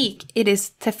of the week. It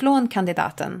is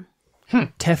Teflonkandidaten.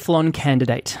 Teflon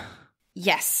candidate.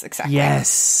 Yes, exactly.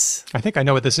 Yes. I think I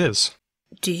know what this is.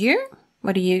 Do you?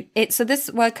 What do you? So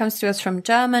this word comes to us from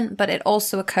German, but it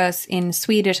also occurs in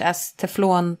Swedish as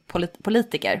Teflon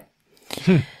politiker.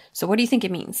 So what do you think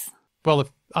it means? Well,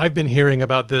 I've been hearing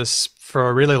about this for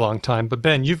a really long time, but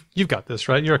Ben, you've got this,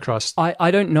 right? You're across.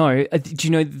 I don't know. Do you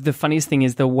know the funniest thing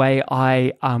is the way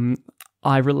I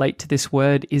relate to this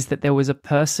word is that there was a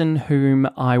person whom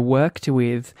I worked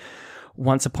with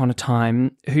once upon a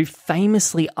time who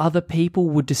famously other people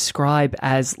would describe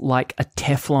as like a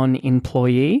Teflon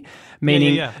employee,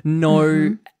 meaning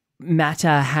no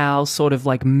matter how sort of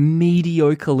like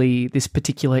mediocrely this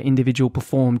particular individual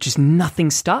performed, just nothing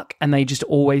stuck and they just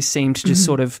always seemed to just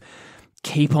sort of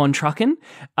keep on trucking.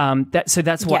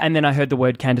 That's what, and then I heard the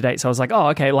word candidate, so I was like, oh,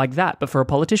 okay, like that, but for a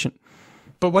politician.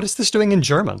 But what is this doing in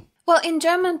German? Well, in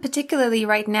German, particularly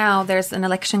right now, there's an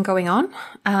election going on,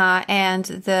 and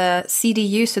the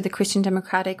CDU, so the Christian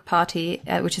Democratic Party,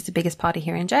 which is the biggest party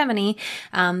here in Germany,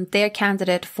 their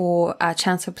candidate for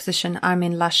chancellor position,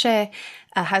 Armin Laschet,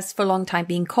 has for a long time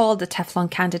been called the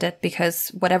Teflon candidate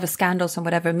because whatever scandals and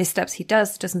whatever missteps he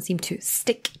does doesn't seem to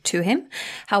stick to him.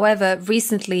 However,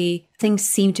 recently things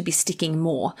seem to be sticking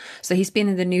more. So he's been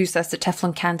in the news as the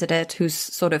Teflon candidate who's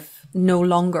sort of no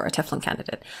longer a Teflon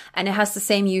candidate. And it has the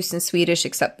same use in Swedish,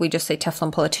 except we just say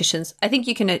Teflon politicians. I think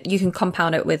you can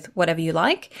compound it with whatever you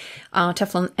like.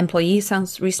 Teflon employee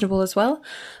sounds reasonable as well.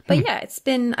 But yeah,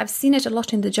 I've seen it a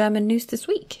lot in the German news this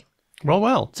week.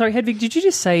 Well. Sorry, Hedvig, did you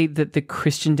just say that the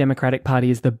Christian Democratic Party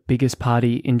is the biggest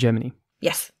party in Germany?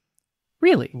 Yes.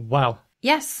 Really? Wow.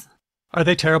 Yes. Are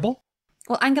they terrible?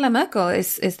 Well, Angela Merkel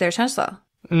is their chancellor.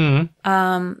 So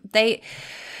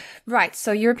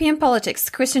European politics,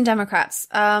 Christian Democrats.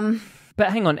 But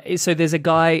hang on, so there's a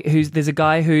guy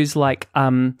who's like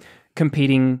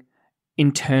competing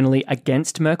internally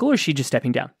against Merkel, or is she just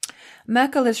stepping down?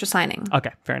 Merkel is resigning. Okay,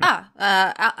 fair enough.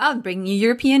 I'll bring you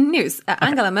European news.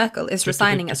 Angela Merkel is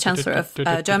resigning as Chancellor of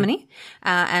Germany,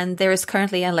 and there is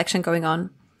currently an election going on.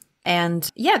 And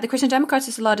yeah, the Christian Democrats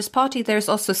is the largest party. There's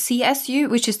also CSU,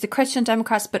 which is the Christian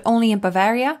Democrats, but only in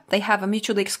Bavaria. They have a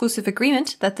mutually exclusive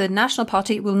agreement that the National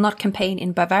Party will not campaign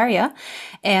in Bavaria,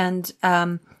 and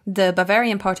the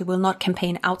Bavarian Party will not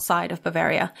campaign outside of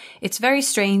Bavaria. It's very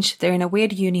strange. They're in a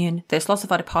weird union. There's lots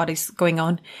of other parties going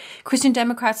on. Christian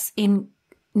Democrats Christian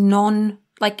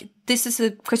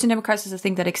Democrats is a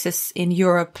thing that exists in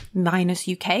Europe minus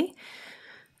UK.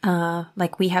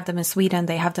 Like we have them in Sweden,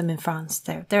 they have them in France.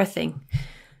 They're a thing.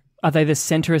 Are they the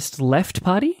centrist left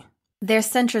party? They're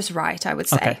centrist right, I would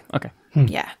say. Okay.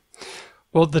 Yeah.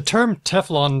 Well, the term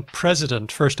Teflon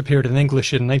president first appeared in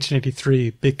English in 1983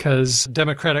 because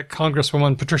Democratic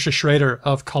Congresswoman Patricia Schrader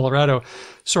of Colorado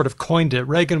sort of coined it.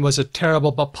 Reagan was a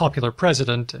terrible but popular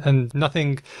president, and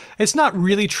it's not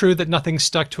really true that nothing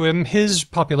stuck to him. His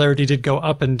popularity did go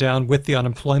up and down with the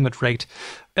unemployment rate,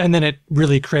 and then it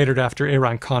really cratered after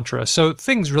Iran-Contra. So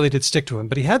things really did stick to him,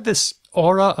 but he had this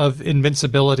aura of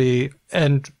invincibility,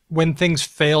 and when things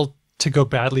failed to go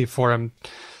badly for him,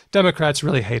 Democrats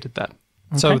really hated that.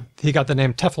 Okay. So he got the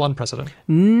name Teflon president.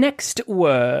 Next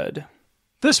word.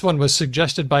 This one was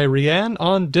suggested by Rianne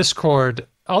on Discord.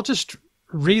 I'll just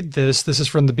read this. This is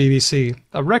from the BBC.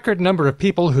 A record number of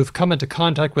people who've come into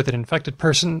contact with an infected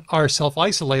person are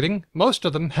self-isolating, most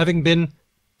of them having been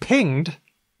pinged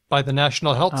by the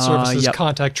National Health Service's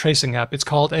contact tracing app. It's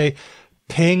called a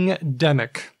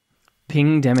pingdemic.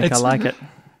 Pingdemic, I like it.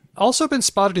 also been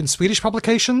spotted in Swedish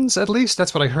publications, at least.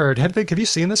 That's what I heard. Hedvig, have you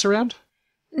seen this around?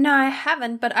 No, I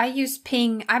haven't, but I use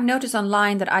ping. I've noticed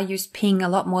online that I use ping a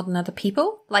lot more than other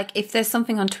people. Like if there's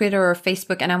something on Twitter or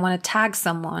Facebook and I want to tag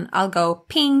someone, I'll go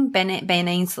ping Ben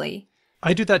Ainsley.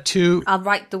 I do that too. I'll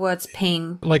write the words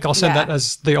ping. Like I'll send that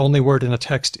as the only word in a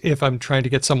text if I'm trying to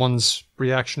get someone's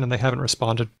reaction and they haven't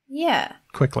responded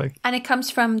quickly. And it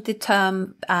comes from the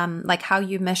term, like how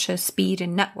you measure speed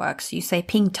in networks. You say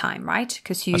ping time, right?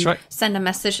 Because you send a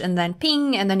message and then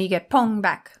ping and then you get pong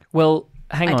back. Well,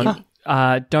 hang on.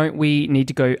 Don't we need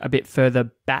to go a bit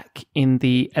further back in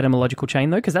the etymological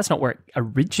chain, though? Because that's not where it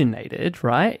originated,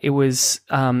 right? It was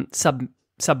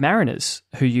submariners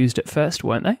who used it first,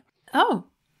 weren't they? Oh.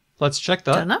 Let's check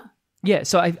that. Don't know. Yeah,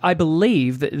 so I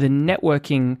believe that the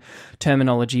networking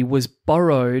terminology was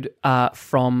borrowed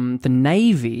from the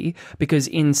Navy because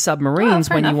in submarines,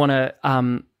 when you want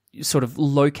to sort of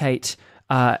locate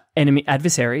enemy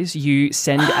adversaries, you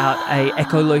send out a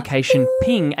echolocation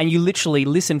ping and you literally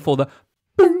listen for the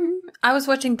boom. I was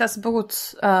watching Das Boot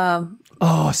so in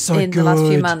good. the last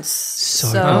few months.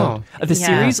 So good.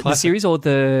 The series or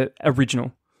the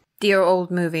original? Dear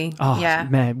old movie. Oh,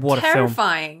 man, what a film.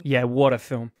 Terrifying. Yeah, what a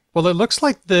film. Well, it looks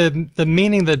like the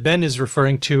meaning that Ben is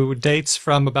referring to dates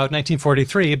from about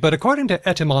 1943, but according to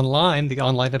Etym Online, the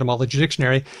online etymology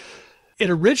dictionary, it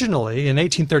originally, in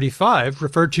 1835,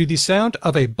 referred to the sound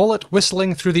of a bullet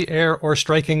whistling through the air or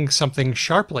striking something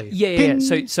sharply. Yeah.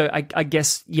 So I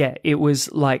guess, it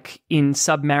was like in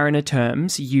submariner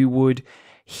terms, you would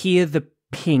hear the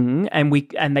ping,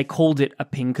 and they called it a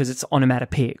ping because it's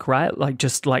onomatopoeic, right? Like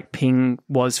just like ping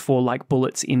was for like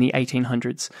bullets in the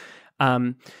 1800s.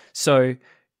 So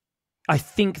I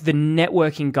think the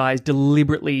networking guys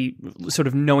deliberately sort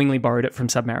of knowingly borrowed it from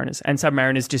submariners, and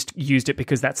submariners just used it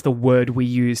because that's the word we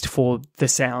used for the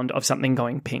sound of something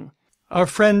going ping. Our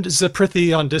friend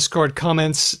Zaprithi on Discord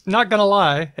comments, not gonna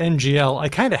lie, NGL, I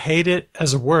kind of hate it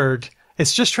as a word.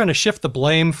 It's just trying to shift the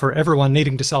blame for everyone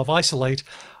needing to self-isolate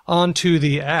onto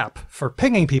the app for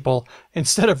pinging people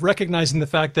instead of recognizing the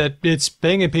fact that it's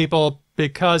pinging people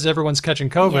because everyone's catching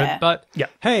COVID. Yeah. But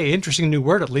hey, interesting new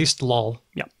word at least, lol.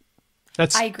 Yeah.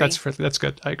 I agree. That's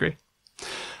good. I agree.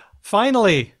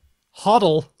 Finally,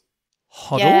 hodl.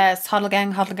 Hodl? Yes, hodl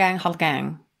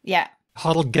gang. Yeah.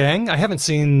 Hodl gang? I haven't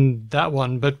seen that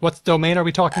one, but what domain are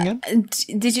we talking in?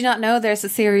 Did you not know there's a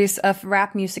series of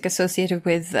rap music associated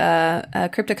with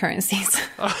cryptocurrencies?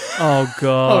 Oh,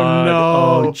 God. Oh,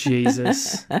 no. Oh,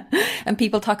 Jesus. And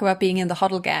people talk about being in the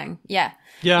hodl gang. Yeah.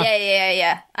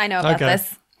 Yeah. I know about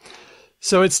this.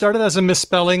 So it started as a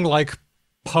misspelling like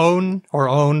pone or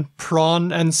own,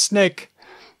 prawn, and snake.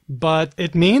 But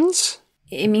it means?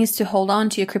 It means to hold on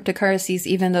to your cryptocurrencies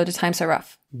even though the times are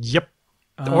rough. Yep.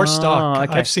 Or stock.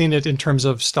 Okay. I've seen it in terms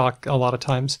of stock a lot of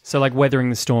times. So like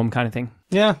weathering the storm kind of thing.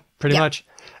 Yeah, pretty much.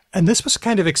 And this was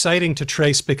kind of exciting to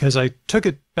trace because I took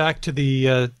it back to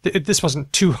this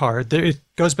wasn't too hard. It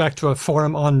goes back to a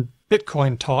forum on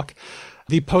Bitcoin talk.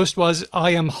 The post was,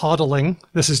 I am hodling.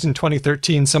 This is in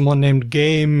 2013, someone named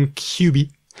Game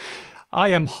Cuby. I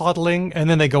am hodling. And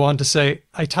then they go on to say,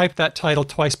 I typed that title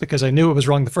twice because I knew it was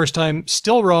wrong the first time.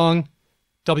 Still wrong.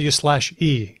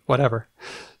 W/E, whatever.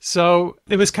 So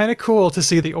it was kind of cool to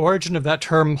see the origin of that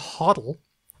term hodl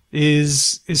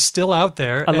is still out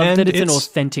there. I love that it's an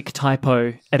authentic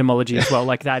typo etymology as well.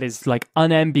 Like that is like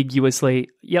unambiguously,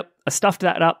 yep, I stuffed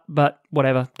that up, but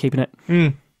whatever, keeping it.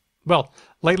 Well,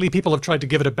 lately people have tried to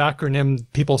give it a backronym.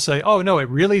 People say, oh no, it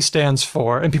really stands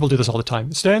for, and people do this all the time,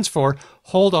 it stands for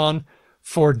hold on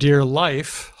for dear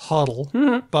life, hodl.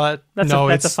 But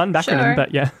that's a fun backronym,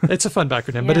 but yeah. It's a fun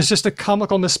backronym, but it's just a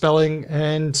comical misspelling.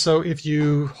 And so if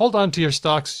you hold on to your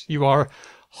stocks, you are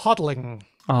hodling.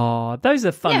 Oh, those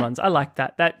are fun ones. I like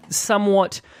that. That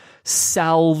somewhat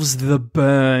salves the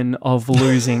burn of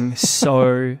losing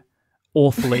so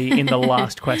awfully in the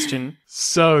last question.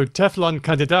 So Teflon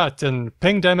Kandidat and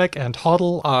Pingdemic and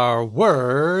hodl are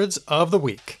words of the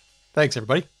week. Thanks,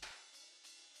 everybody.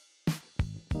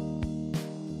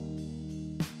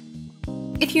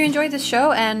 If you enjoyed this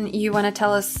show and you want to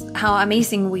tell us how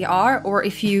amazing we are, or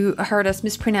if you heard us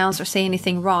mispronounce or say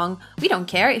anything wrong, we don't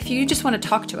care. If you just want to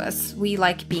talk to us, we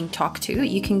like being talked to.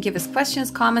 You can give us questions,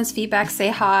 comments, feedback, say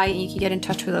hi, and you can get in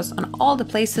touch with us on all the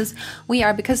places. We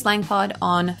are Because Lang Pod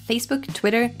on Facebook,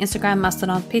 Twitter, Instagram,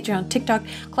 Mastodon, Patreon, TikTok,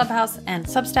 Clubhouse, and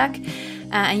Substack.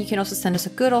 And you can also send us a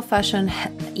good old-fashioned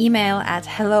email at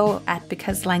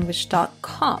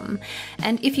hello@becauselanguage.com.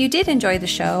 And if you did enjoy the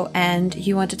show and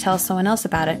you want to tell someone else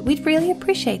about it, we'd really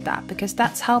appreciate that, because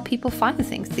that's how people find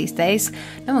things these days.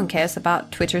 No one cares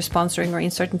about Twitter sponsoring or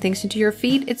inserting things into your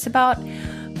feed. It's about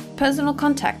personal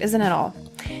contact, isn't it all?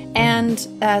 And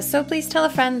so please tell a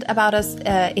friend about us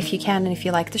if you can and if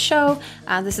you like the show.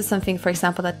 This is something, for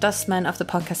example, that Dustman of the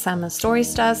podcast Salmon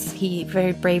Stories does. He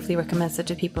very bravely recommends it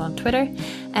to people on Twitter.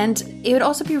 And it would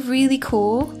also be really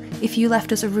cool if you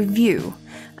left us a review.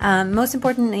 Most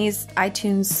important is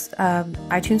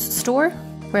iTunes Store,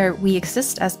 where we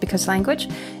exist as Because Language.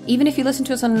 Even if you listen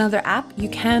to us on another app, you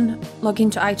can log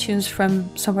into iTunes from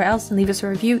somewhere else and leave us a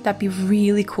review. That'd be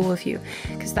really cool of you,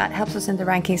 because that helps us in the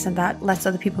rankings and that lets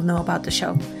other people know about the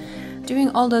show. Doing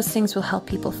all those things will help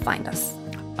people find us.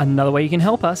 Another way you can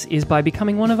help us is by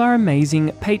becoming one of our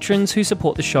amazing patrons who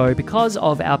support the show. Because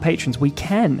of our patrons, we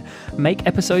can make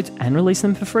episodes and release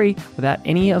them for free without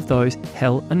any of those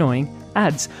hell annoying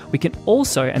ads. We can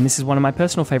also, and this is one of my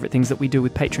personal favorite things that we do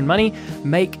with patron money,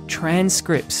 make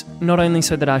transcripts, not only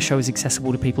so that our show is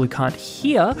accessible to people who can't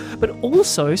hear, but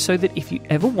also so that if you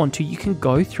ever want to, you can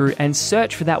go through and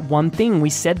search for that one thing we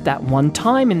said that one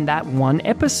time in that one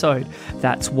episode.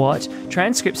 That's what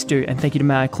transcripts do. And thank you to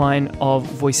Maya Klein of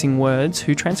Voicing Words,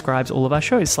 who transcribes all of our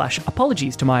shows, /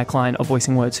 apologies to Maya Klein of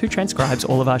Voicing Words, who transcribes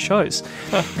all of our shows.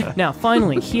 Now,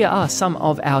 finally, here are some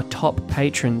of our top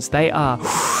patrons. They are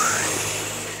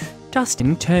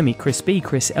Dustin, Termy, Chris B,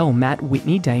 Chris L, Matt,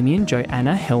 Whitney, Damien,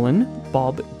 Joanna, Helen,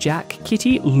 Bob, Jack,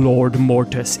 Kitty, Lord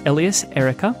Mortis, Elias,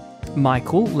 Erica,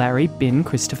 Michael, Larry, Bin,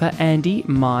 Christopher, Andy,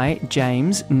 Mai,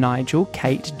 James, Nigel,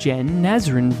 Kate, Jen,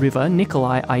 Nazrin, River,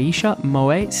 Nikolai, Aisha,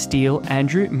 Moe, Steele,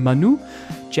 Andrew, Manu,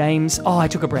 James, I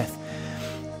took a breath,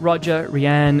 Roger,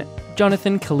 Rianne,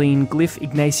 Jonathan, Colleen, Glyph,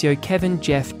 Ignacio, Kevin,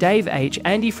 Jeff, Dave H,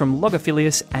 Andy from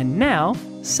Logophilius, and now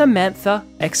Samantha!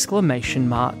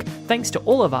 Thanks to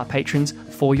all of our patrons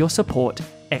for your support!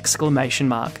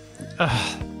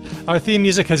 Our theme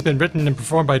music has been written and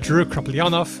performed by Drew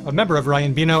Kroplyanov, a member of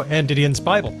Ryan Bino and Didion's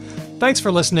Bible. Thanks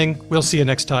for listening. We'll see you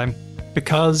next time.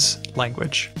 Because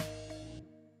Language.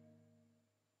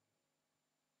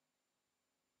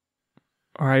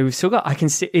 All right, we've still got, I can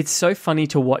see, it's so funny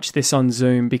to watch this on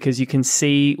Zoom because you can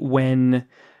see when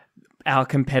our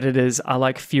competitors are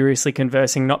like furiously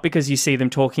conversing, not because you see them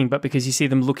talking, but because you see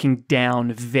them looking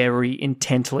down very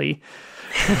intently.